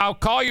 I'll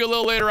call you a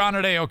little later on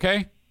today,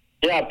 okay?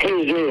 Yeah,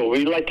 please do.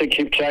 We'd like to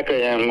keep track of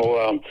him.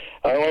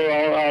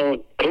 I'll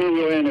clue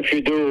you in if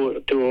you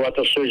do to what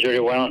the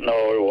surgery went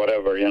or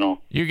whatever,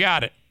 You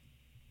got it.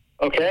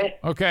 Okay?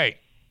 Okay.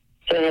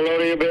 Say hello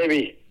to your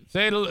baby.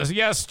 Say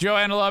yes,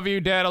 Joanne, I love you.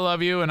 Dad, I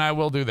love you, and I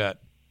will do that.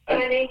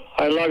 Honey.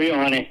 I love you,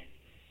 honey.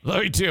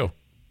 Love you too.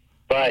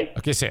 Bye.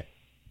 Okay, say it.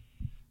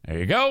 There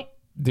you go.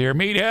 Dear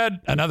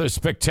Meathead, another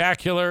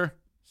spectacular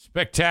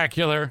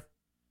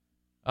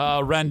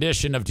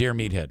rendition of Dear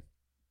Meathead.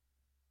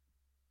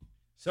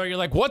 So you're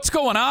like, what's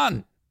going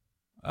on?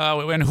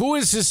 And who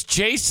is this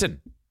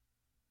Jason?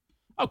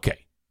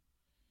 Okay.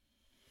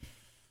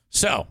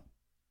 So,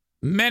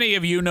 many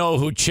of you know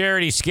who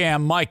Charity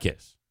Scam Mike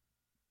is.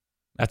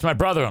 That's my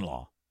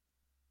brother-in-law.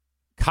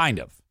 Kind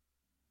of.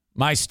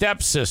 My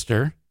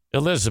stepsister,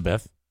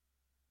 Elizabeth,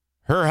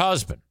 her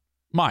husband,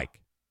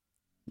 Mike,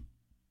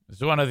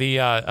 is one of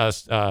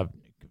the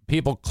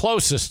people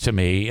closest to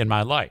me in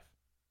my life.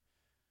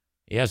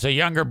 He has a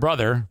younger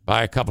brother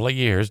by a couple of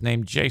years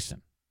named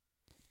Jason.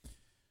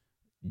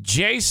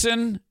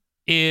 Jason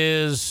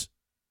is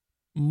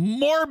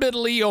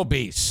morbidly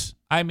obese.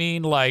 I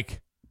mean,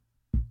 like,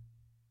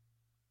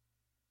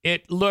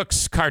 it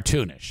looks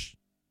cartoonish.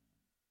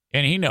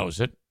 And he knows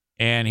it.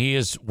 And he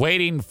is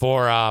waiting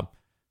for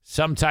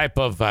some type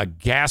of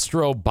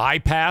gastro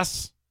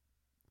bypass.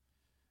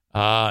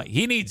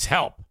 He needs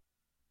help.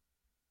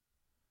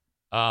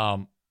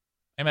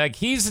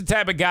 He's the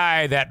type of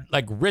guy that,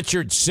 like,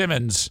 Richard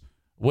Simmons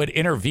would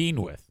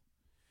intervene with.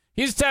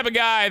 He's the type of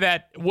guy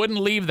that wouldn't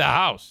leave the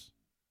house.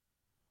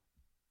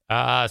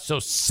 So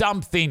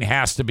something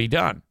has to be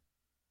done.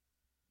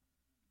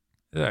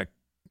 A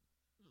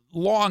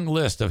long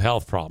list of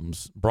health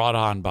problems brought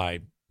on by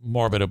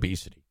morbid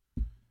obesity.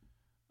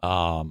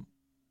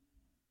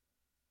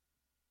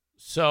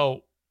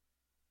 So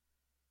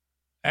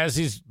as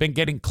he's been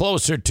getting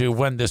closer to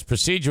when this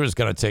procedure is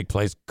going to take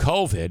place,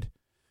 COVID,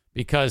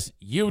 because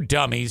you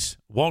dummies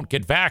won't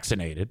get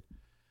vaccinated,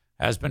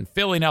 has been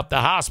filling up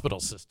the hospital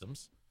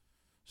systems.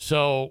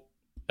 So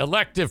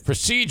elective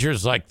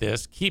procedures like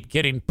this keep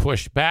getting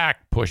pushed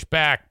back.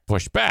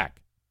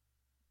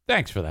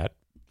 Thanks for that.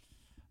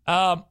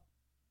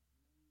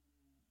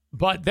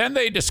 But then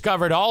they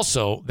discovered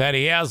also that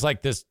he has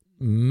like this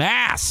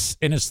mass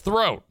in his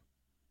throat.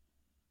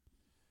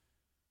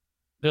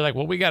 They're like,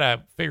 well, we got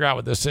to figure out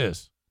what this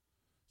is.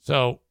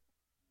 So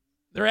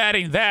they're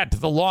adding that to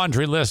the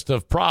laundry list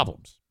of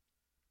problems.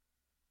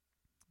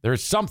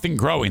 There's something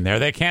growing there.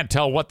 They can't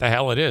tell what the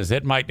hell it is.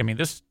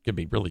 This could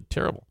be really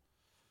terrible.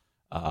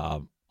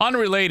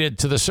 Unrelated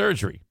to the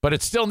surgery, but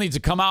it still needs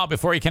to come out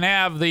before he can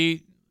have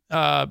the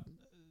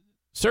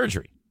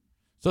surgery.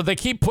 So they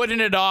keep putting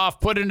it off.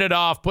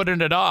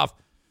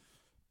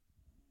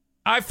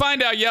 I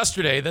find out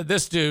yesterday that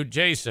this dude,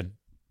 Jason,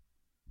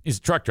 he's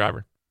a truck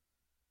driver,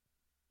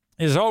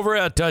 is over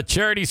at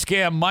Charity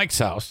Scam Mike's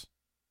house.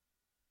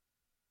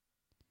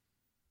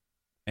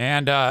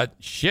 And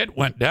shit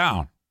went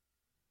down.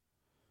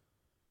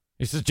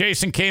 He says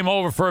Jason came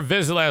over for a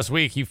visit last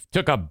week. He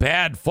took a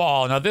bad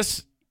fall. Now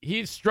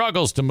he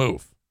struggles to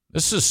move.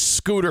 This is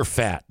scooter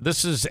fat.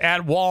 This is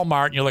at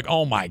Walmart, and you're like,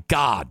 oh my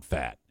God,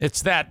 fat.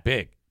 It's that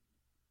big.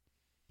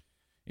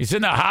 He's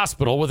in the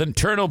hospital with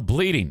internal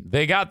bleeding.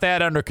 They got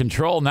that under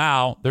control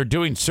now. They're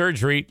doing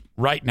surgery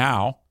right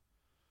now.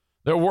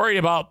 They're worried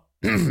about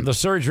the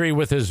surgery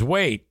with his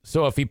weight.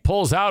 So if he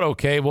pulls out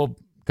okay, we'll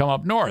come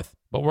up north.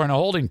 But we're in a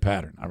holding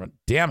pattern. I went,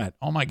 damn it.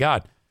 Oh my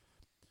God.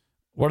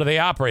 What are they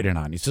operating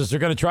on? He says they're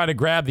going to try to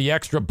grab the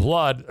extra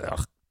blood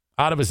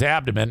out of his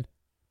abdomen.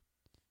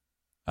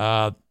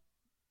 That's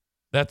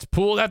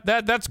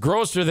that's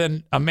grosser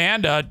than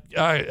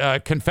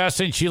Amanda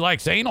confessing she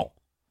likes anal.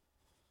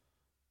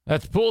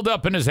 That's pulled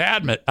up in his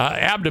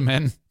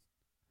abdomen,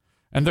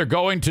 and they're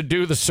going to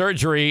do the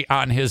surgery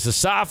on his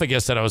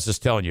esophagus that I was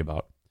just telling you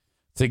about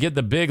to get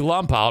the big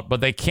lump out,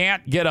 but they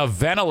can't get a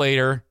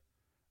ventilator.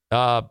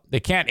 They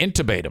can't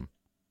intubate him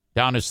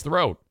down his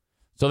throat.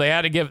 So they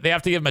have to give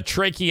him a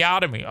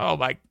tracheotomy. Oh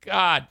my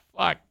God,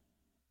 fuck.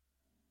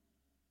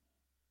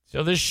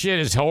 So this shit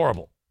is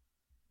horrible.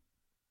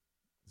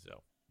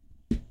 So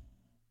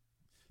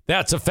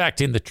that's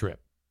affecting the trip.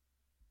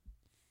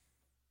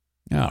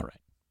 All right.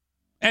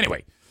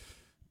 Anyway,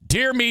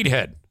 Dear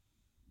Meathead,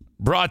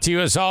 brought to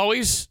you as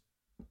always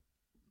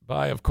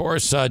by, of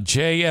course,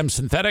 JM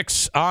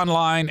Synthetics,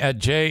 online at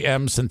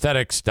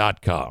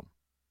jmsynthetics.com.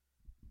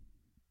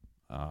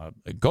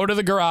 Go to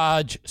the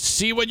garage,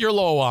 see what you're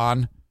low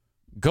on,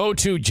 go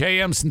to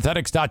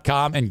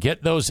jmsynthetics.com and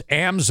get those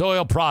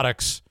AMSOIL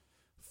products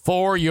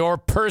for your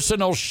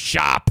personal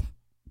shop.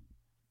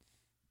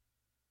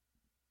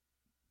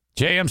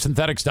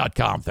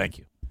 jmsynthetics.com. Thank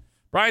you.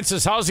 Brian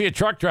says, how's he a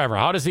truck driver?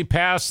 How does he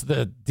pass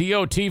the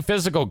DOT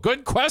physical?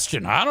 Good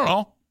question. I don't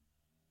know.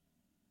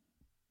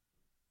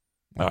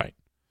 All right.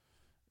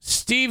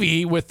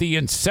 Stevie with the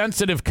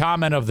insensitive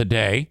comment of the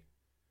day.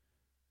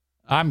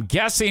 I'm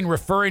guessing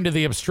referring to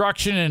the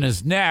obstruction in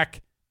his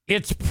neck.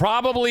 It's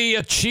probably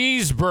a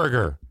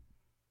cheeseburger.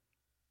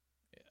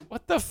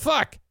 What the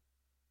fuck?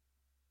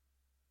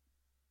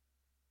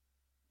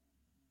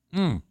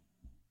 Dumb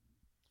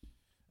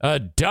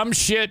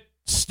shit.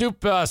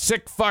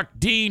 Sick fuck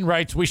Dean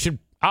writes, we should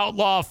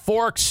outlaw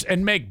forks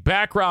and make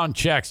background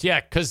checks.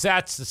 Yeah, because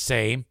that's the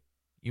same,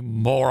 you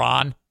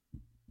moron.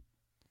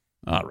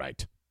 All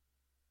right.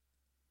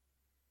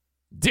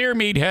 Dear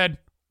Meathead,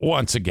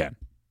 once again.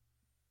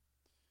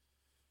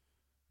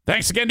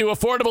 Thanks again to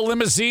Affordable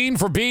Limousine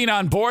for being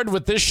on board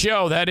with this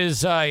show. That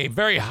is a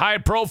very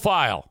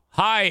high-profile,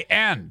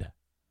 high-end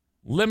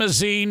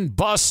limousine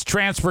bus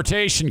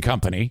transportation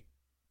company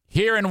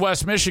here in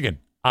West Michigan.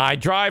 I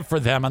drive for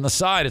them on the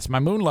side. It's my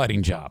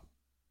moonlighting job.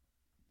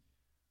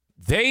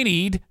 They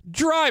need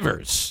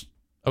drivers,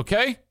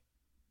 okay?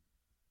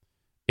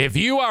 If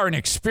you are an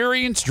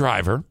experienced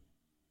driver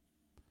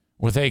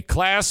with a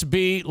Class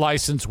B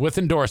license with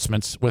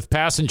endorsements, with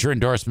passenger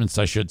endorsements,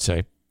 I should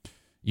say,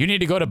 you need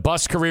to go to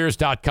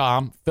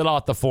buscareers.com, fill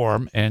out the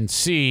form, and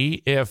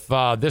see if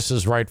this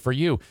is right for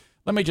you.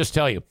 Let me just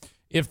tell you,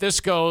 if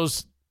this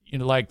goes,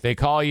 like they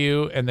call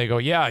you and they go,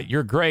 yeah,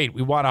 you're great,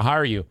 we want to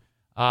hire you.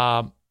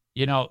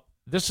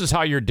 This is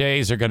how your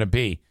days are going to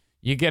be.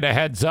 You get a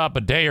heads up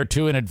a day or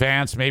two in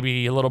advance,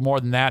 maybe a little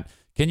more than that.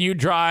 Can you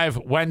drive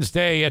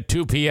Wednesday at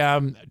 2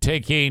 p.m.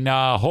 taking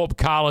Hope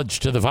College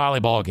to the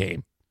volleyball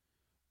game,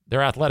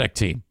 their athletic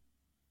team?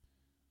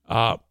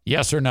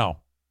 Yes or no?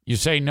 You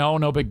say no,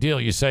 no big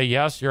deal. You say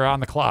yes, you're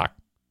on the clock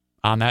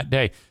on that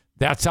day.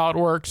 That's how it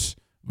works.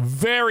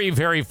 Very,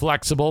 very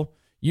flexible.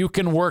 You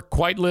can work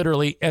quite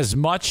literally as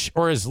much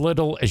or as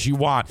little as you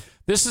want.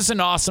 This is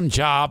an awesome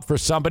job for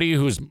somebody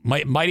who's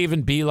might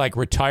even be like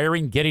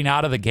retiring, getting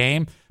out of the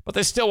game, but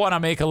they still want to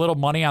make a little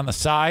money on the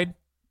side.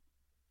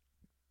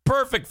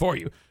 Perfect for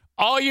you.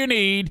 All you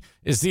need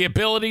is the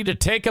ability to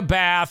take a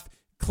bath,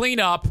 clean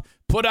up,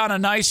 put on a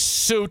nice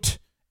suit,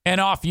 and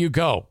off you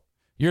go.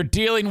 You're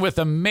dealing with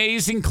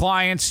amazing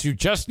clients who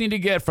just need to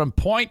get from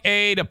point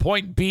A to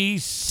point B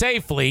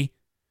safely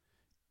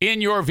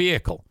in your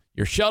vehicle.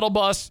 Your shuttle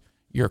bus,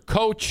 your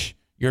coach,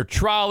 your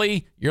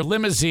trolley, your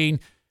limousine.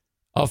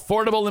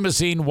 Affordable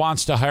Limousine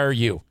wants to hire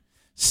you.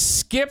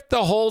 Skip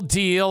the whole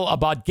deal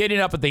about getting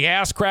up at the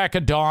ass crack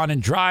of dawn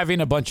and driving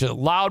a bunch of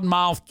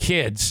loudmouth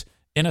kids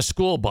in a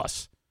school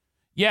bus.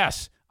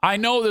 Yes, I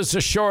know there's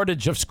a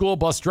shortage of school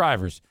bus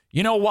drivers.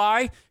 You know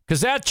why?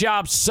 Because that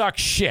job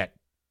sucks shit.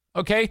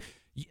 Okay?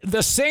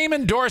 The same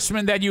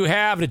endorsement that you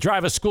have to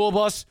drive a school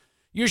bus,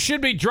 you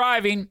should be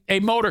driving a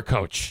motor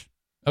coach.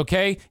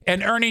 Okay?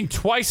 And earning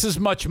twice as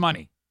much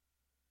money.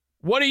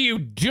 What are you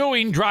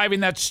doing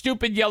driving that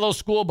stupid yellow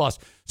school bus?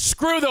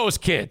 Screw those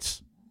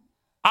kids.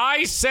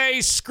 I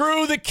say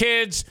screw the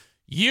kids.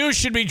 You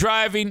should be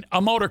driving a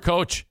motor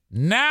coach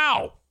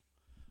now.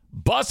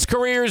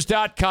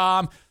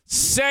 Buscareers.com.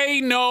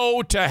 Say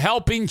no to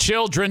helping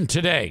children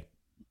today.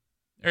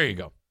 There you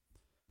go.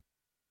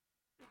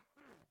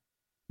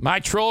 My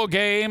troll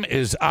game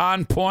is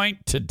on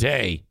point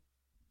today.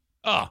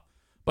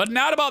 But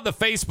not about the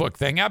Facebook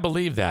thing. I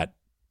believe that.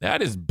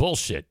 That is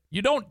bullshit.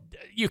 You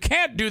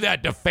can't do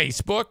that to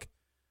Facebook.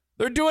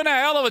 They're doing a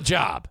hell of a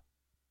job.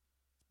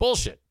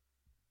 Bullshit.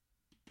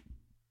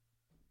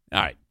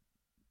 All right.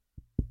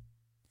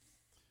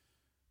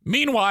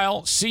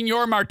 Meanwhile,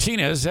 Senor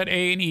Martinez at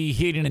A&E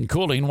Heating and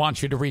Cooling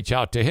wants you to reach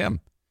out to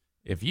him.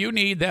 If you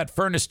need that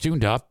furnace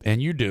tuned up,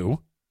 and you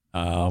do,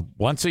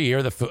 once a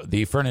year,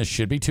 the furnace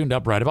should be tuned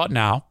up right about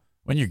now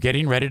when you're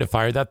getting ready to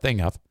fire that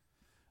thing up.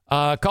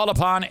 Call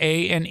upon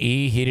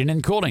A&E Heating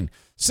and Cooling.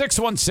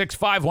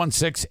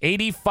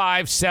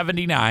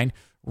 616-516-8579.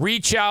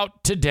 Reach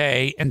out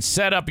today and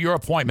set up your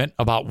appointment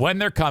about when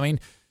they're coming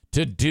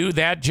to do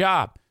that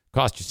job.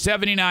 Cost you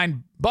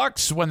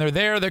 $79. When they're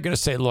there, they're going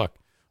to say, look,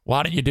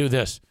 why don't you do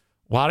this?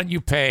 Why don't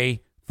you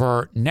pay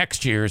for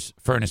next year's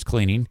furnace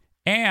cleaning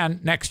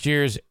and next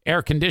year's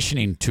air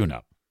conditioning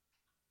tune-up?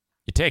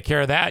 You take care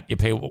of that. You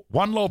pay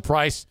one low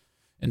price.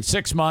 In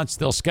 6 months,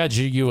 they'll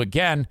schedule you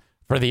again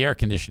for the air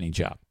conditioning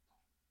job.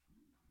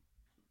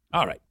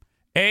 All right.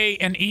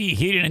 A&E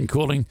Heating and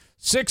Cooling,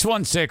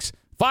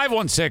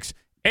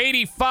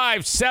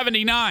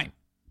 616-516-8579.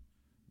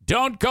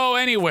 Don't go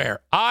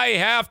anywhere. I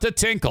have to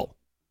tinkle.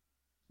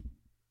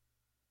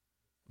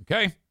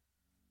 Okay?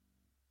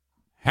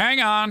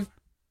 Hang on.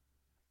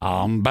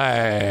 I'm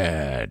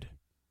bad.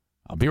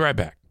 I'll be right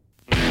back.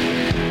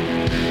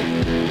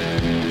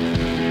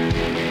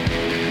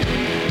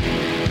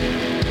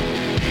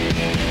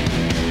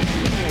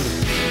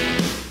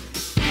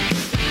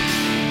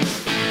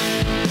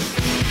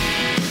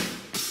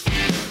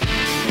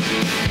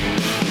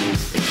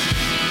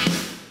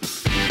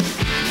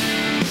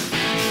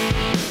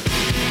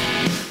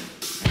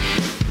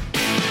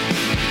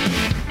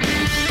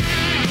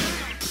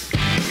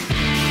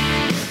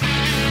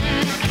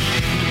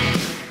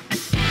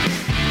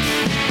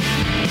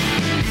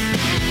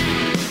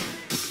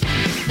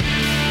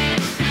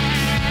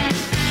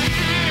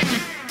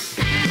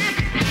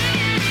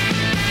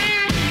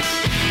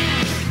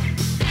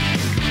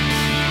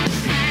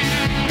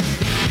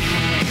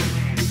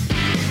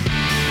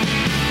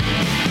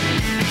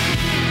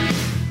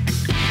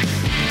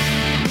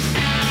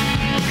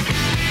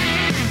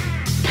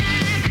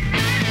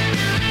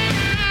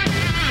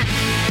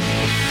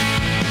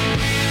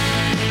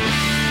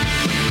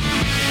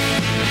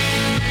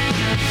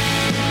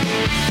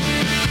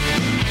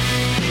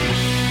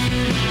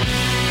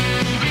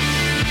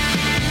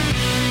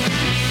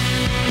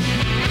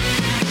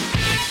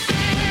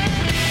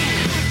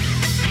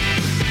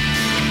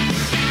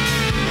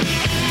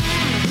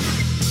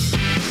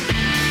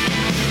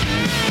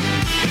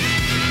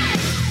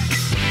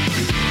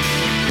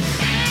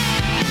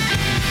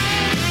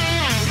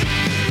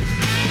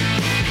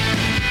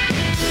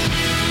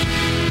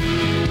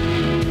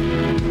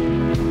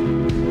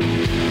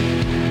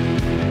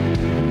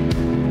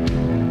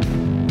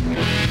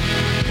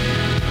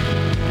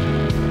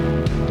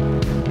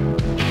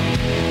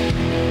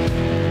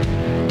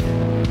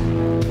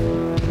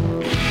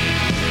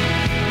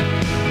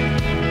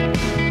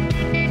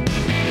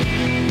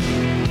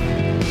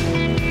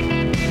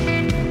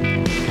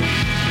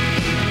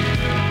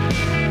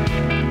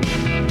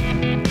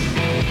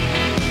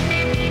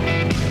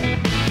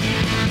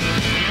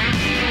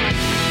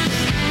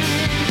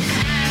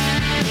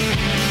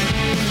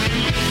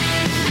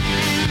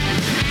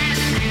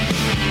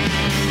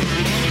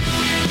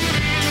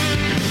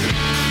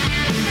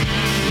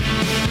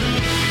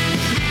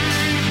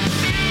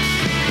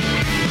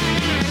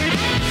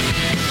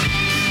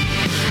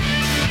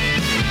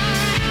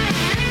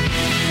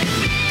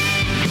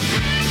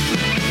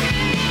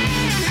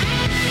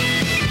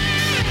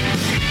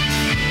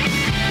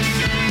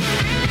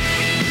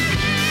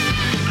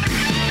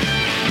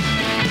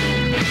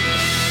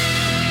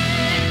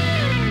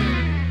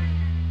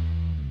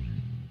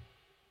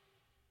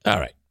 All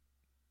right.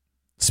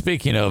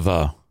 Speaking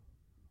of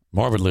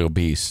morbidly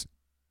obese,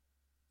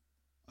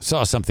 I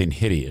saw something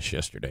hideous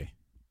yesterday.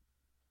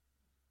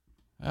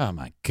 Oh,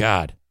 my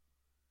God.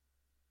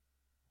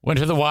 Went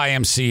to the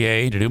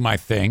YMCA to do my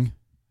thing.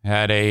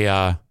 Had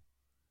a,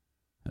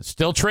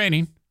 still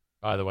training,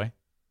 by the way.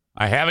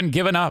 I haven't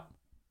given up.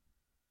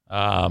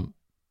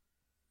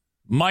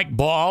 Mike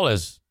Ball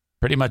has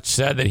pretty much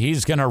said that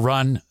he's going to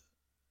run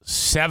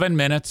 7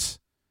 minutes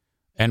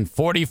and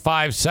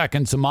 45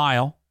 seconds a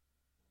mile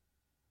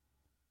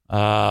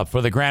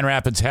for the Grand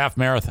Rapids Half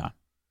Marathon.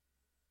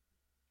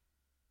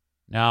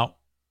 Now,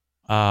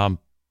 I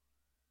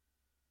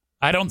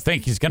don't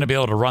think he's going to be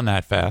able to run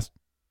that fast.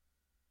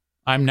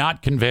 I'm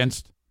not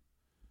convinced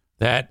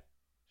that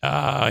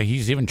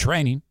he's even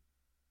training.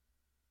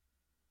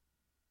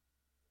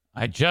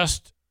 I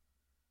just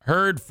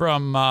heard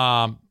from,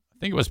 I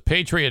think it was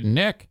Patriot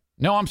Nick.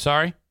 No, I'm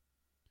sorry.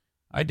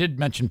 I did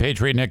mention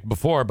Patriot Nick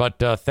before, but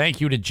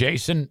thank you to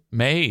Jason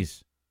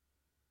Mays.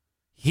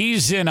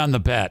 He's in on the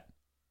bet.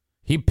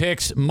 He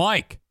picks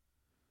Mike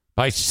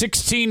by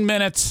 16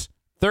 minutes,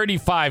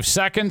 35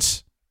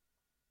 seconds.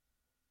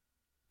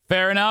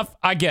 Fair enough.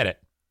 I get it.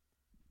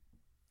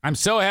 I'm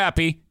so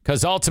happy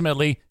because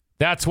ultimately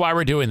that's why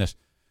we're doing this,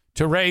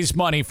 to raise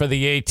money for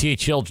the AT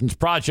Children's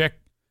Project.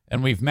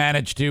 And we've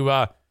managed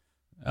to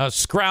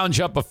scrounge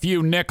up a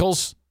few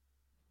nickels.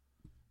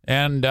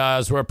 And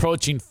as we're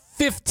approaching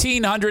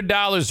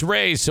 $1,500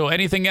 raised, so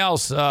anything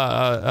else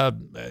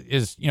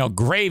is,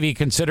 gravy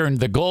considering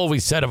the goal we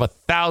set of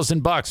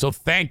 $1,000. So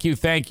thank you.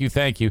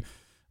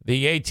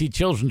 The AT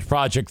Children's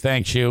Project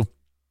thanks you.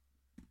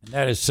 And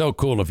that is so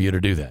cool of you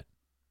to do that.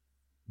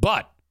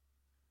 But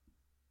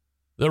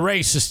the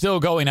race is still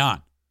going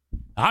on.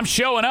 I'm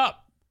showing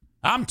up.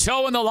 I'm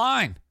towing the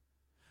line.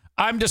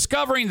 I'm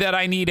discovering that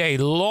I need a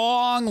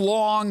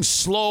long,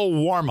 slow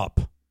warm-up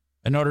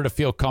in order to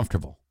feel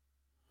comfortable.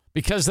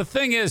 Because the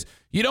thing is,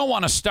 you don't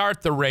want to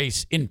start the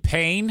race in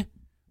pain,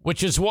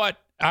 which is what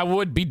I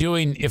would be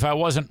doing if I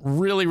wasn't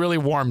really, really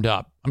warmed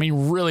up. I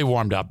mean, really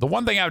warmed up. The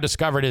one thing I've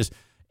discovered is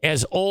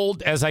as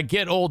I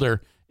get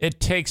older, it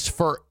takes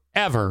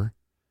forever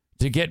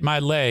to get my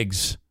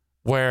legs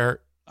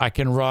where I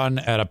can run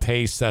at a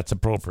pace that's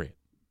appropriate.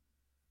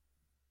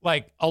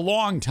 Like a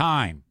long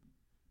time.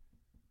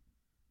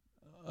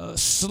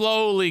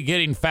 Slowly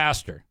getting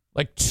faster.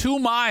 Like 2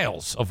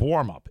 miles of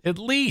warm-up, at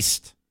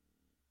least.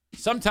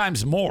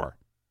 Sometimes more.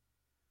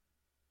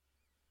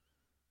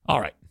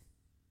 All right.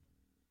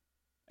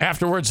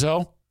 Afterwards,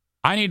 though,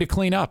 I need to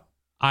clean up.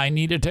 I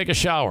need to take a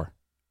shower.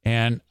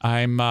 And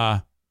I'm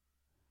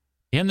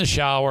in the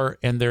shower,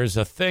 and there's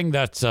a thing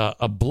that's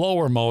a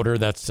blower motor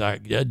that's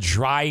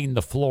drying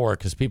the floor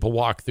because people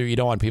walk through. You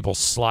don't want people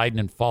sliding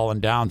and falling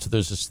down. So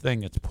there's this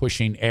thing that's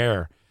pushing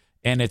air,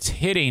 and it's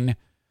hitting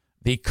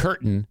the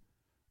curtain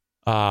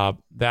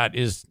that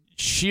is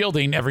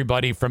shielding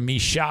everybody from me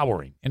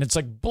showering. And it's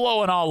like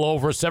blowing all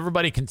over so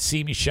everybody can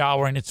see me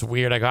showering. It's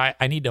weird.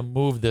 I need to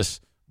move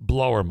this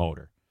blower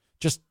motor.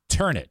 Just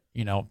turn it,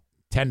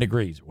 10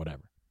 degrees or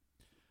whatever.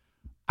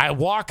 I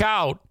walk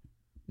out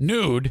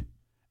nude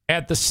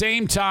at the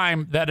same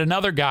time that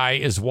another guy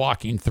is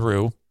walking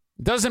through.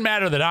 It doesn't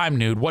matter that I'm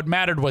nude. What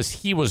mattered was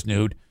he was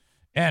nude.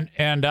 And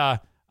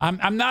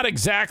I'm not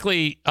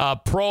exactly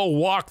pro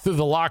walk through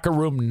the locker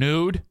room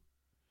nude.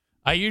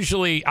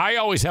 I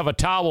always have a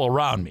towel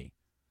around me.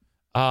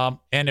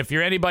 And if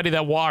you're anybody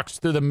that walks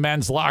through the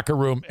men's locker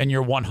room and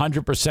you're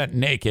 100%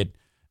 naked,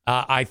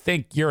 I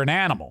think you're an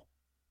animal.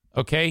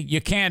 Okay?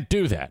 You can't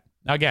do that.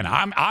 Again,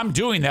 I'm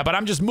doing that, but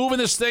I'm just moving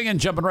this thing and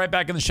jumping right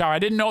back in the shower. I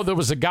didn't know there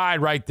was a guy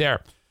right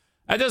there.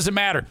 That doesn't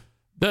matter.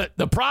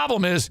 The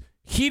problem is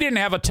he didn't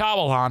have a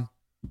towel on,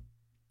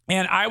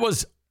 and I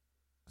was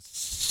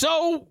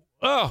so,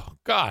 oh,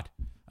 God.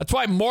 That's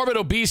why morbid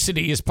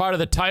obesity is part of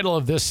the title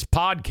of this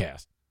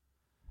podcast.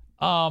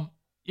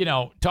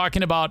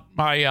 Talking about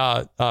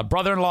my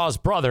brother-in-law's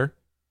brother,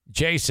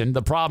 Jason,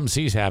 the problems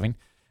he's having.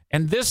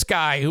 And this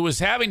guy who was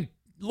having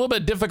a little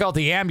bit of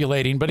difficulty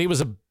ambulating, but he was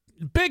a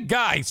big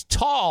guy. He's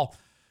tall,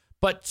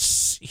 but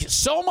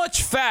so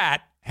much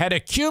fat had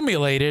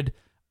accumulated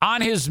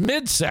on his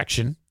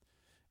midsection.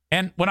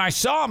 And when I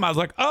saw him, I was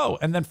like, oh.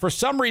 And then for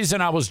some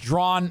reason, I was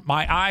drawn.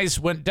 My eyes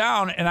went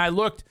down, and I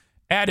looked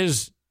at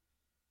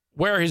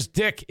where his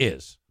dick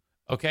is.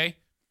 Okay?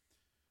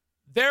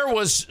 There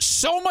was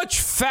so much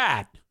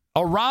fat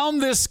around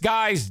this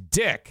guy's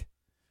dick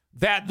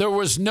that there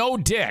was no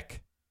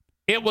dick.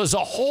 It was a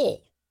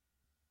hole.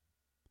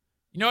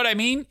 You know what I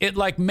mean? It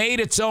like made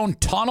its own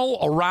tunnel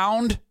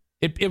around.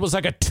 It was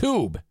like a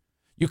tube.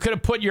 You could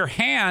have put your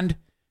hand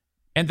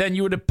and then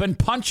you would have been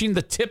punching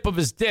the tip of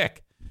his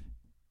dick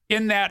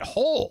in that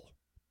hole.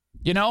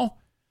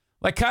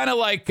 Like kind of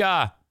like,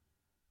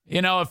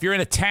 if you're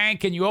in a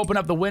tank and you open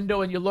up the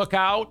window and you look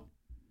out,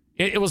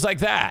 it was like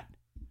that.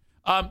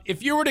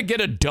 If you were to get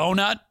a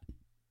donut,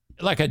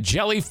 like a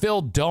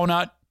jelly-filled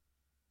donut,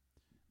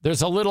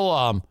 there's a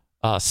little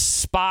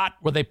spot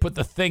where they put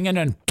the thing in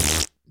and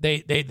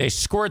they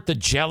squirt the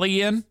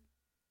jelly in,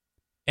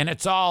 and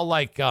it's all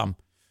like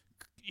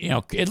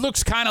it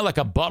looks kind of like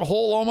a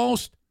butthole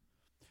almost.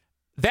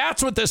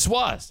 That's what this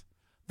was.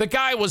 The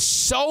guy was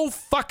so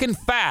fucking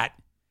fat,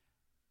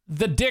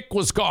 the dick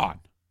was gone.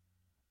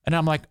 And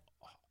I'm like,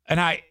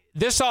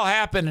 this all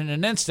happened in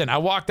an instant. I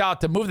walked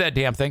out to move that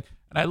damn thing,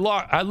 and I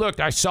looked,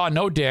 I saw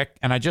no dick,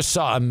 and I just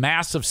saw a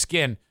mass of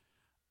skin.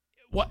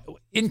 What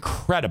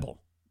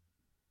incredible.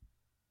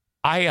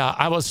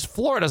 I was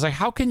floored. I was like,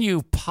 how can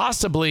you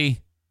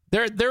possibly,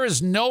 there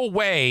is no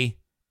way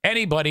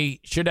anybody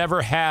should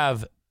ever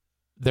have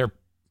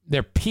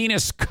their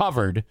penis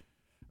covered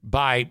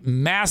by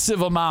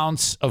massive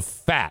amounts of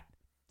fat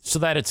so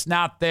that it's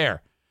not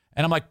there.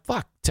 And I'm like,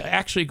 fuck, to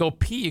actually go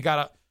pee, you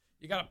gotta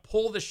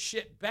pull the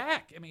shit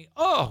back. I mean,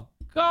 oh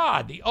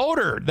God, the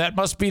odor that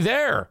must be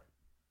there.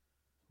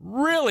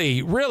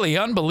 Really, really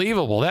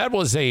unbelievable. That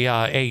was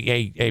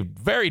a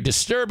very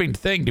disturbing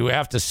thing to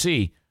have to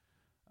see.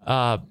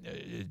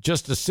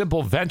 Just a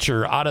simple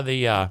venture out of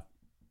the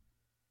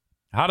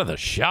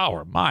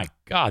shower. My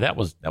God, that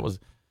was.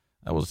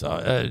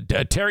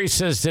 Terry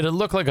says, did it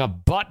look like a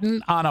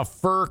button on a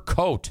fur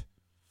coat?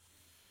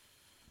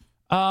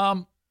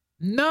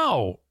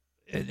 No.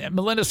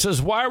 Melinda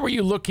says, why were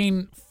you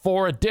looking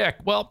for a dick?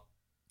 Well,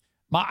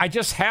 I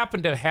just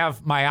happened to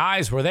have my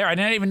eyes were there. I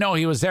didn't even know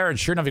he was there. And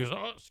sure enough, he goes,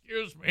 oh,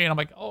 excuse me. And I'm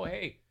like, oh,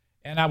 hey.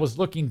 And I was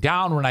looking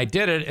down when I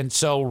did it. And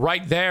so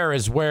right there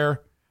is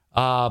where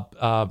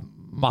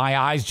my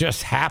eyes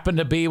just happened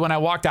to be when I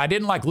walked. I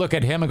didn't look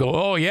at him and go,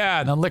 oh, yeah,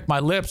 and then lick my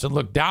lips and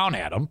look down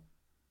at him.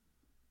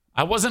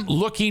 I wasn't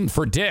looking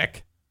for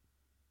dick.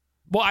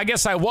 Well, I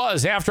guess I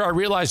was after I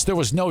realized there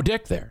was no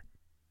dick there.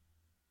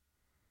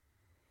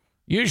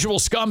 Usual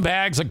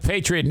scumbags like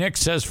Patriot Nick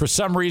says, for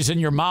some reason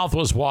your mouth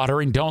was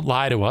watering. Don't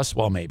lie to us.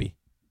 Well, maybe.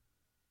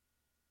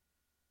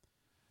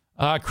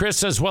 Chris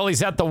says, well,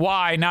 he's at the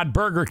Y, not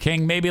Burger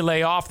King. Maybe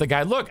lay off the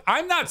guy. Look,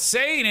 I'm not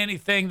saying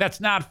anything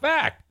that's not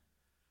fact.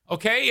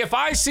 Okay? If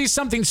I see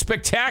something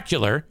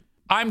spectacular,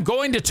 I'm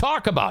going to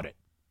talk about it.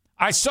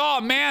 I saw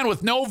a man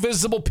with no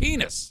visible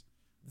penis.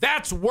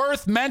 That's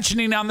worth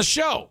mentioning on the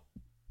show.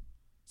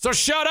 So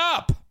shut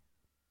up.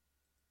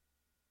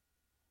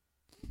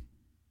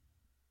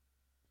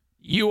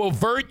 You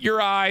avert your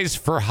eyes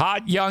for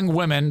hot young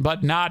women,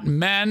 but not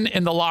men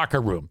in the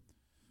locker room.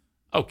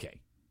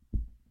 Okay.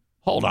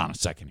 Hold on a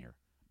second here.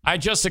 I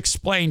just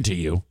explained to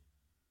you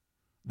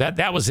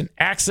that was an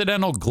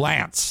accidental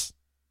glance.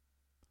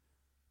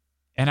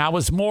 And I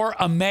was more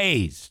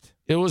amazed.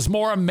 It was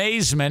more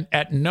amazement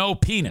at no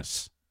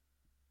penis.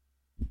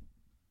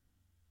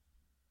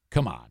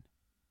 Come on.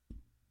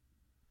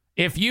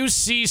 If you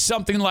see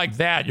something like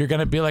that, you're going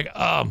to be like,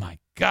 oh my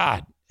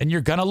God. And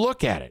you're going to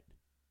look at it.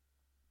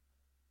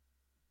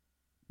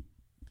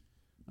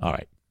 All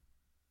right.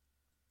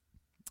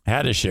 I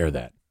had to share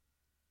that.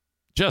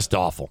 Just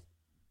awful.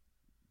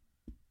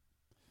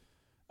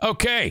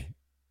 Okay.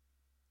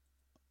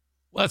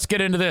 Let's get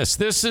into this.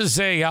 This is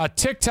a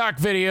TikTok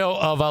video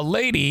of a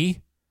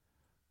lady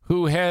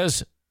who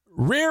has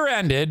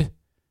rear-ended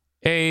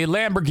a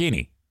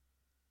Lamborghini.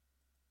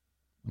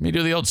 Let me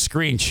do the old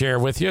screen share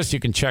with you so you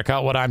can check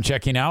out what I'm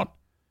checking out.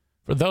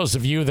 For those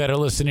of you that are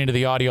listening to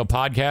the audio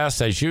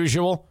podcast, as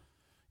usual,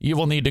 you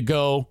will need to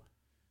go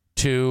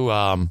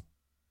to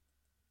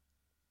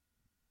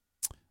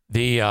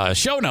the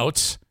show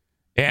notes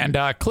and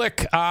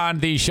click on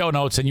the show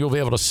notes, and you'll be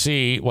able to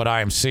see what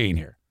I am seeing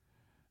here.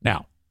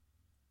 Now,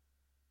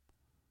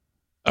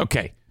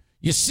 okay,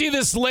 you see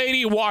this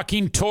lady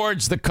walking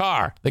towards the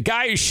car. The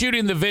guy who's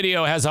shooting the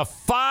video has a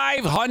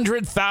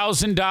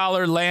 $500,000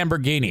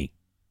 Lamborghini.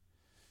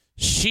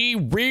 She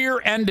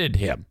rear-ended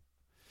him.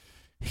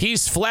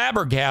 He's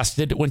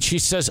flabbergasted when she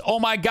says, oh,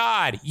 my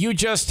God, you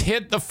just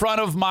hit the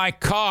front of my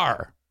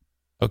car.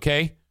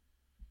 Okay?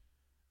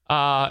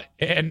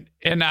 And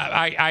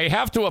I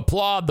have to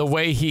applaud the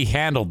way he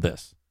handled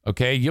this.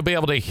 Okay? You'll be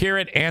able to hear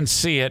it and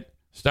see it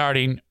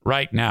starting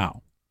right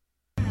now.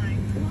 Oh, my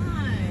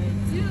God,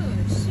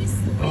 dude, she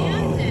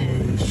slammed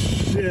it. Oh,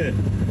 shit.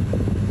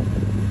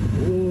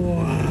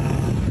 Wow.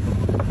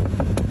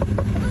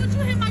 Why would you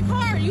hit my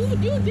car? You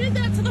did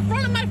that to the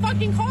front of my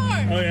fucking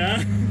car. Oh,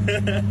 yeah?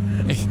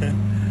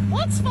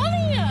 What's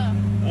funny?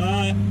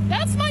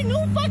 That's my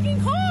new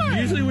fucking car.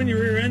 Usually when you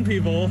rear end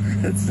people,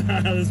 that's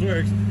not how this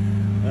works.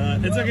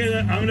 It's okay.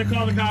 I'm going to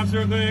call the cops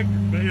real quick.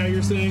 But yeah,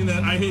 you're saying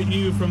that I hit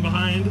you from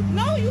behind?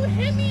 No, you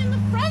hit me in the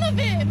front of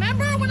it.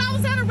 Remember when I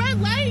was at a red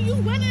light? You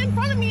went in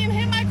front of me and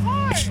hit my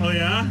car. Oh,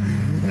 yeah?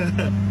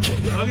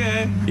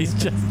 Okay. He's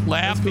just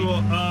laughing.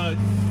 That's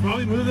cool.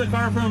 Probably move the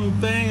car from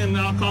thing and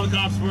I'll call the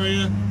cops for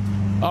you.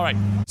 All right.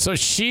 So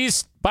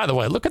she's, by the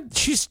way,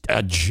 she's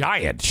a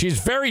giant. She's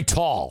very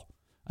tall.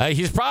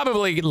 He's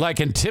probably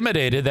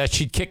intimidated that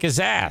she'd kick his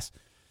ass.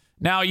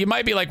 Now, you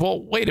might be like,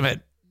 well, wait a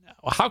minute.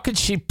 How could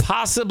she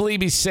possibly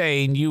be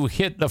saying you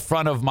hit the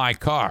front of my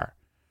car?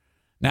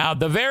 Now,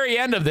 the very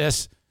end of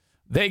this,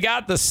 they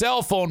got the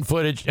cell phone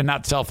footage, and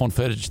not cell phone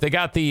footage. They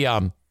got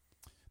the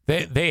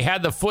They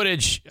had the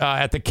footage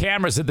at the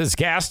cameras at this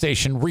gas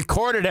station,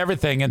 recorded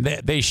everything, and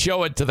they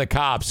show it to the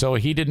cops. So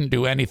he didn't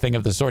do anything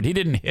of the sort. He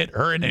didn't hit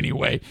her in any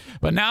way.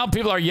 But now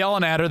people are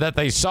yelling at her that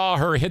they saw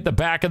her hit the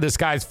back of this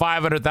guy's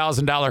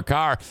 $500,000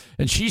 car,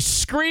 and she's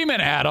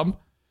screaming at him.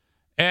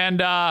 And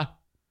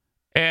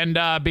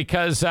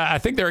because I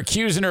think they're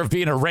accusing her of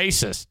being a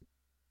racist.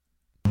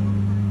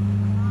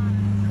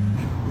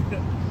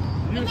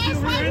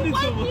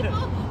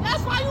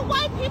 That's why you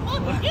white people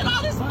get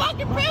all this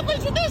fucking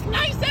privilege with this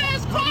nice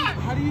ass car.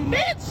 How do you know?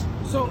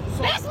 Bitch? So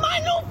that's my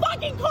new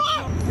fucking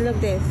car. Look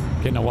this.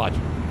 Okay, now watch.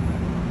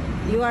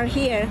 You are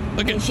here.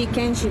 Look at. And she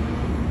can't shoot.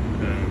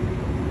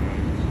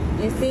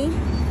 You see?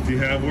 Do you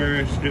have where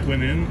it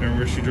went in or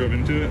where she drove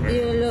into it? Or?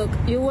 You look.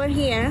 You were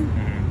here,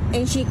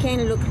 and she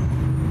can look.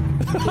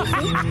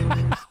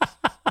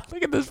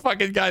 Look at this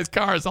fucking guy's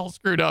car. It's all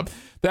screwed up.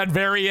 That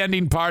very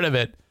ending part of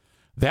it,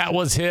 that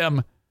was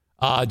him.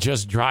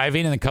 Just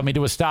driving and then coming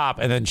to a stop.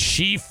 And then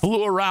she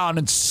flew around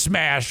and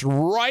smashed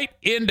right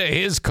into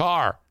his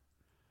car.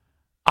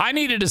 I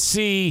needed to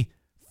see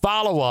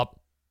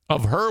follow-up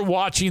of her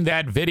watching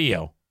that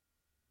video.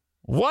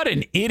 What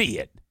an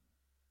idiot.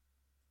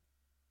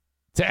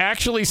 To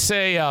actually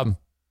say, oh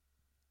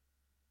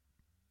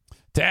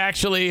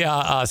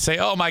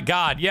my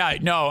God, yeah,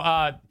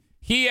 no,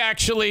 he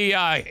actually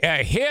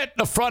hit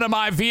the front of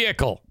my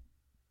vehicle.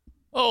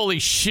 Holy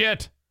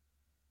shit.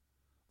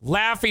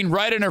 Laughing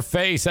right in her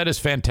face. That is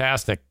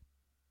fantastic.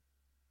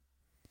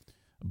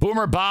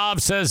 Boomer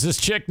Bob says this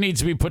chick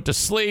needs to be put to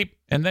sleep.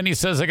 And then he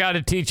says, I got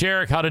to teach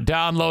Eric how to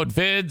download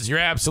vids. You're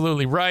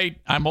absolutely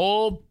right. I'm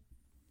old.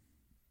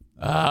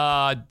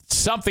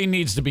 Something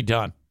needs to be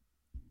done.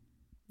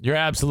 You're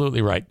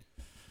absolutely right.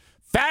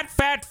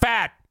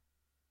 Fat.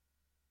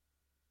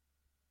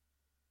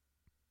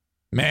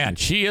 Man,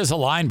 she is a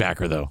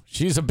linebacker, though.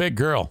 She's a big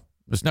girl.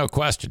 There's no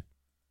question.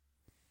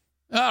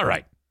 All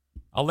right.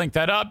 I'll link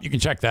that up. You can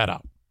check that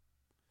out.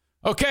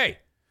 Okay.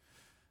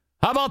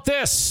 How about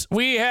this?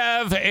 We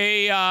have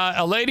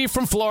a lady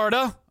from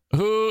Florida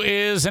who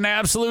is an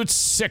absolute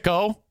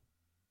sicko.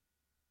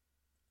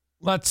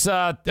 Let's,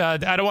 I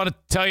don't want to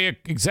tell you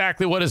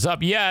exactly what is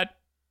up yet,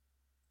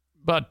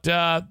 but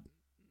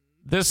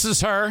this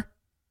is her.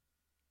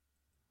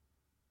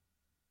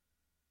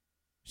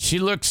 She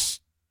looks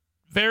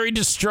very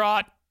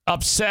distraught,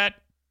 upset.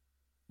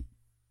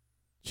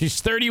 She's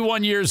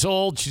 31 years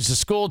old. She's a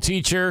school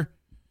teacher.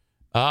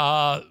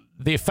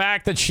 The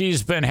fact that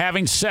she's been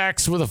having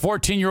sex with a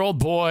 14-year-old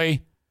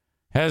boy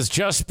has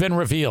just been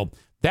revealed.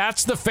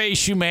 That's the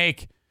face you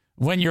make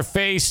when you're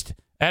faced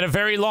at a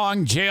very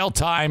long jail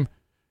time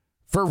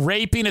for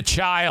raping a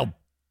child.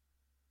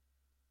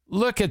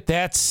 Look at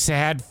that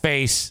sad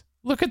face.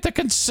 Look at the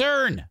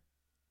concern.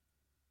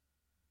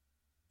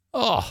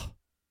 Oh.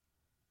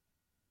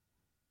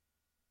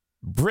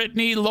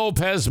 Brittany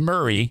Lopez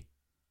Murray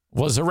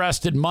was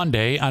arrested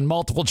Monday on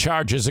multiple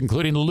charges,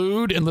 including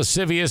lewd and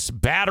lascivious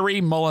battery,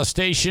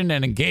 molestation,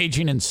 and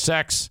engaging in a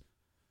sex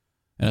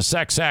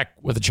act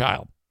with a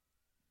child.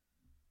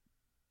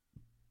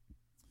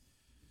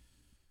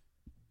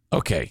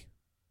 Okay.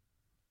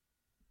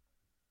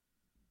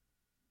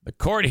 The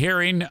court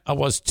hearing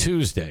was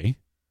Tuesday.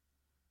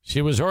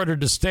 She was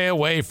ordered to stay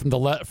away from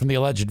the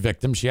alleged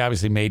victim. She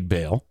obviously made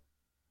bail.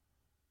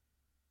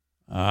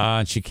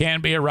 She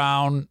can't be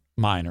around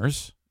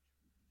minors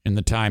in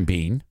the time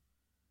being.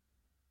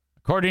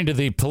 According to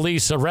the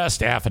police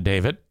arrest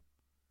affidavit,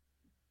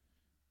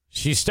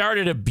 she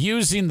started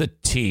abusing the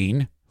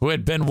teen who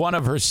had been one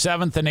of her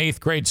 7th and 8th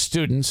grade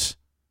students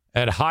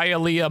at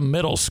Hialeah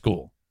Middle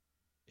School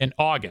in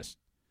August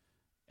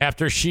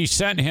after she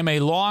sent him a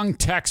long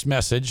text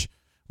message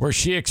where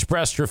she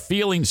expressed her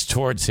feelings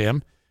towards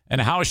him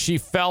and how she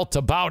felt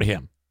about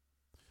him.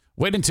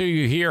 Wait until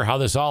you hear how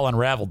this all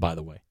unraveled, by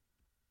the way.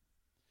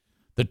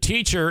 The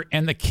teacher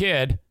and the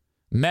kid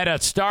met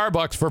at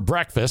Starbucks for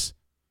breakfast.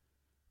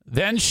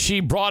 Then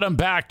she brought him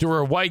back to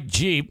her white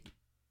Jeep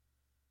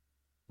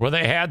where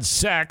they had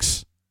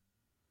sex.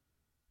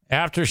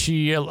 After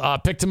she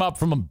picked him up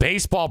from a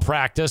baseball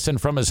practice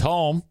and from his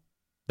home,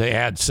 they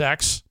had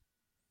sex.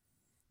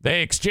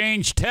 They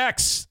exchanged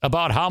texts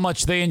about how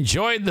much they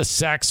enjoyed the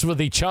sex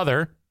with each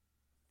other.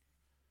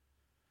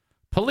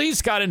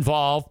 Police got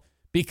involved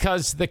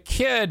because the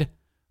kid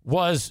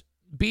was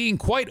being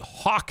quite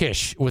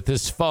hawkish with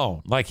his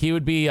phone. Like he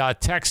would be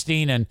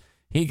texting and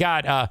he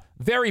got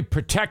very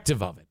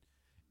protective of it.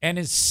 And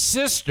his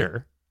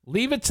sister,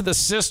 leave it to the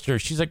sister.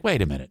 She's like,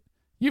 wait a minute.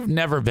 You've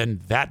never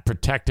been that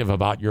protective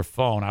about your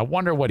phone. I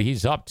wonder what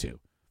he's up to.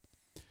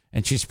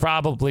 And she's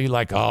probably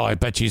like, oh, I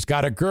bet she's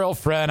got a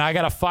girlfriend. I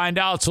got to find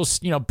out.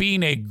 So,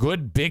 being a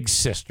good big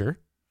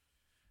sister,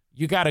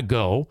 you got to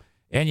go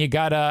and you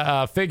got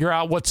to figure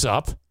out what's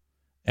up.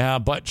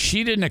 But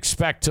she didn't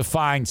expect to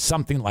find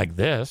something like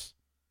this.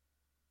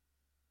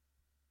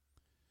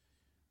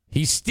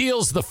 He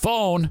steals the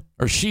phone,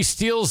 or she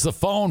steals the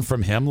phone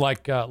from him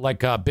like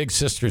big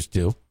sisters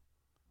do.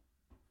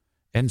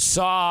 and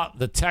saw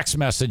the text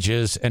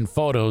messages and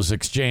photos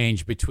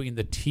exchanged between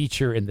the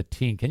teacher and the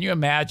teen. Can you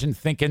imagine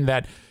thinking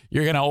that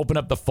you're going to open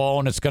up the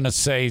phone, it's going to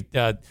say,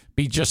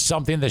 be just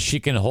something that she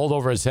can hold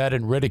over his head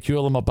and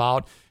ridicule him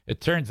about? It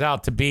turns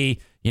out to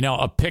be,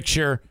 a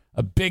picture,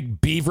 a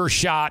big beaver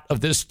shot of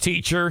this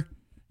teacher,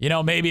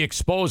 maybe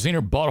exposing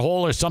her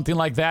butthole or something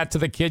like that to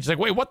the kids. Like,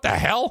 wait, what the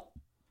hell?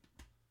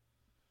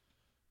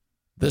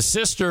 The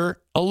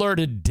sister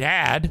alerted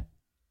Dad.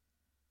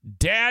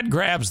 Dad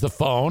grabs the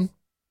phone.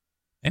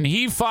 And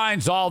he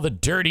finds all the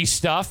dirty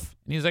stuff.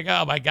 And he's like,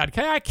 oh, my God,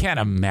 I can't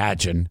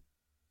imagine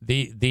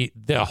the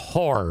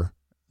horror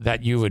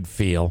that you would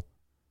feel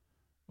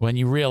when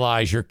you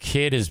realize your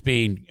kid is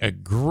being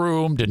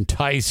groomed,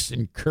 enticed,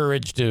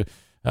 encouraged to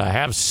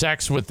have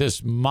sex with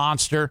this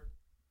monster.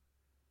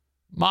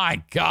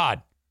 My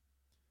God.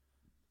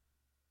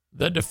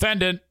 The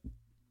defendant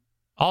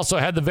also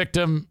had the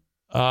victim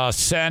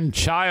send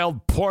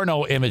child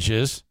porno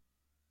images.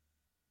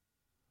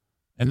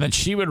 And then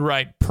she would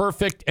write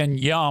perfect and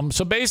yum.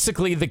 So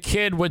basically the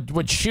kid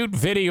would shoot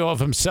video of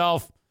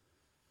himself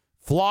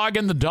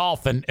flogging the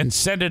dolphin and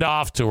send it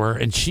off to her.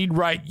 And she'd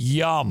write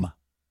yum.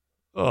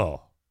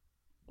 Oh,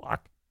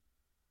 fuck.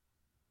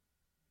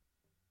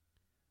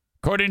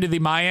 According to the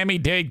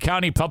Miami-Dade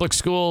County Public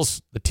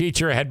Schools, the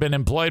teacher had been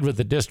employed with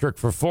the district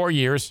for 4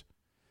 years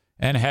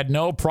and had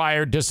no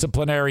prior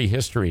disciplinary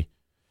history.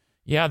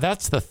 Yeah,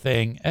 that's the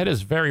thing. It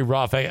is very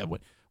rough.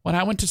 When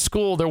I went to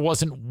school, there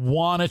wasn't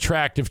one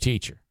attractive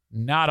teacher.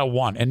 Not a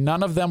one. And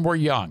none of them were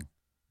young.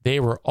 They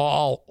were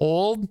all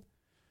old.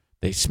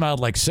 They smelled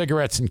like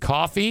cigarettes and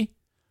coffee.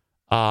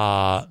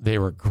 They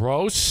were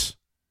gross.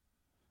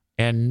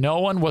 And no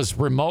one was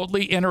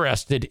remotely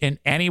interested in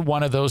any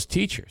one of those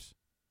teachers.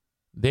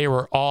 They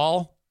were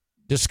all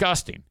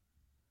disgusting.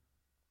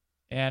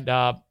 And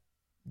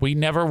we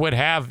never would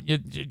have,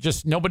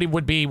 nobody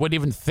would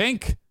even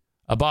think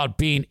about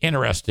being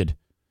interested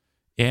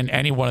in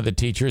any one of the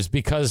teachers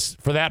because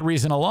for that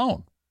reason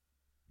alone.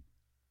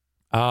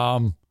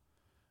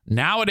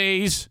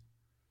 Nowadays,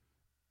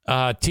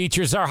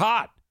 teachers are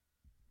hot.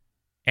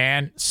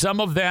 And some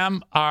of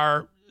them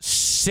are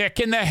sick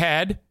in the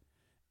head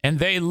and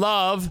they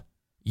love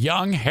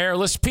young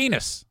hairless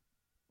penis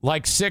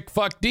like sick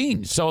fuck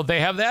Dean. So they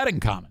have that in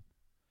common.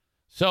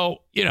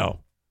 So,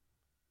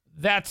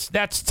 that's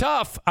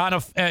tough.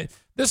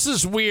 This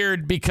is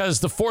weird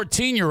because the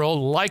 14-year-old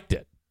liked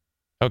it.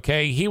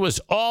 Okay, he was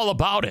all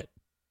about it.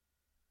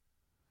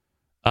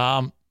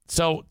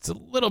 So it's a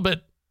little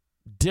bit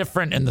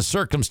different in the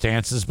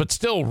circumstances, but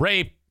still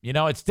rape.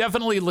 It's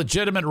definitely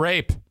legitimate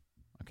rape.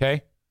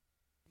 Okay.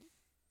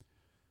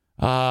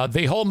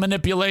 The whole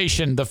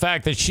manipulation, the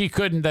fact that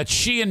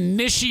she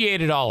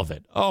initiated all of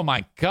it. Oh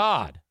my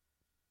God.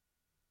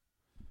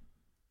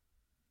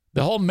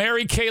 The whole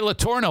Mary Kay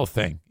Letourneau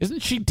thing.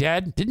 Isn't she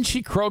dead? Didn't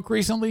she croak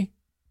recently?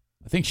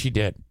 I think she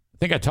did. I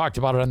think I talked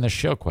about it on this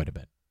show quite a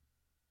bit.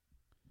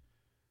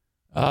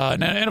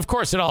 And of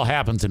course, it all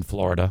happens in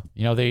Florida.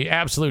 The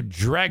absolute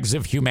dregs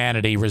of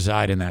humanity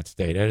reside in that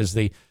state. It is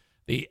the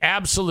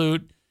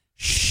absolute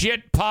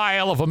shit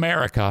pile of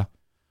America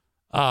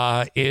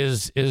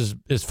is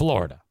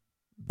Florida.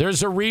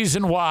 There's a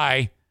reason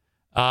why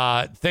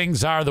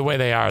things are the way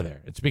they are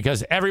there. It's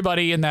because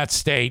everybody in that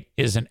state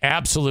is an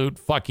absolute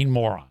fucking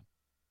moron.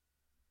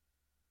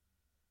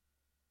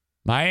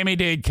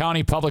 Miami-Dade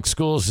County Public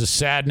Schools is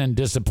saddened and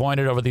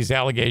disappointed over these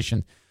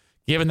allegations,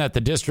 given that the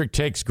district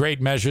takes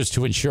great measures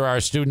to ensure our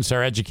students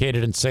are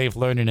educated in safe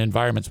learning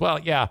environments.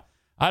 Well, yeah,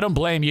 I don't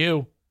blame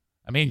you.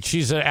 I mean,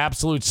 she's an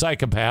absolute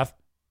psychopath.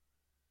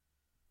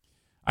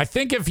 I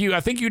think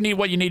you need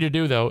what you need to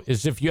do, though,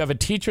 is if you have a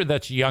teacher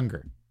that's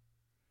younger,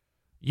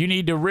 you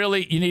need to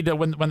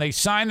when they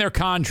sign their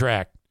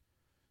contract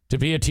to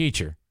be a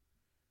teacher,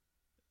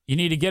 you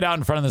need to get out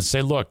in front of them and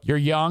say, look, you're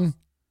young.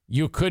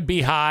 You could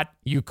be hot.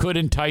 You could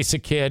entice a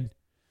kid.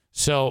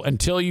 So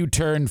until you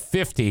turn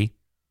 50,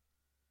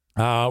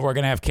 we're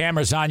going to have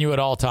cameras on you at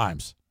all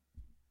times.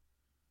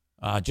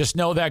 Just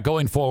know that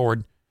going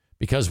forward,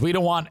 because we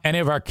don't want any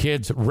of our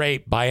kids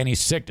raped by any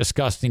sick,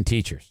 disgusting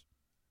teachers.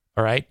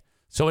 All right?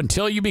 So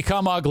until you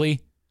become ugly,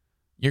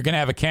 you're going to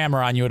have a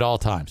camera on you at all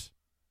times.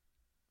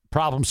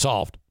 Problem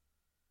solved.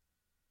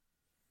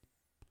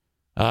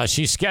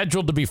 She's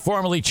scheduled to be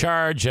formally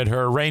charged at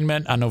her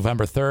arraignment on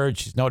November 3rd.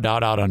 She's no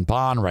doubt out on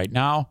bond right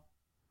now.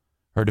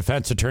 Her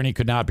defense attorney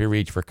could not be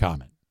reached for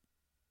comment.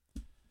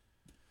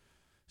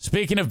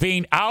 Speaking of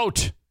being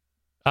out,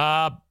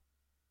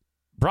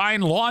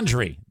 Brian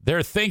Laundrie,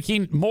 they're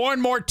thinking more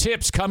and more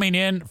tips coming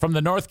in from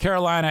the North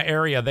Carolina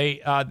area.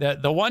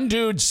 The one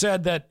dude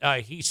said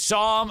that he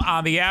saw him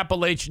on the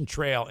Appalachian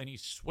Trail, and he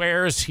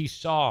swears he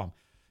saw him.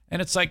 And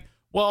it's like,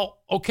 well,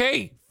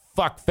 okay,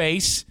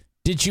 fuckface.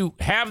 Did you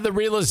have the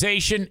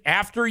realization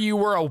after you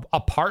were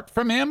apart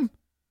from him?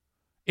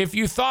 If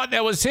you thought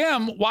that was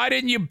him, why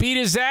didn't you beat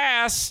his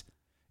ass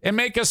and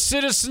make a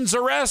citizen's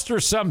arrest or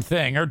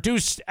something, or do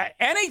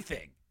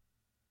anything?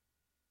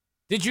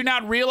 Did you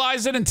not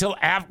realize it until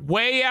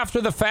way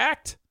after the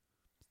fact?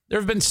 There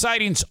have been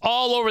sightings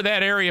all over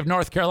that area of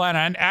North Carolina,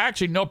 and I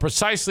actually know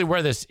precisely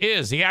where this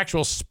is, the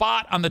actual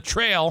spot on the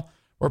trail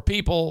where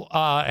people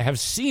have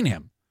seen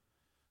him.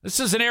 This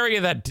is an area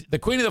that the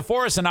Queen of the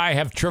Forest and I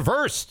have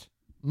traversed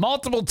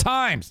multiple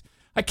times.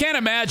 I can't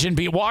imagine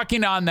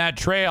walking on that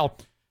trail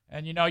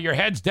and, your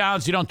head's down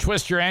so you don't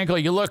twist your ankle.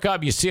 You look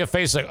up, you see a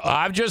face like,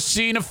 I've just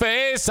seen a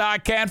face. I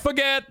can't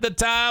forget the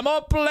time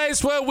or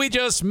place where we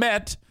just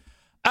met.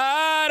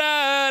 Ah,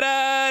 da,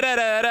 da, da,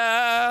 da,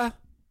 da.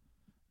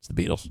 It's the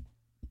Beatles.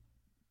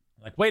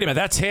 Like, wait a minute,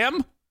 that's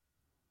him?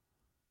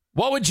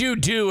 What would you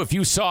do if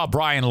you saw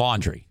Brian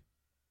Laundrie?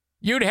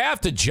 You'd have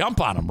to jump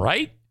on him,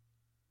 right?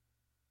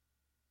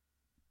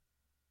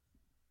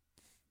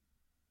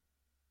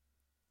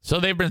 So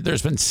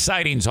there's been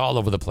sightings all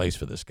over the place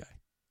for this guy.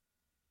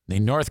 The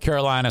North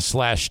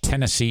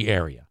Carolina/Tennessee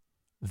area.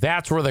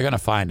 That's where they're going to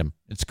find him.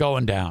 It's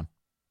going down.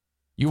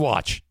 You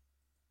watch.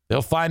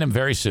 They'll find him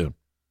very soon.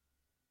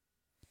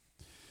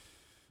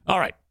 All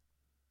right.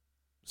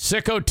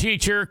 Sicko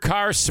teacher,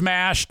 car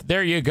smashed.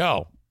 There you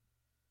go.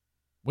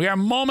 We are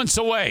moments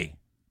away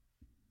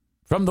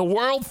from the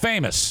world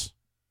famous,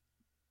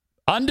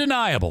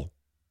 undeniable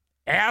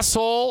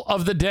asshole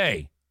of the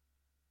day.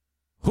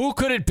 Who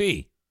could it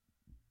be?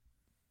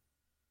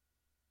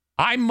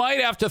 I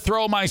might have to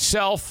throw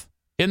myself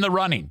in the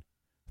running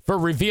for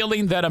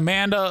revealing that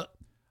Amanda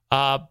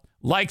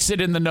likes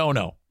it in the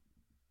no-no.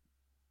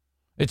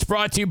 It's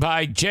brought to you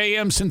by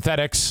JM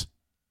Synthetics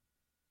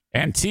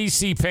and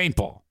TC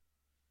Paintball.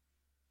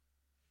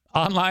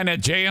 Online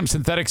at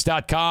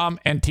jmsynthetics.com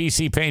and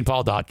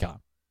tcpaintball.com.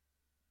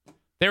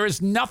 There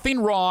is nothing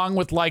wrong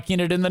with liking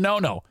it in the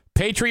no-no.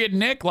 Patriot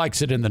Nick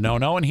likes it in the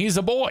no-no, and he's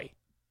a boy.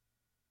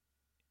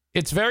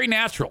 It's very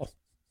natural.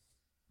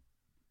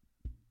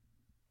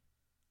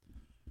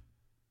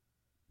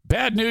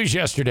 Bad news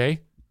yesterday,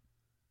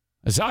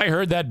 as I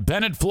heard that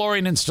Bennett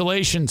Flooring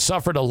Installation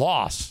suffered a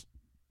loss.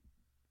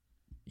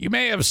 You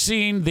may have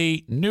seen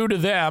the new to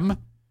them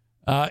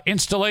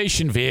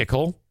installation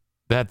vehicle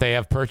that they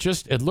have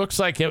purchased. It looks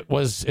like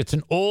it's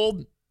an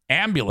old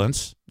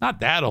ambulance, not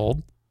that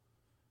old,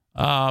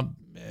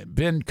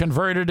 been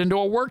converted into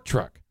a work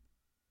truck.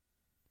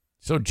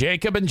 So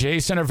Jacob and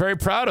Jason are very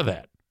proud of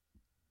that.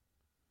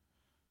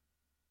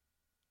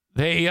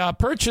 They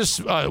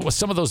purchased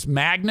some of those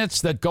magnets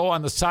that go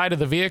on the side of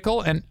the vehicle.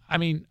 And,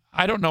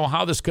 I don't know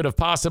how this could have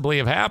possibly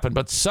have happened,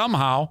 but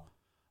somehow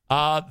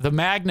the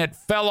magnet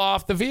fell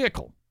off the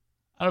vehicle.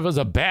 I don't know if it was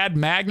a bad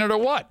magnet or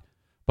what.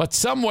 But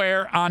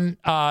somewhere on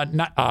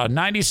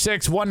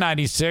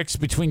 196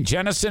 between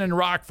Jenison and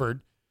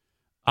Rockford,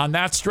 on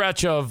that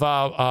stretch of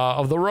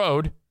the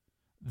road,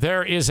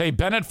 there is a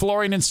Bennett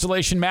Flooring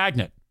Installation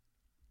magnet.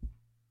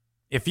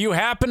 If you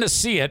happen to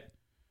see it,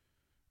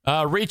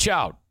 reach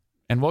out.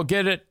 And we'll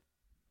get it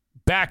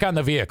back on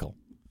the vehicle.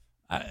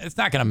 It's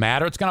not going to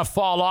matter. It's going to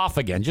fall off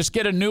again. Just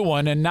get a new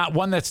one and not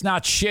one that's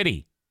not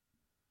shitty.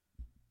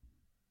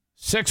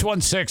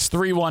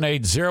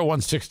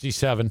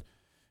 616-318-0167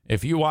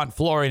 if you want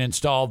flooring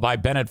installed by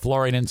Bennett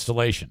Flooring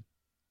Installation.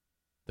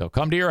 They'll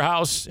come to your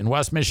house in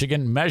West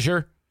Michigan,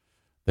 measure.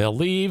 They'll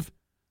leave.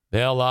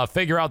 They'll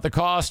figure out the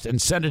cost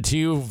and send it to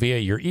you via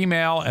your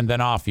email, and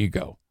then off you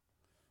go.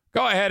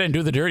 Go ahead and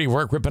do the dirty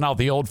work, ripping out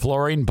the old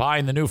flooring,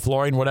 buying the new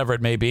flooring, whatever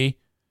it may be.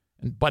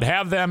 But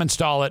have them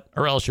install it,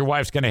 or else your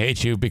wife's going to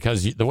hate you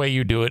because the way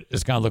you do it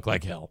is going to look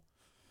like hell.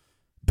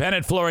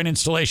 Bennett Flooring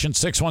Installation,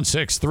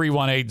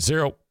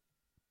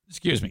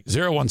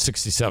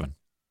 616-318-0167.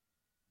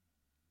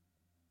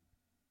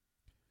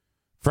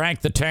 Frank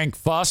the Tank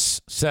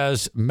Fuss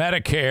says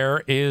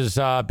Medicare is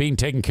being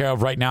taken care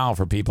of right now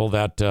for people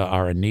that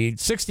are in need.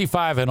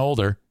 65 and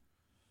older,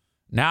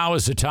 now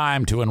is the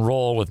time to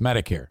enroll with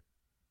Medicare.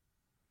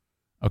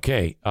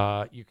 Okay,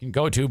 you can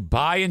go to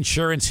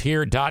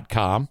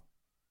buyinsurancehere.com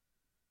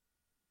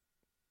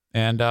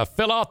and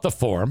fill out the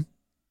form,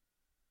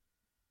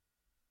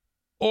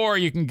 or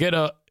you can get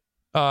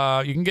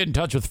in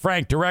touch with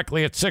Frank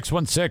directly at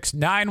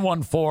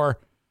 616-914-4070.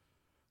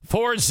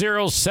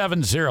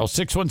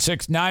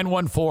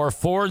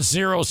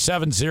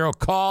 616-914-4070.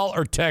 Call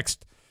or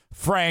text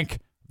Frank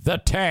the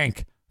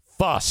Tank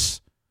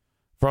Fuss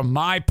from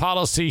My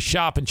Policy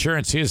Shop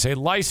Insurance. He is a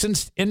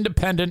licensed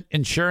independent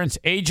insurance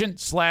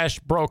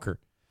agent/broker.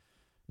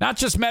 Not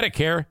just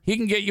Medicare. He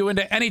can get you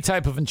into any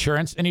type of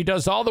insurance, and he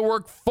does all the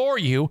work for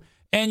you,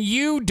 and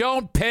you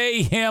don't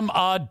pay him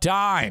a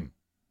dime.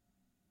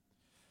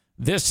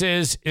 This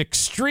is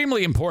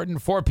extremely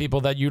important for people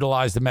that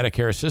utilize the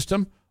Medicare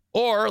system,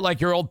 or like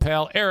your old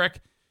pal Eric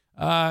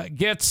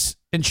gets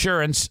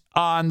insurance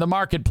on the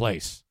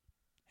marketplace.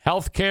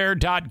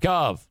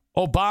 Healthcare.gov,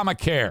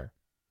 Obamacare,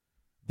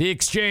 the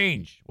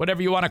exchange,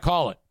 whatever you want to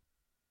call it.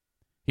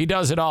 He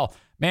does it all.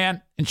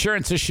 Man,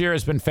 insurance this year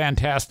has been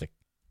fantastic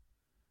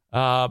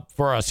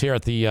for us here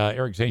at the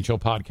Eric Zane Show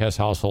podcast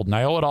household. And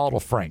I owe it all to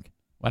Frank.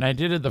 When I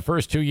did it the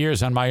first 2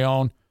 years on my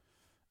own,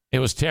 it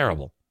was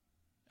terrible.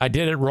 I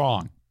did it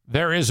wrong.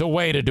 There is a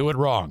way to do it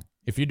wrong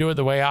if you do it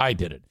the way I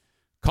did it.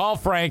 Call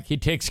Frank. He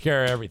takes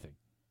care of everything.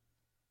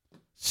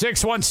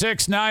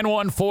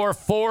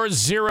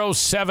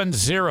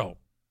 616-914-4070.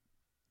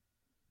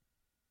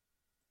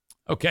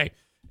 Okay.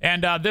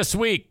 And this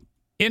week,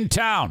 in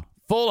town,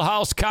 Full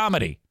House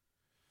Comedy.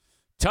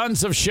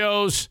 Tons of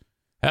shows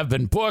have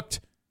been booked.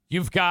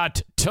 You've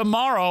got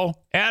tomorrow,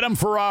 Adam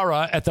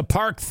Ferrara at the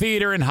Park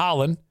Theater in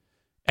Holland.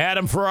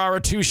 Adam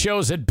Ferrara, 2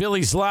 shows at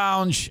Billy's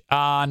Lounge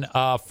on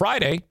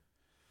Friday.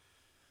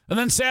 And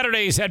then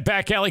Saturdays at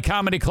Back Alley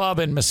Comedy Club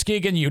in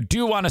Muskegon. You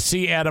do want to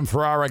see Adam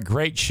Ferrara.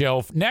 Great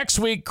show. Next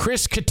week,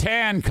 Chris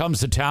Kattan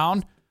comes to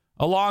town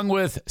along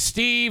with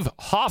Steve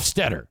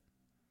Hofstetter.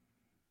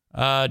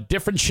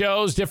 Different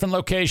shows, different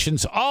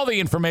locations. All the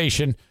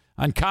information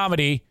on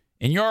comedy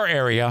in your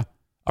area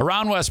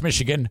around West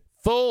Michigan.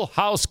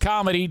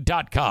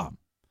 FullHouseComedy.com.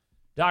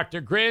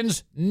 Dr.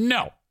 Grins,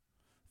 no.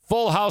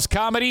 Full House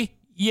Comedy,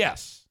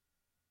 yes.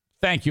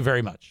 Thank you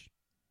very much.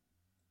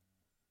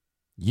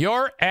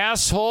 Your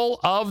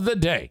asshole of the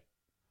day.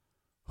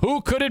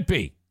 Who could it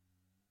be?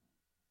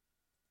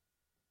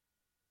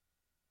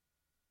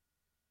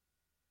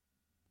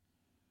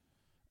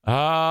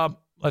 Let's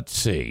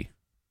see.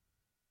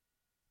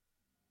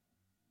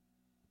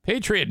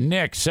 Patriot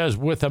Nick says,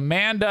 with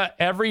Amanda,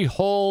 every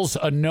hole's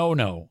a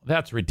no-no.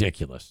 That's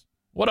ridiculous.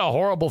 What a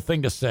horrible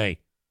thing to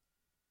say.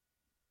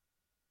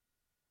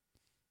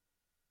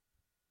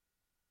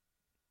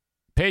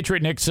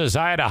 Patriot Nick says,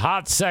 I had a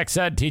hot sex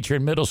ed teacher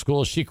in middle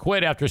school. She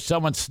quit after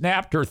someone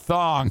snapped her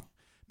thong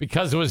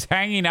because it was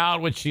hanging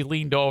out when she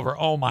leaned over.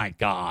 Oh, my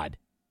God.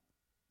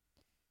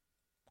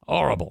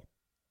 Horrible.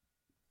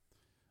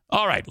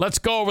 All right, let's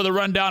go over the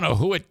rundown of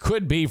who it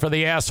could be for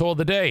the asshole of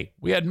the day.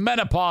 We had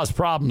menopause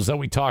problems that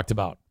we talked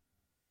about.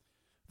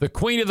 The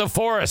Queen of the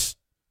Forest,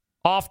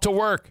 off to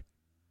work.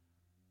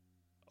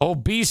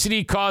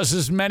 Obesity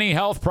causes many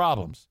health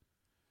problems.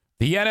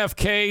 The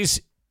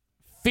NFK's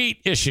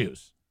feet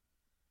issues.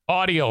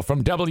 Audio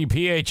from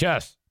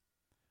WPHS.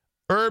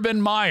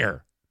 Urban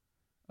Meyer.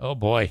 Oh,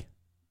 boy.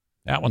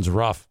 That one's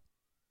rough.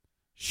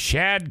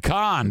 Shad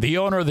Khan, the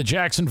owner of the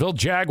Jacksonville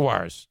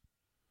Jaguars.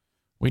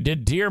 We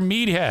did Dear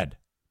Meathead.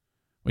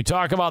 We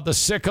talked about the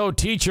sicko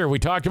teacher. We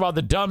talked about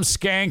the dumb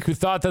skank who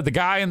thought that the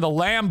guy in the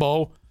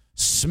Lambo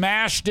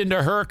smashed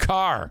into her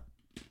car.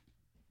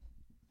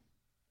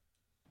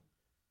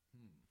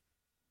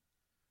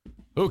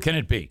 Who can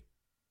it be?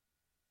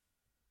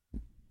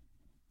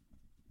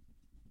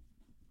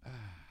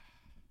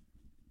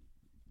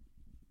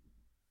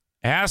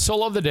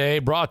 Asshole of the day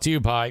brought to you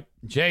by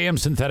JM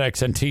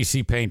Synthetics and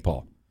TC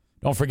Paintball.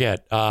 Don't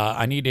forget,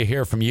 I need to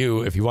hear from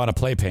you if you want to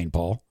play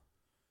paintball.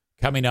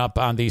 Coming up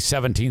on the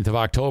 17th of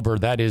October,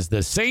 that is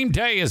the same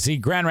day as the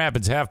Grand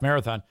Rapids Half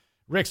Marathon.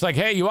 Rick's like,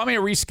 hey, you want me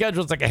to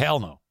reschedule? It's like, a hell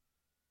no.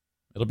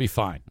 It'll be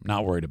fine. I'm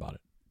not worried about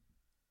it.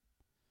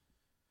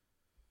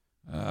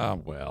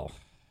 Well.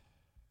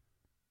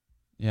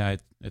 Yeah,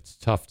 it's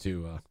tough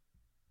to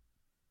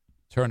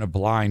turn a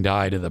blind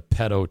eye to the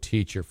pedo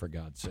teacher, for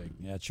God's sake.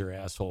 That's your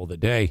asshole of the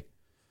day.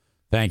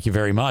 Thank you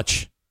very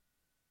much.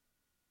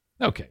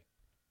 Okay.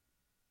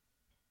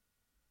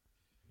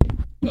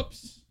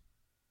 Oops.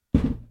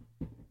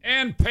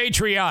 And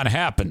Patreon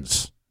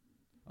happens.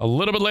 A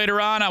little bit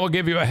later on, I will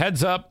give you a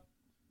heads up.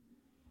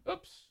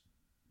 Oops.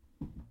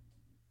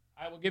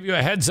 I will give you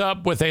a heads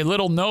up with a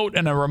little note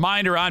and a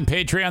reminder on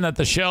Patreon that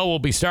the show will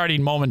be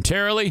starting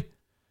momentarily.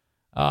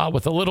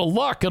 With a little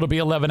luck, it'll be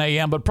 11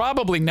 a.m., but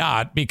probably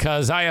not,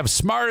 because I have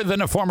Smarter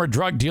Than a Former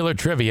Drug Dealer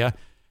trivia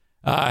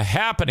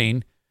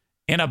happening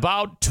in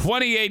about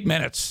 28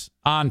 minutes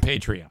on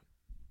Patreon.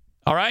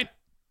 All right?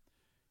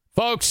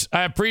 Folks,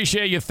 I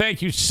appreciate you.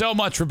 Thank you so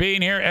much for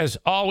being here. As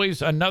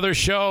always, another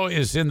show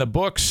is in the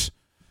books.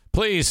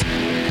 Please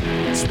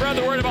spread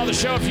the word about the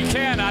show if you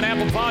can on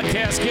Apple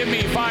Podcasts. Give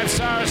me 5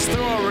 stars,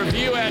 throw a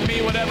review at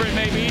me, whatever it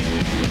may be.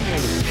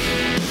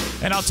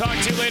 And I'll talk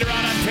to you later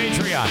on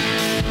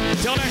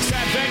Patreon. Till next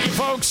time, thank you,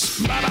 folks.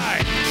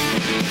 Bye-bye.